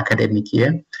 2021 academic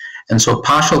year. And so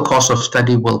partial cost of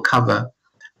study will cover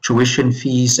tuition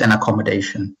fees and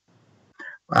accommodation,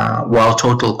 while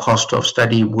total cost of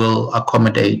study will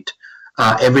accommodate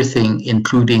everything,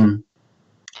 including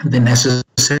the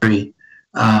necessary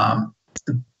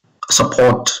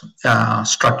support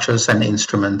structures and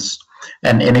instruments.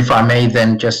 And if I may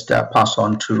then just pass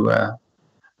on to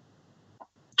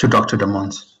Dr. De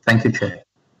Mons. Thank you, Chair.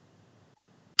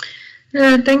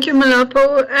 Thank you,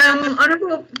 Malapo.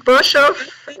 Honorable Boshoff,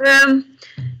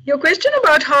 your question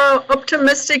about how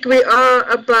optimistic we are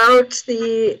about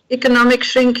the economic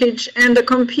shrinkage and the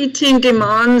competing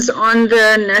demands on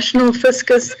the national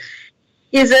fiscus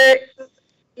is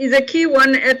a key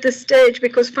one at this stage,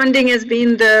 because funding has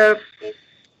been the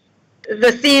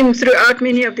theme throughout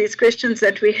many of these questions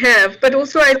that we have. But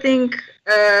also I think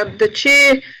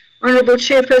the Honorable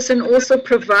Chairperson also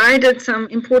provided some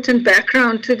important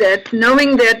background to that,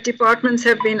 knowing that departments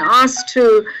have been asked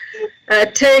to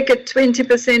take a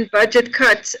 20% budget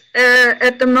cut.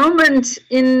 At the moment,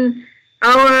 in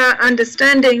our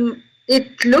understanding,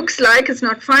 it looks like it's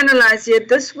not finalized yet.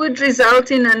 This would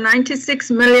result in a 96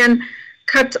 million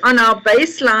cut on our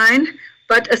baseline,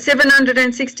 but a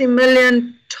 760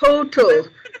 million total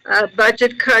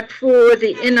budget cut for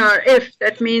the NRF.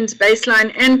 That means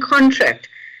baseline and contract.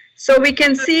 So we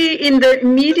can see in the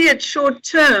immediate short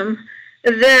term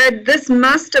that this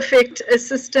must affect a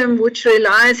system which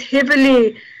relies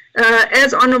heavily,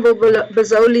 as Honorable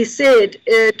Bazoli said,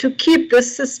 to keep the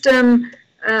system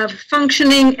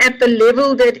functioning at the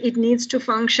level that it needs to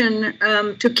function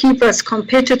to keep us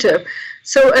competitive.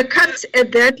 So a cut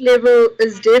at that level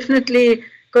is definitely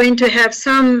going to have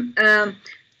some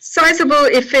sizable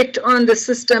effect on the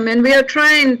system. And we are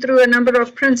trying through a number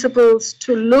of principles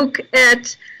to look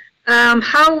at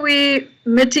how we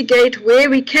mitigate where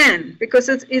we can, because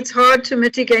it's hard to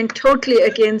mitigate totally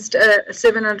against a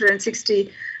 760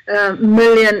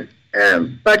 million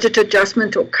budget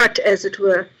adjustment or cut, as it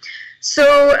were. So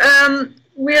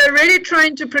we are really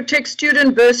trying to protect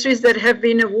student bursaries that have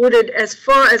been awarded as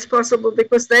far as possible,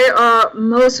 because they are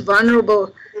most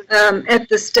vulnerable at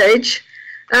this stage.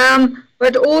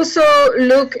 But also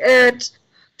look at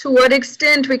to what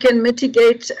extent we can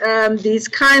mitigate these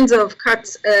kinds of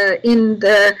cuts in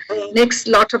the next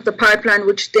lot of the pipeline,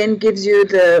 which then gives you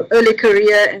the early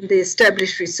career and the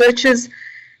established researchers.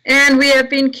 And we have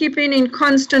been keeping in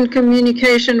constant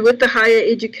communication with the higher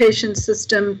education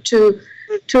system to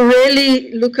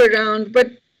really look around.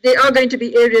 But there are going to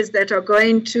be areas that are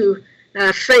going to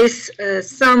face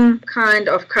some kind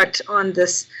of cut on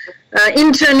this.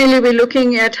 Internally, we're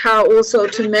looking at how also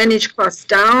to manage costs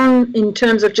down in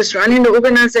terms of just running the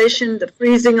organization, the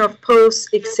freezing of posts,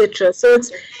 etc. So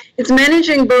it's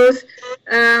managing both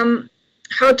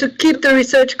how to keep the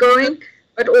research going,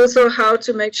 but also how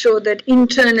to make sure that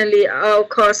internally our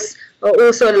costs are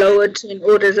also lowered in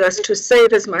order for us to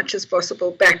save as much as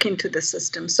possible back into the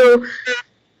system. So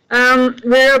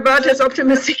we're about as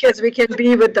optimistic as we can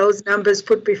be with those numbers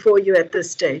put before you at this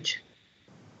stage.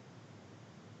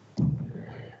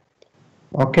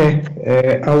 Okay,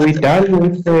 are we done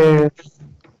with the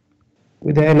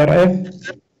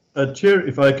NRF? Chair,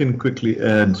 if I can quickly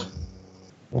add.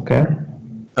 Okay.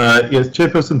 Yes,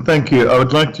 Chairperson, thank you. I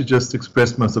would like to just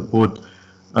express my support,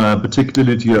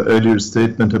 particularly to your earlier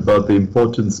statement about the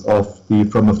importance of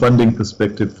from a funding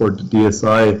perspective for the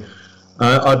DSI.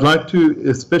 I'd like to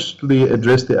especially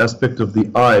address the aspect of the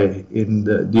I in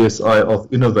the DSI of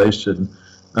innovation.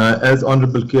 As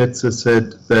Honorable Kietze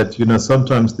said, that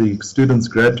sometimes the students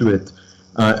graduate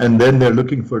and then they're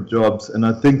looking for jobs, and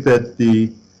I think that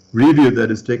the review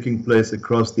that is taking place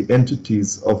across the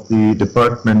entities of the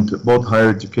department, both higher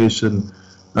education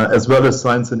as well as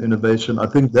science and innovation, I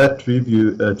think that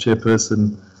review,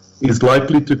 Chairperson, is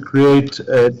likely to create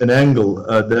an angle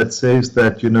that says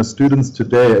that students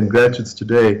today and graduates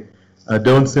today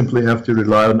don't simply have to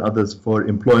rely on others for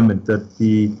employment, that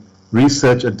the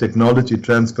research and technology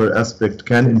transfer aspect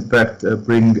can in fact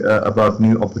bring about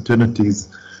new opportunities.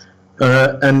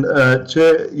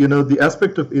 Chair, the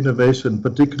aspect of innovation,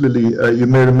 particularly, you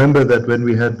may remember that when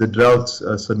we had the droughts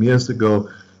some years ago,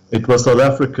 it was South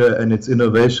Africa and its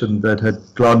innovation that had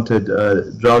planted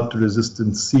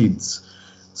drought-resistant seeds.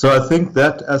 So I think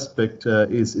that aspect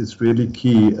is really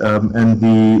key, and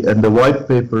the white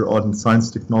paper on science,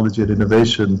 technology, and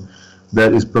innovation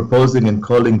that is proposing and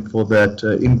calling for that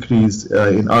increase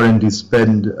in R&D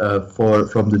spend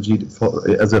from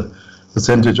the as a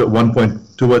percentage of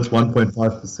towards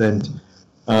 1.5%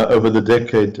 over the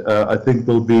decade, I think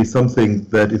will be something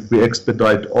that if we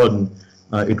expedite on,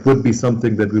 it would be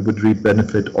something that we would reap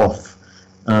benefit of.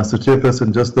 So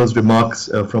Chairperson, just those remarks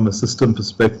from a system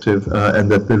perspective and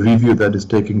that the review that is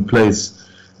taking place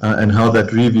and how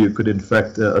that review could in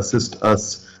fact assist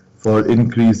us for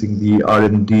increasing the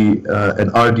R&D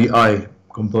and RDI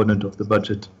component of the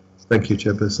budget. Thank you,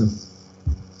 Chairperson.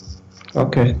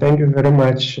 Okay, thank you very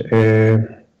much.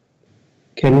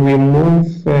 Can we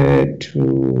move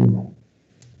to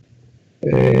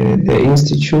the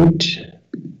Institute?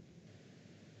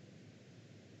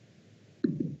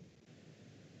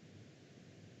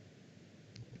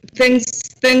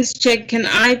 Thanks, Chair. Can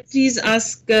I please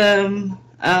ask Professor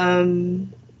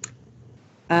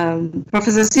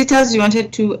Sitas, you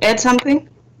wanted to add something?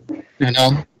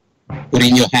 No, put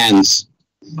in your hands.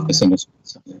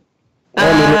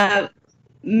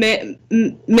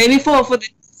 Maybe for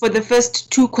the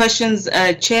first two questions,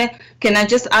 Chair, can I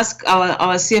just ask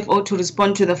our CFO to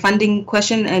respond to the funding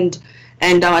question and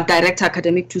our Director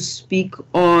Academic to speak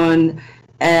on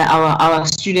our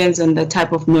students and the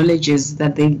type of knowledges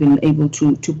that they've been able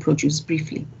to produce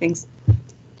briefly. Thanks.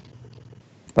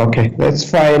 Okay, that's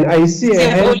fine. I see a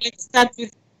hand. Let's start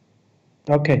with.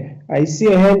 Okay, I see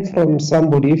a hand from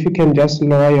somebody. If you can just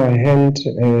lower your hand.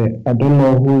 I don't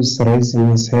know who's raising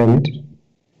his hand.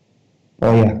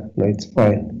 Oh yeah, no, it's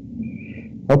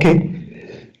fine. Okay.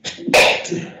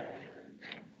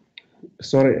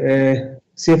 Sorry,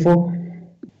 CFO.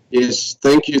 Yes,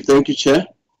 thank you, Chair.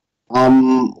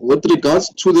 With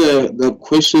regards to the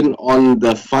question on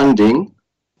the funding,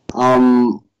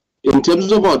 in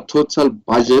terms of our total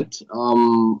budget,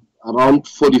 around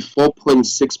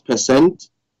 44.6%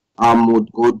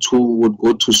 would go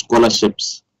to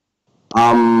scholarships.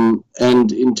 And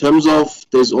in terms of,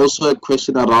 there's also a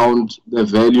question around the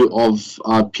value of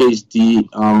PhD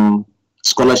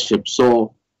scholarship.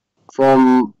 So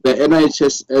from the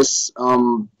NIHSS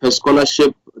per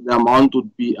scholarship, the amount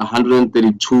would be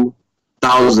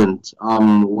 132,000,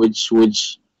 which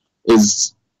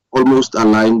is almost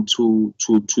aligned to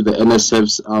the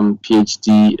NSF's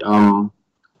PhD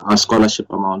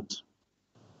scholarship amount.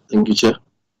 Thank you, Chair.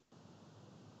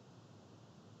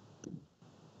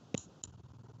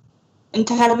 And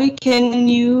Tarabi,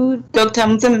 Dr.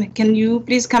 Mzem, can you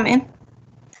please come in?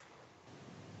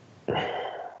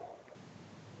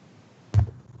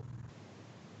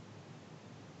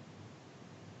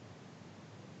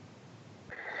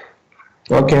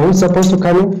 Okay, who's supposed to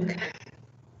come in?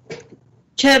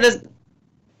 Chair, there's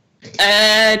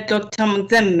Dr.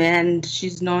 Mzem, and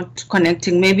she's not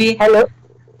connecting. Maybe. Hello.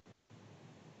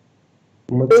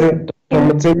 Dr.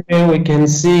 Mzem, we can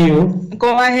see you.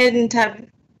 Go ahead and tap.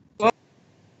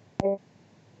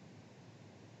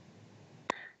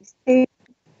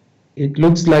 It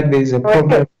looks like there is a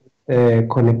problem with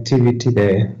connectivity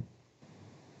there.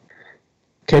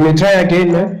 Can you try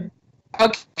again, ma'am?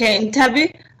 Okay,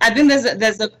 Ntabi, I think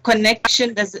there's a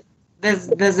connection. There's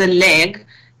a lag.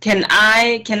 Can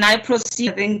I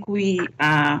proceed? I think we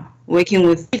are working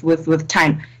with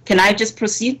time. Can I just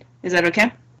proceed? Is that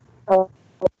okay? Oh,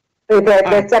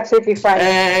 that's absolutely fine.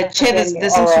 Chair, there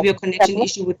seems to be a connection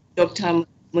issue with Dr.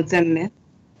 Mutsemme.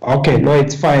 Okay, no,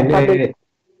 it's fine.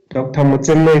 Dr.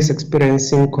 Mutsemme is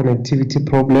experiencing connectivity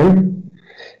problem.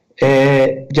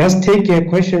 Just take your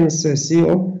questions,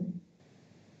 CEO.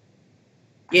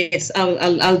 Yes,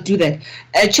 I'll do that.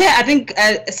 Chair, I think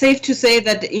safe to say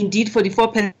that indeed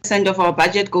 44% of our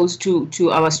budget goes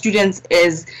to our students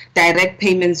as direct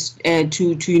payments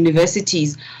to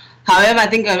universities. However, I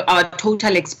think our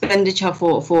total expenditure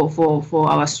for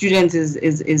our students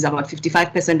is about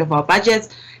 55% of our budgets.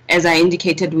 As I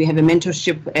indicated, we have a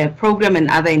mentorship program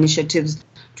and other initiatives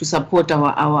to support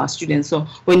our students. So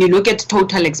when you look at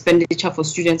total expenditure for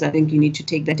students, I think you need to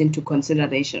take that into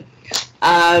consideration.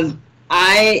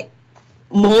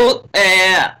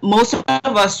 Most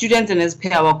of our students, and as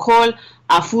per our call,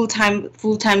 are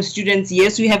full-time students.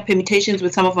 Yes, we have permutations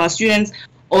with some of our students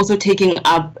also taking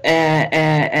up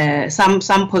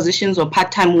some positions or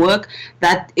part-time work.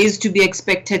 That is to be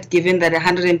expected, given that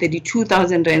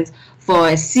 132,000 rands for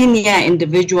a senior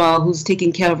individual who's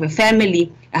taking care of a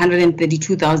family,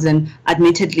 132,000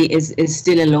 admittedly is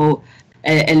still a low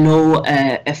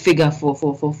figure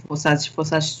for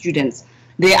such students.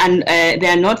 They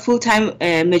are not full-time.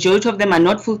 Majority of them are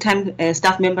not full-time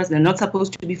staff members. They're not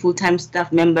supposed to be full-time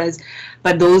staff members,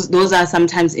 but those are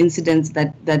sometimes incidents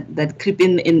that creep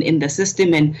in the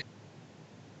system, and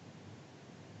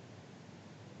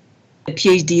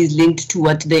PhD is linked to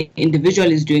what the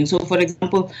individual is doing. So, for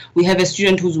example, we have a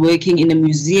student who's working in a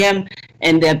museum,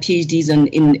 and their PhDs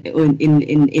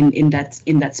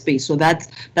in that space. So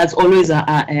that's always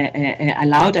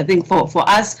allowed. I think for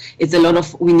us, it's a lot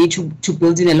of, we need to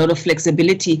build in a lot of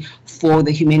flexibility for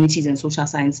the humanities and social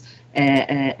science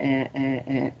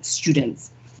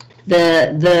students.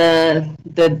 The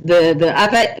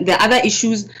other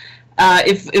issues.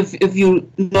 If you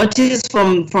notice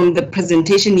from the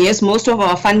presentation, yes, most of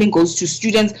our funding goes to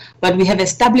students, but we have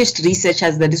established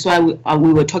researchers. That is why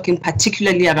we were talking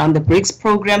particularly around the BRICS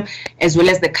program, as well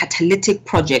as the catalytic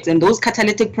projects. And those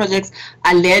catalytic projects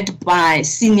are led by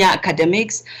senior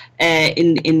academics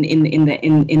in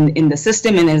the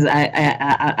system. And as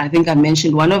I think I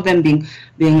mentioned, one of them being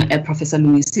Professor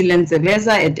Lungiseleng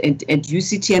Ntsebeza at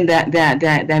UCT, and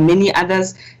there are many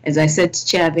others. As I said,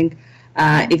 Chair, I think.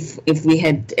 If we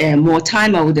had more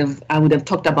time, I would have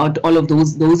talked about all of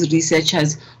those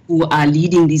researchers who are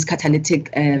leading these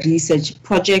catalytic research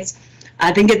projects.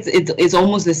 I think it's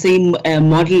almost the same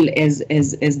model as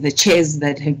the chairs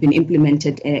that have been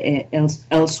implemented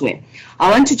elsewhere. I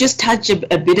want to just touch a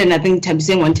bit, and I think Dr.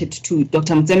 Mtseme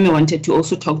wanted to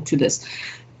also talk to this.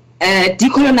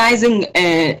 Decolonizing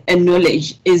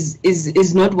knowledge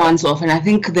is not once off, and I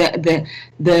think the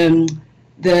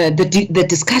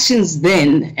discussions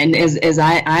then, and as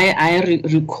I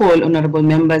recall, honorable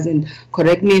members, and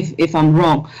correct me if I'm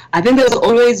wrong, I think there was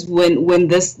always when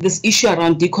this issue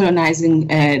around decolonizing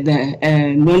the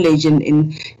knowledge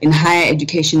in higher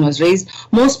education was raised,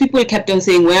 most people kept on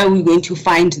saying, where are we going to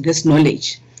find this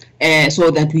knowledge? So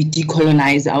that we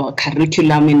decolonize our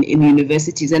curriculum in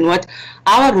universities. And what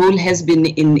our role has been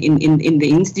in the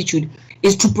institute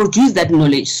is to produce that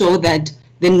knowledge so that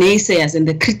the naysayers and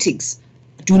the critics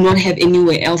do not have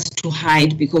anywhere else to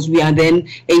hide, because we are then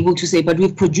able to say, but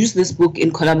we've produced this book in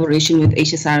collaboration with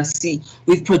HSRC.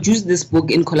 We've produced this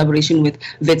book in collaboration with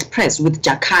Vet Press, with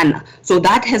Jacana. So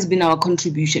that has been our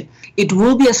contribution. It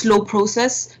will be a slow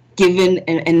process, given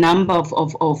a number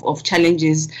of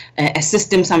challenges, a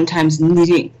system sometimes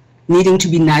needing to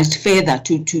be nudged further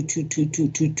to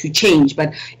change.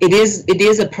 But it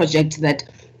is a project that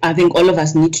I think all of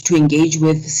us need to engage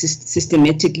with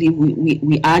systematically.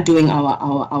 We are doing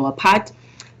our part.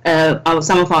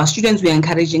 Some of our students, we are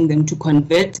encouraging them to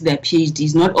convert their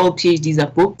PhDs. Not all PhDs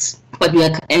are books, but we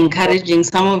are encouraging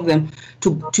some of them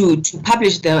to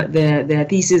publish their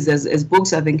thesis as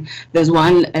books. I think there's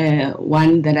one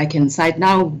that I can cite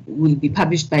now, will be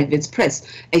published by Vets Press,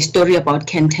 a story about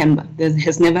Kentemba. There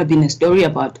has never been a story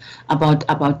about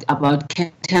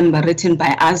Kentemba written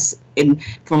by us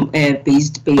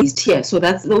based here. So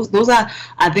those are,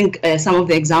 I think, some of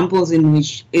the examples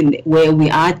where we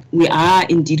are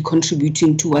indeed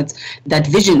contributing towards that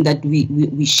vision that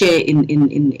we share in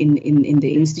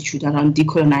the institute around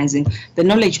decolonizing the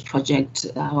knowledge project,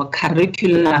 our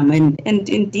curriculum, and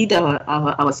indeed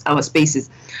our spaces.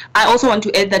 I also want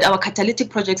to add that our catalytic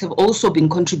projects have also been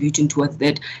contributing towards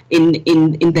that in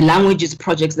the languages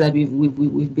projects that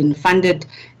we've been funded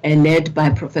and led by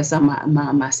Professor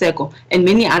Maseko, and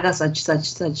many other such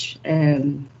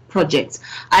projects.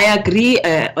 I agree,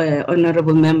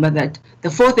 Honorable Member, that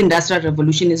the fourth industrial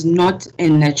revolution is not a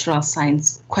natural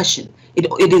science question.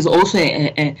 It is also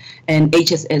an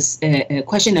HSS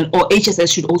question, or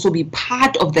HSS should also be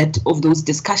part of those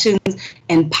discussions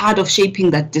and part of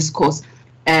shaping that discourse,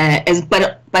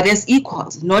 but as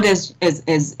equals, not as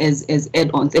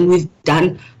add-ons. And we've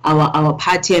done our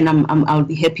part here, and I'll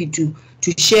be happy to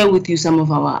share with you some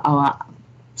of our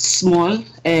small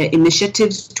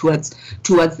initiatives towards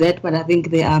that. But I think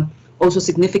there are also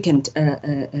significant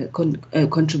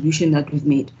contribution that we've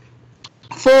made.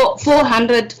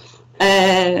 700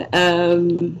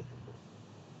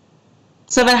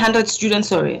 students,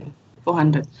 sorry,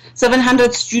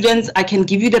 700 students. I can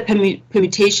give you the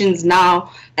permutations now.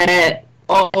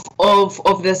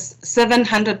 Of this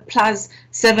 700 plus,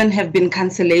 7 have been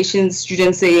cancellations,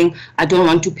 students saying, I don't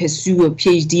want to pursue a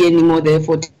PhD anymore,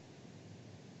 therefore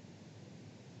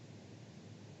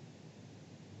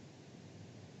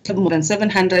more than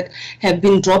 700 have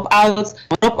been dropouts.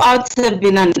 Dropouts have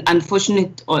been an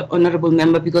unfortunate, Honorable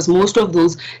Member, because most of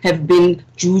those have been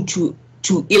due to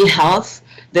ill health.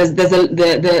 There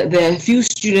are a few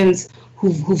students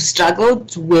who've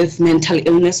struggled with mental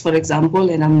illness, for example,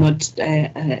 and I'm not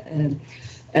saying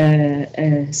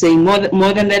more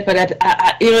than that, but a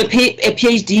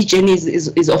PhD journey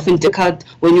is often difficult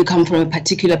when you come from a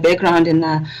particular background, and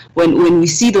when we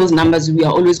see those numbers, we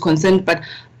are always concerned. But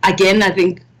again, I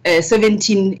think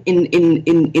 17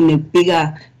 in a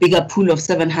bigger pool of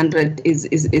 700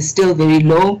 is still very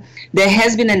low. There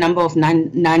has been a number of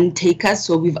non-takers,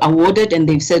 so we've awarded and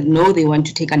they've said no, they want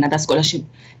to take another scholarship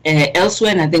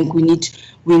elsewhere, and I think we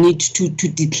need to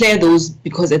declare those,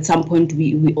 because at some point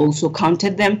we also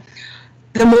counted them.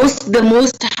 The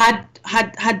most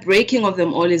heartbreaking of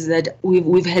them all is that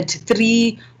we've had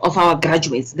 3 of our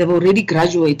graduates. They've already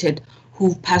graduated,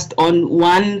 who've passed on,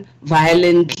 one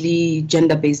violently,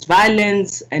 gender-based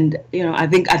violence, and I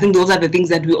think those are the things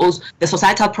that the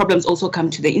societal problems also come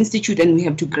to the institute, and we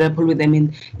have to grapple with them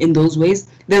in those ways.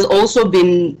 There's also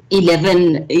been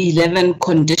 11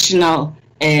 conditional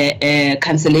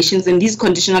cancellations, and these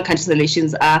conditional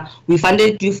cancellations are: we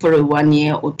funded you for 1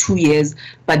 year or 2 years,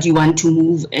 but you want to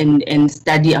move and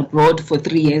study abroad for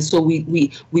 3 years, so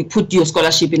we put your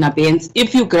scholarship in abeyance.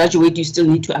 If you graduate, you still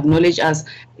need to acknowledge us.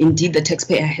 Indeed, the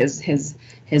taxpayer has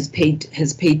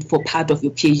paid for part of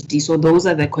your PhD. So those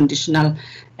are the conditional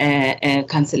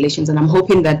cancellations, and I'm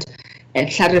hoping that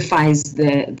clarifies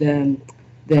the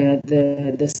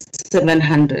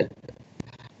 700.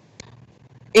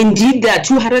 Indeed, there are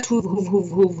 200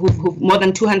 who've more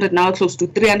than 200 now, close to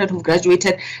 300 who've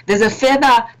graduated. There's a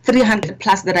further 300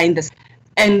 plus that are in this.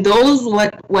 And those,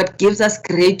 what gives us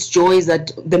great joy is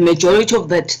that the majority of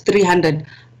that 300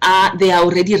 they are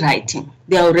already writing.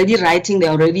 They're already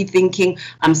thinking,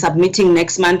 I'm submitting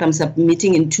next month, I'm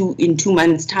submitting in two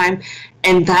months' time.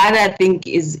 And that, I think,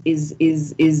 is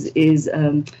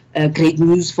great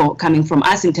news coming from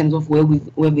us in terms of where we've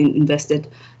invested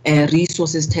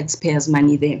resources, taxpayers'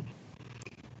 money there.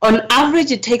 On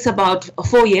average, it takes about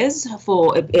 4 years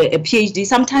for a PhD,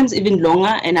 sometimes even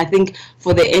longer. And I think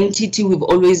for the entity,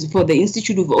 for the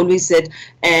institute, we've always said,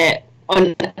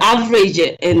 on average,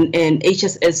 an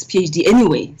NIHSS PhD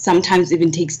anyway, sometimes even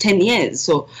takes 10 years.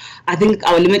 So I think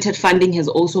our limited funding has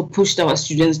also pushed our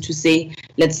students to say,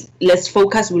 let's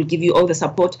focus, we'll give you all the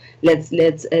support, let's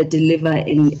deliver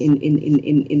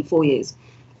in 4 years.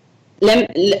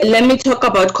 Let me talk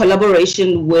about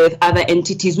collaboration with other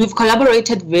entities. We've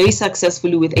collaborated very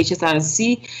successfully with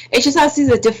HSRC. HSRC is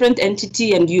a different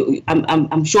entity, and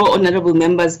I'm sure honorable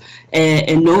members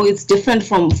know it's different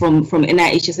from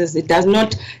NIHSS. It does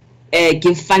not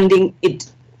give funding. It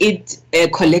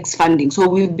collects funding. So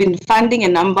we've been funding a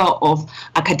number of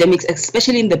academics,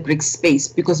 especially in the BRICS space,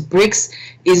 because BRICS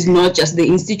is not just the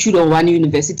institute or one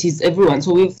university, it's everyone.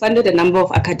 So we've funded a number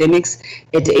of academics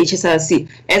at the HSRC.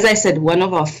 As I said, one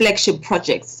of our flagship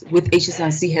projects with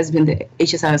HSRC has been the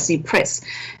HSRC Press,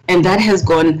 and that has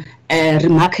gone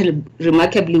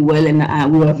remarkably well, and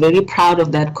we are very proud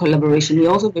of that collaboration. We're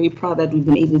also very proud that we've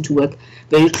been able to work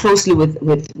very closely with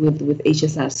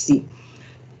HSRC.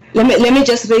 Let me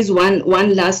just raise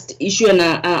one last issue, and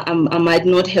I might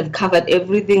not have covered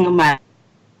everything.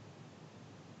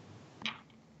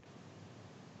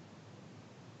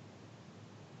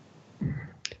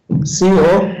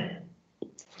 CEO?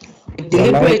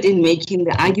 Deliberate in making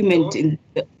the argument, in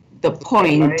the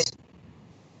point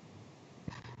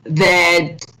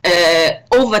that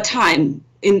over time,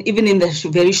 even in the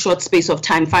very short space of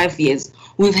time, 5 years,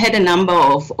 we've had a number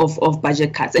of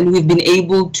budget cuts, and we've been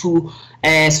able to,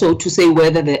 so to say,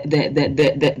 weather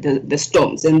the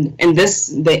storms. And this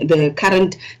the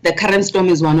current storm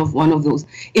is one of those.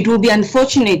 It will be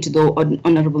unfortunate, though,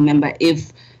 honourable member,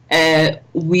 if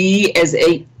we as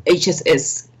a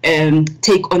HSS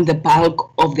take on the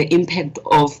bulk of the impact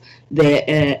of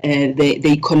the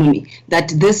economy. That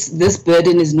this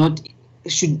burden is not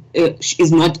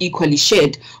equally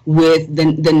shared with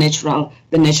the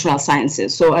natural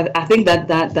sciences. So I think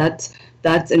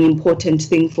that's an important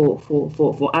thing for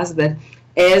us, that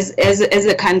as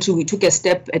a country we took a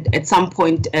step at some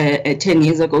point 10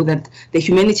 years ago that the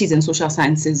humanities and social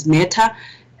sciences matter,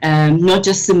 not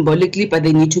just symbolically, but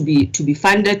they need to be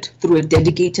funded through a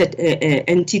dedicated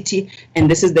entity, and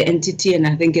this is the entity. And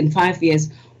I think in 5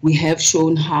 years we have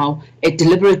shown how a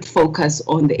deliberate focus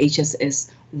on the HSS,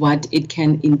 what it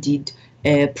can indeed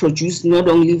produce, not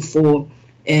only for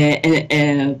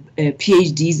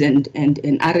PhDs and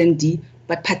R&D,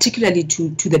 but particularly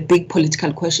to the big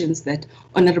political questions that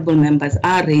honorable members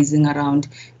are raising around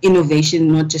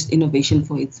innovation, not just innovation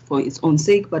for its own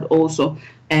sake, but also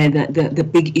the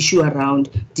big issue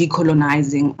around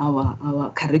decolonizing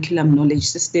our curriculum knowledge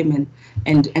system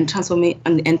and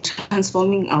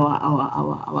transforming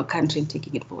our country and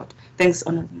taking it forward. Thanks,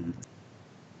 honorable members.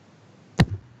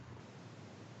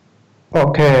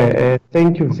 Okay,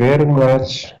 thank you very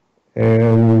much.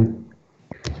 The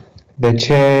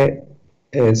chair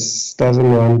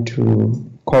doesn't want to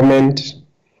comment.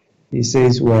 He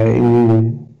says we're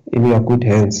in your good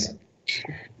hands.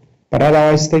 But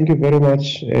otherwise, thank you very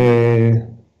much,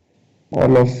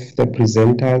 all of the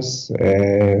presenters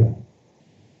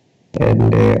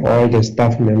and all the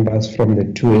staff members from the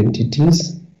two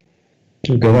entities,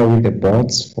 together with the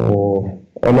boards, for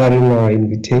honoring our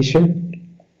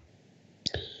invitation.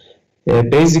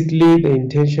 Basically, the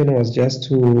intention was just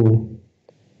to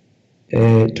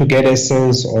get a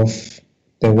sense of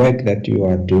the work that you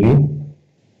are doing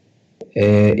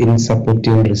in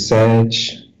supporting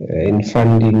research, in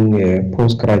funding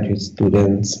postgraduate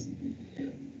students,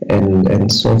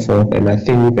 and so forth. And I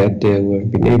think that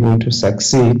we've been able to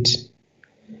succeed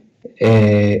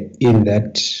in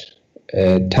that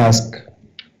task.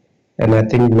 And I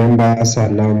think members are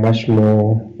now much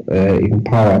more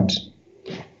empowered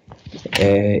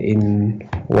in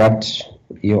what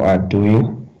you are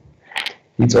doing.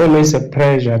 It's always a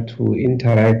pleasure to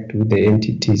interact with the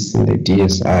entities in the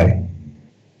DSI.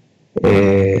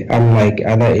 Unlike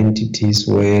other entities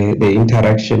where the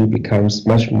interaction becomes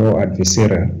much more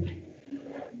adversarial.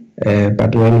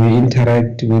 But when we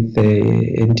interact with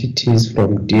the entities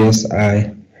from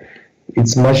DSI,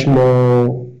 it's much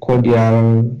more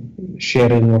cordial,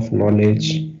 sharing of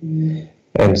knowledge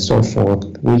and so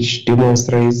forth, which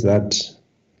demonstrates that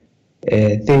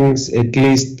things, at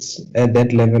least at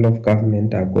that level of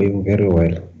government, are going very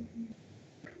well.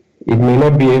 It may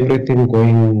not be everything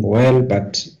going well,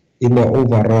 but in the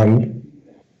overall,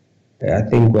 I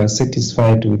think we are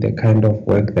satisfied with the kind of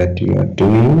work that you are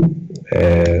doing,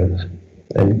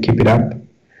 and keep it up.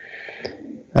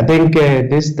 I think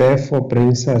this therefore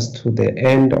brings us to the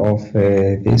end of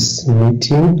this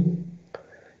meeting,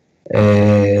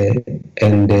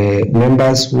 and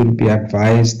members will be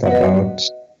advised about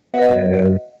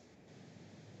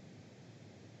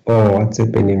what's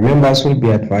happening. Members will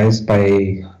be advised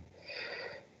by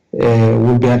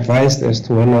will be advised as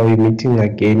to when are we meeting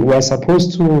again. We are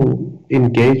supposed to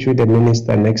engage with the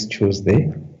minister next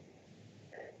Tuesday,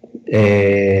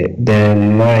 the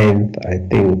 9th, I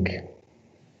think,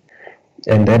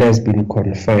 and that has been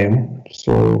confirmed.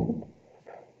 So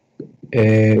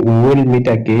we will meet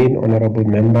again, honorable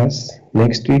members,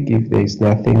 next week if there is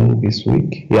nothing this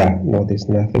week. Yeah, no, there's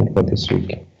nothing for this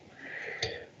week.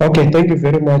 Okay, thank you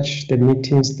very much. The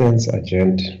meeting stands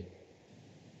adjourned.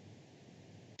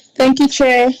 Thank you,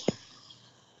 Chair.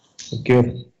 Thank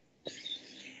you.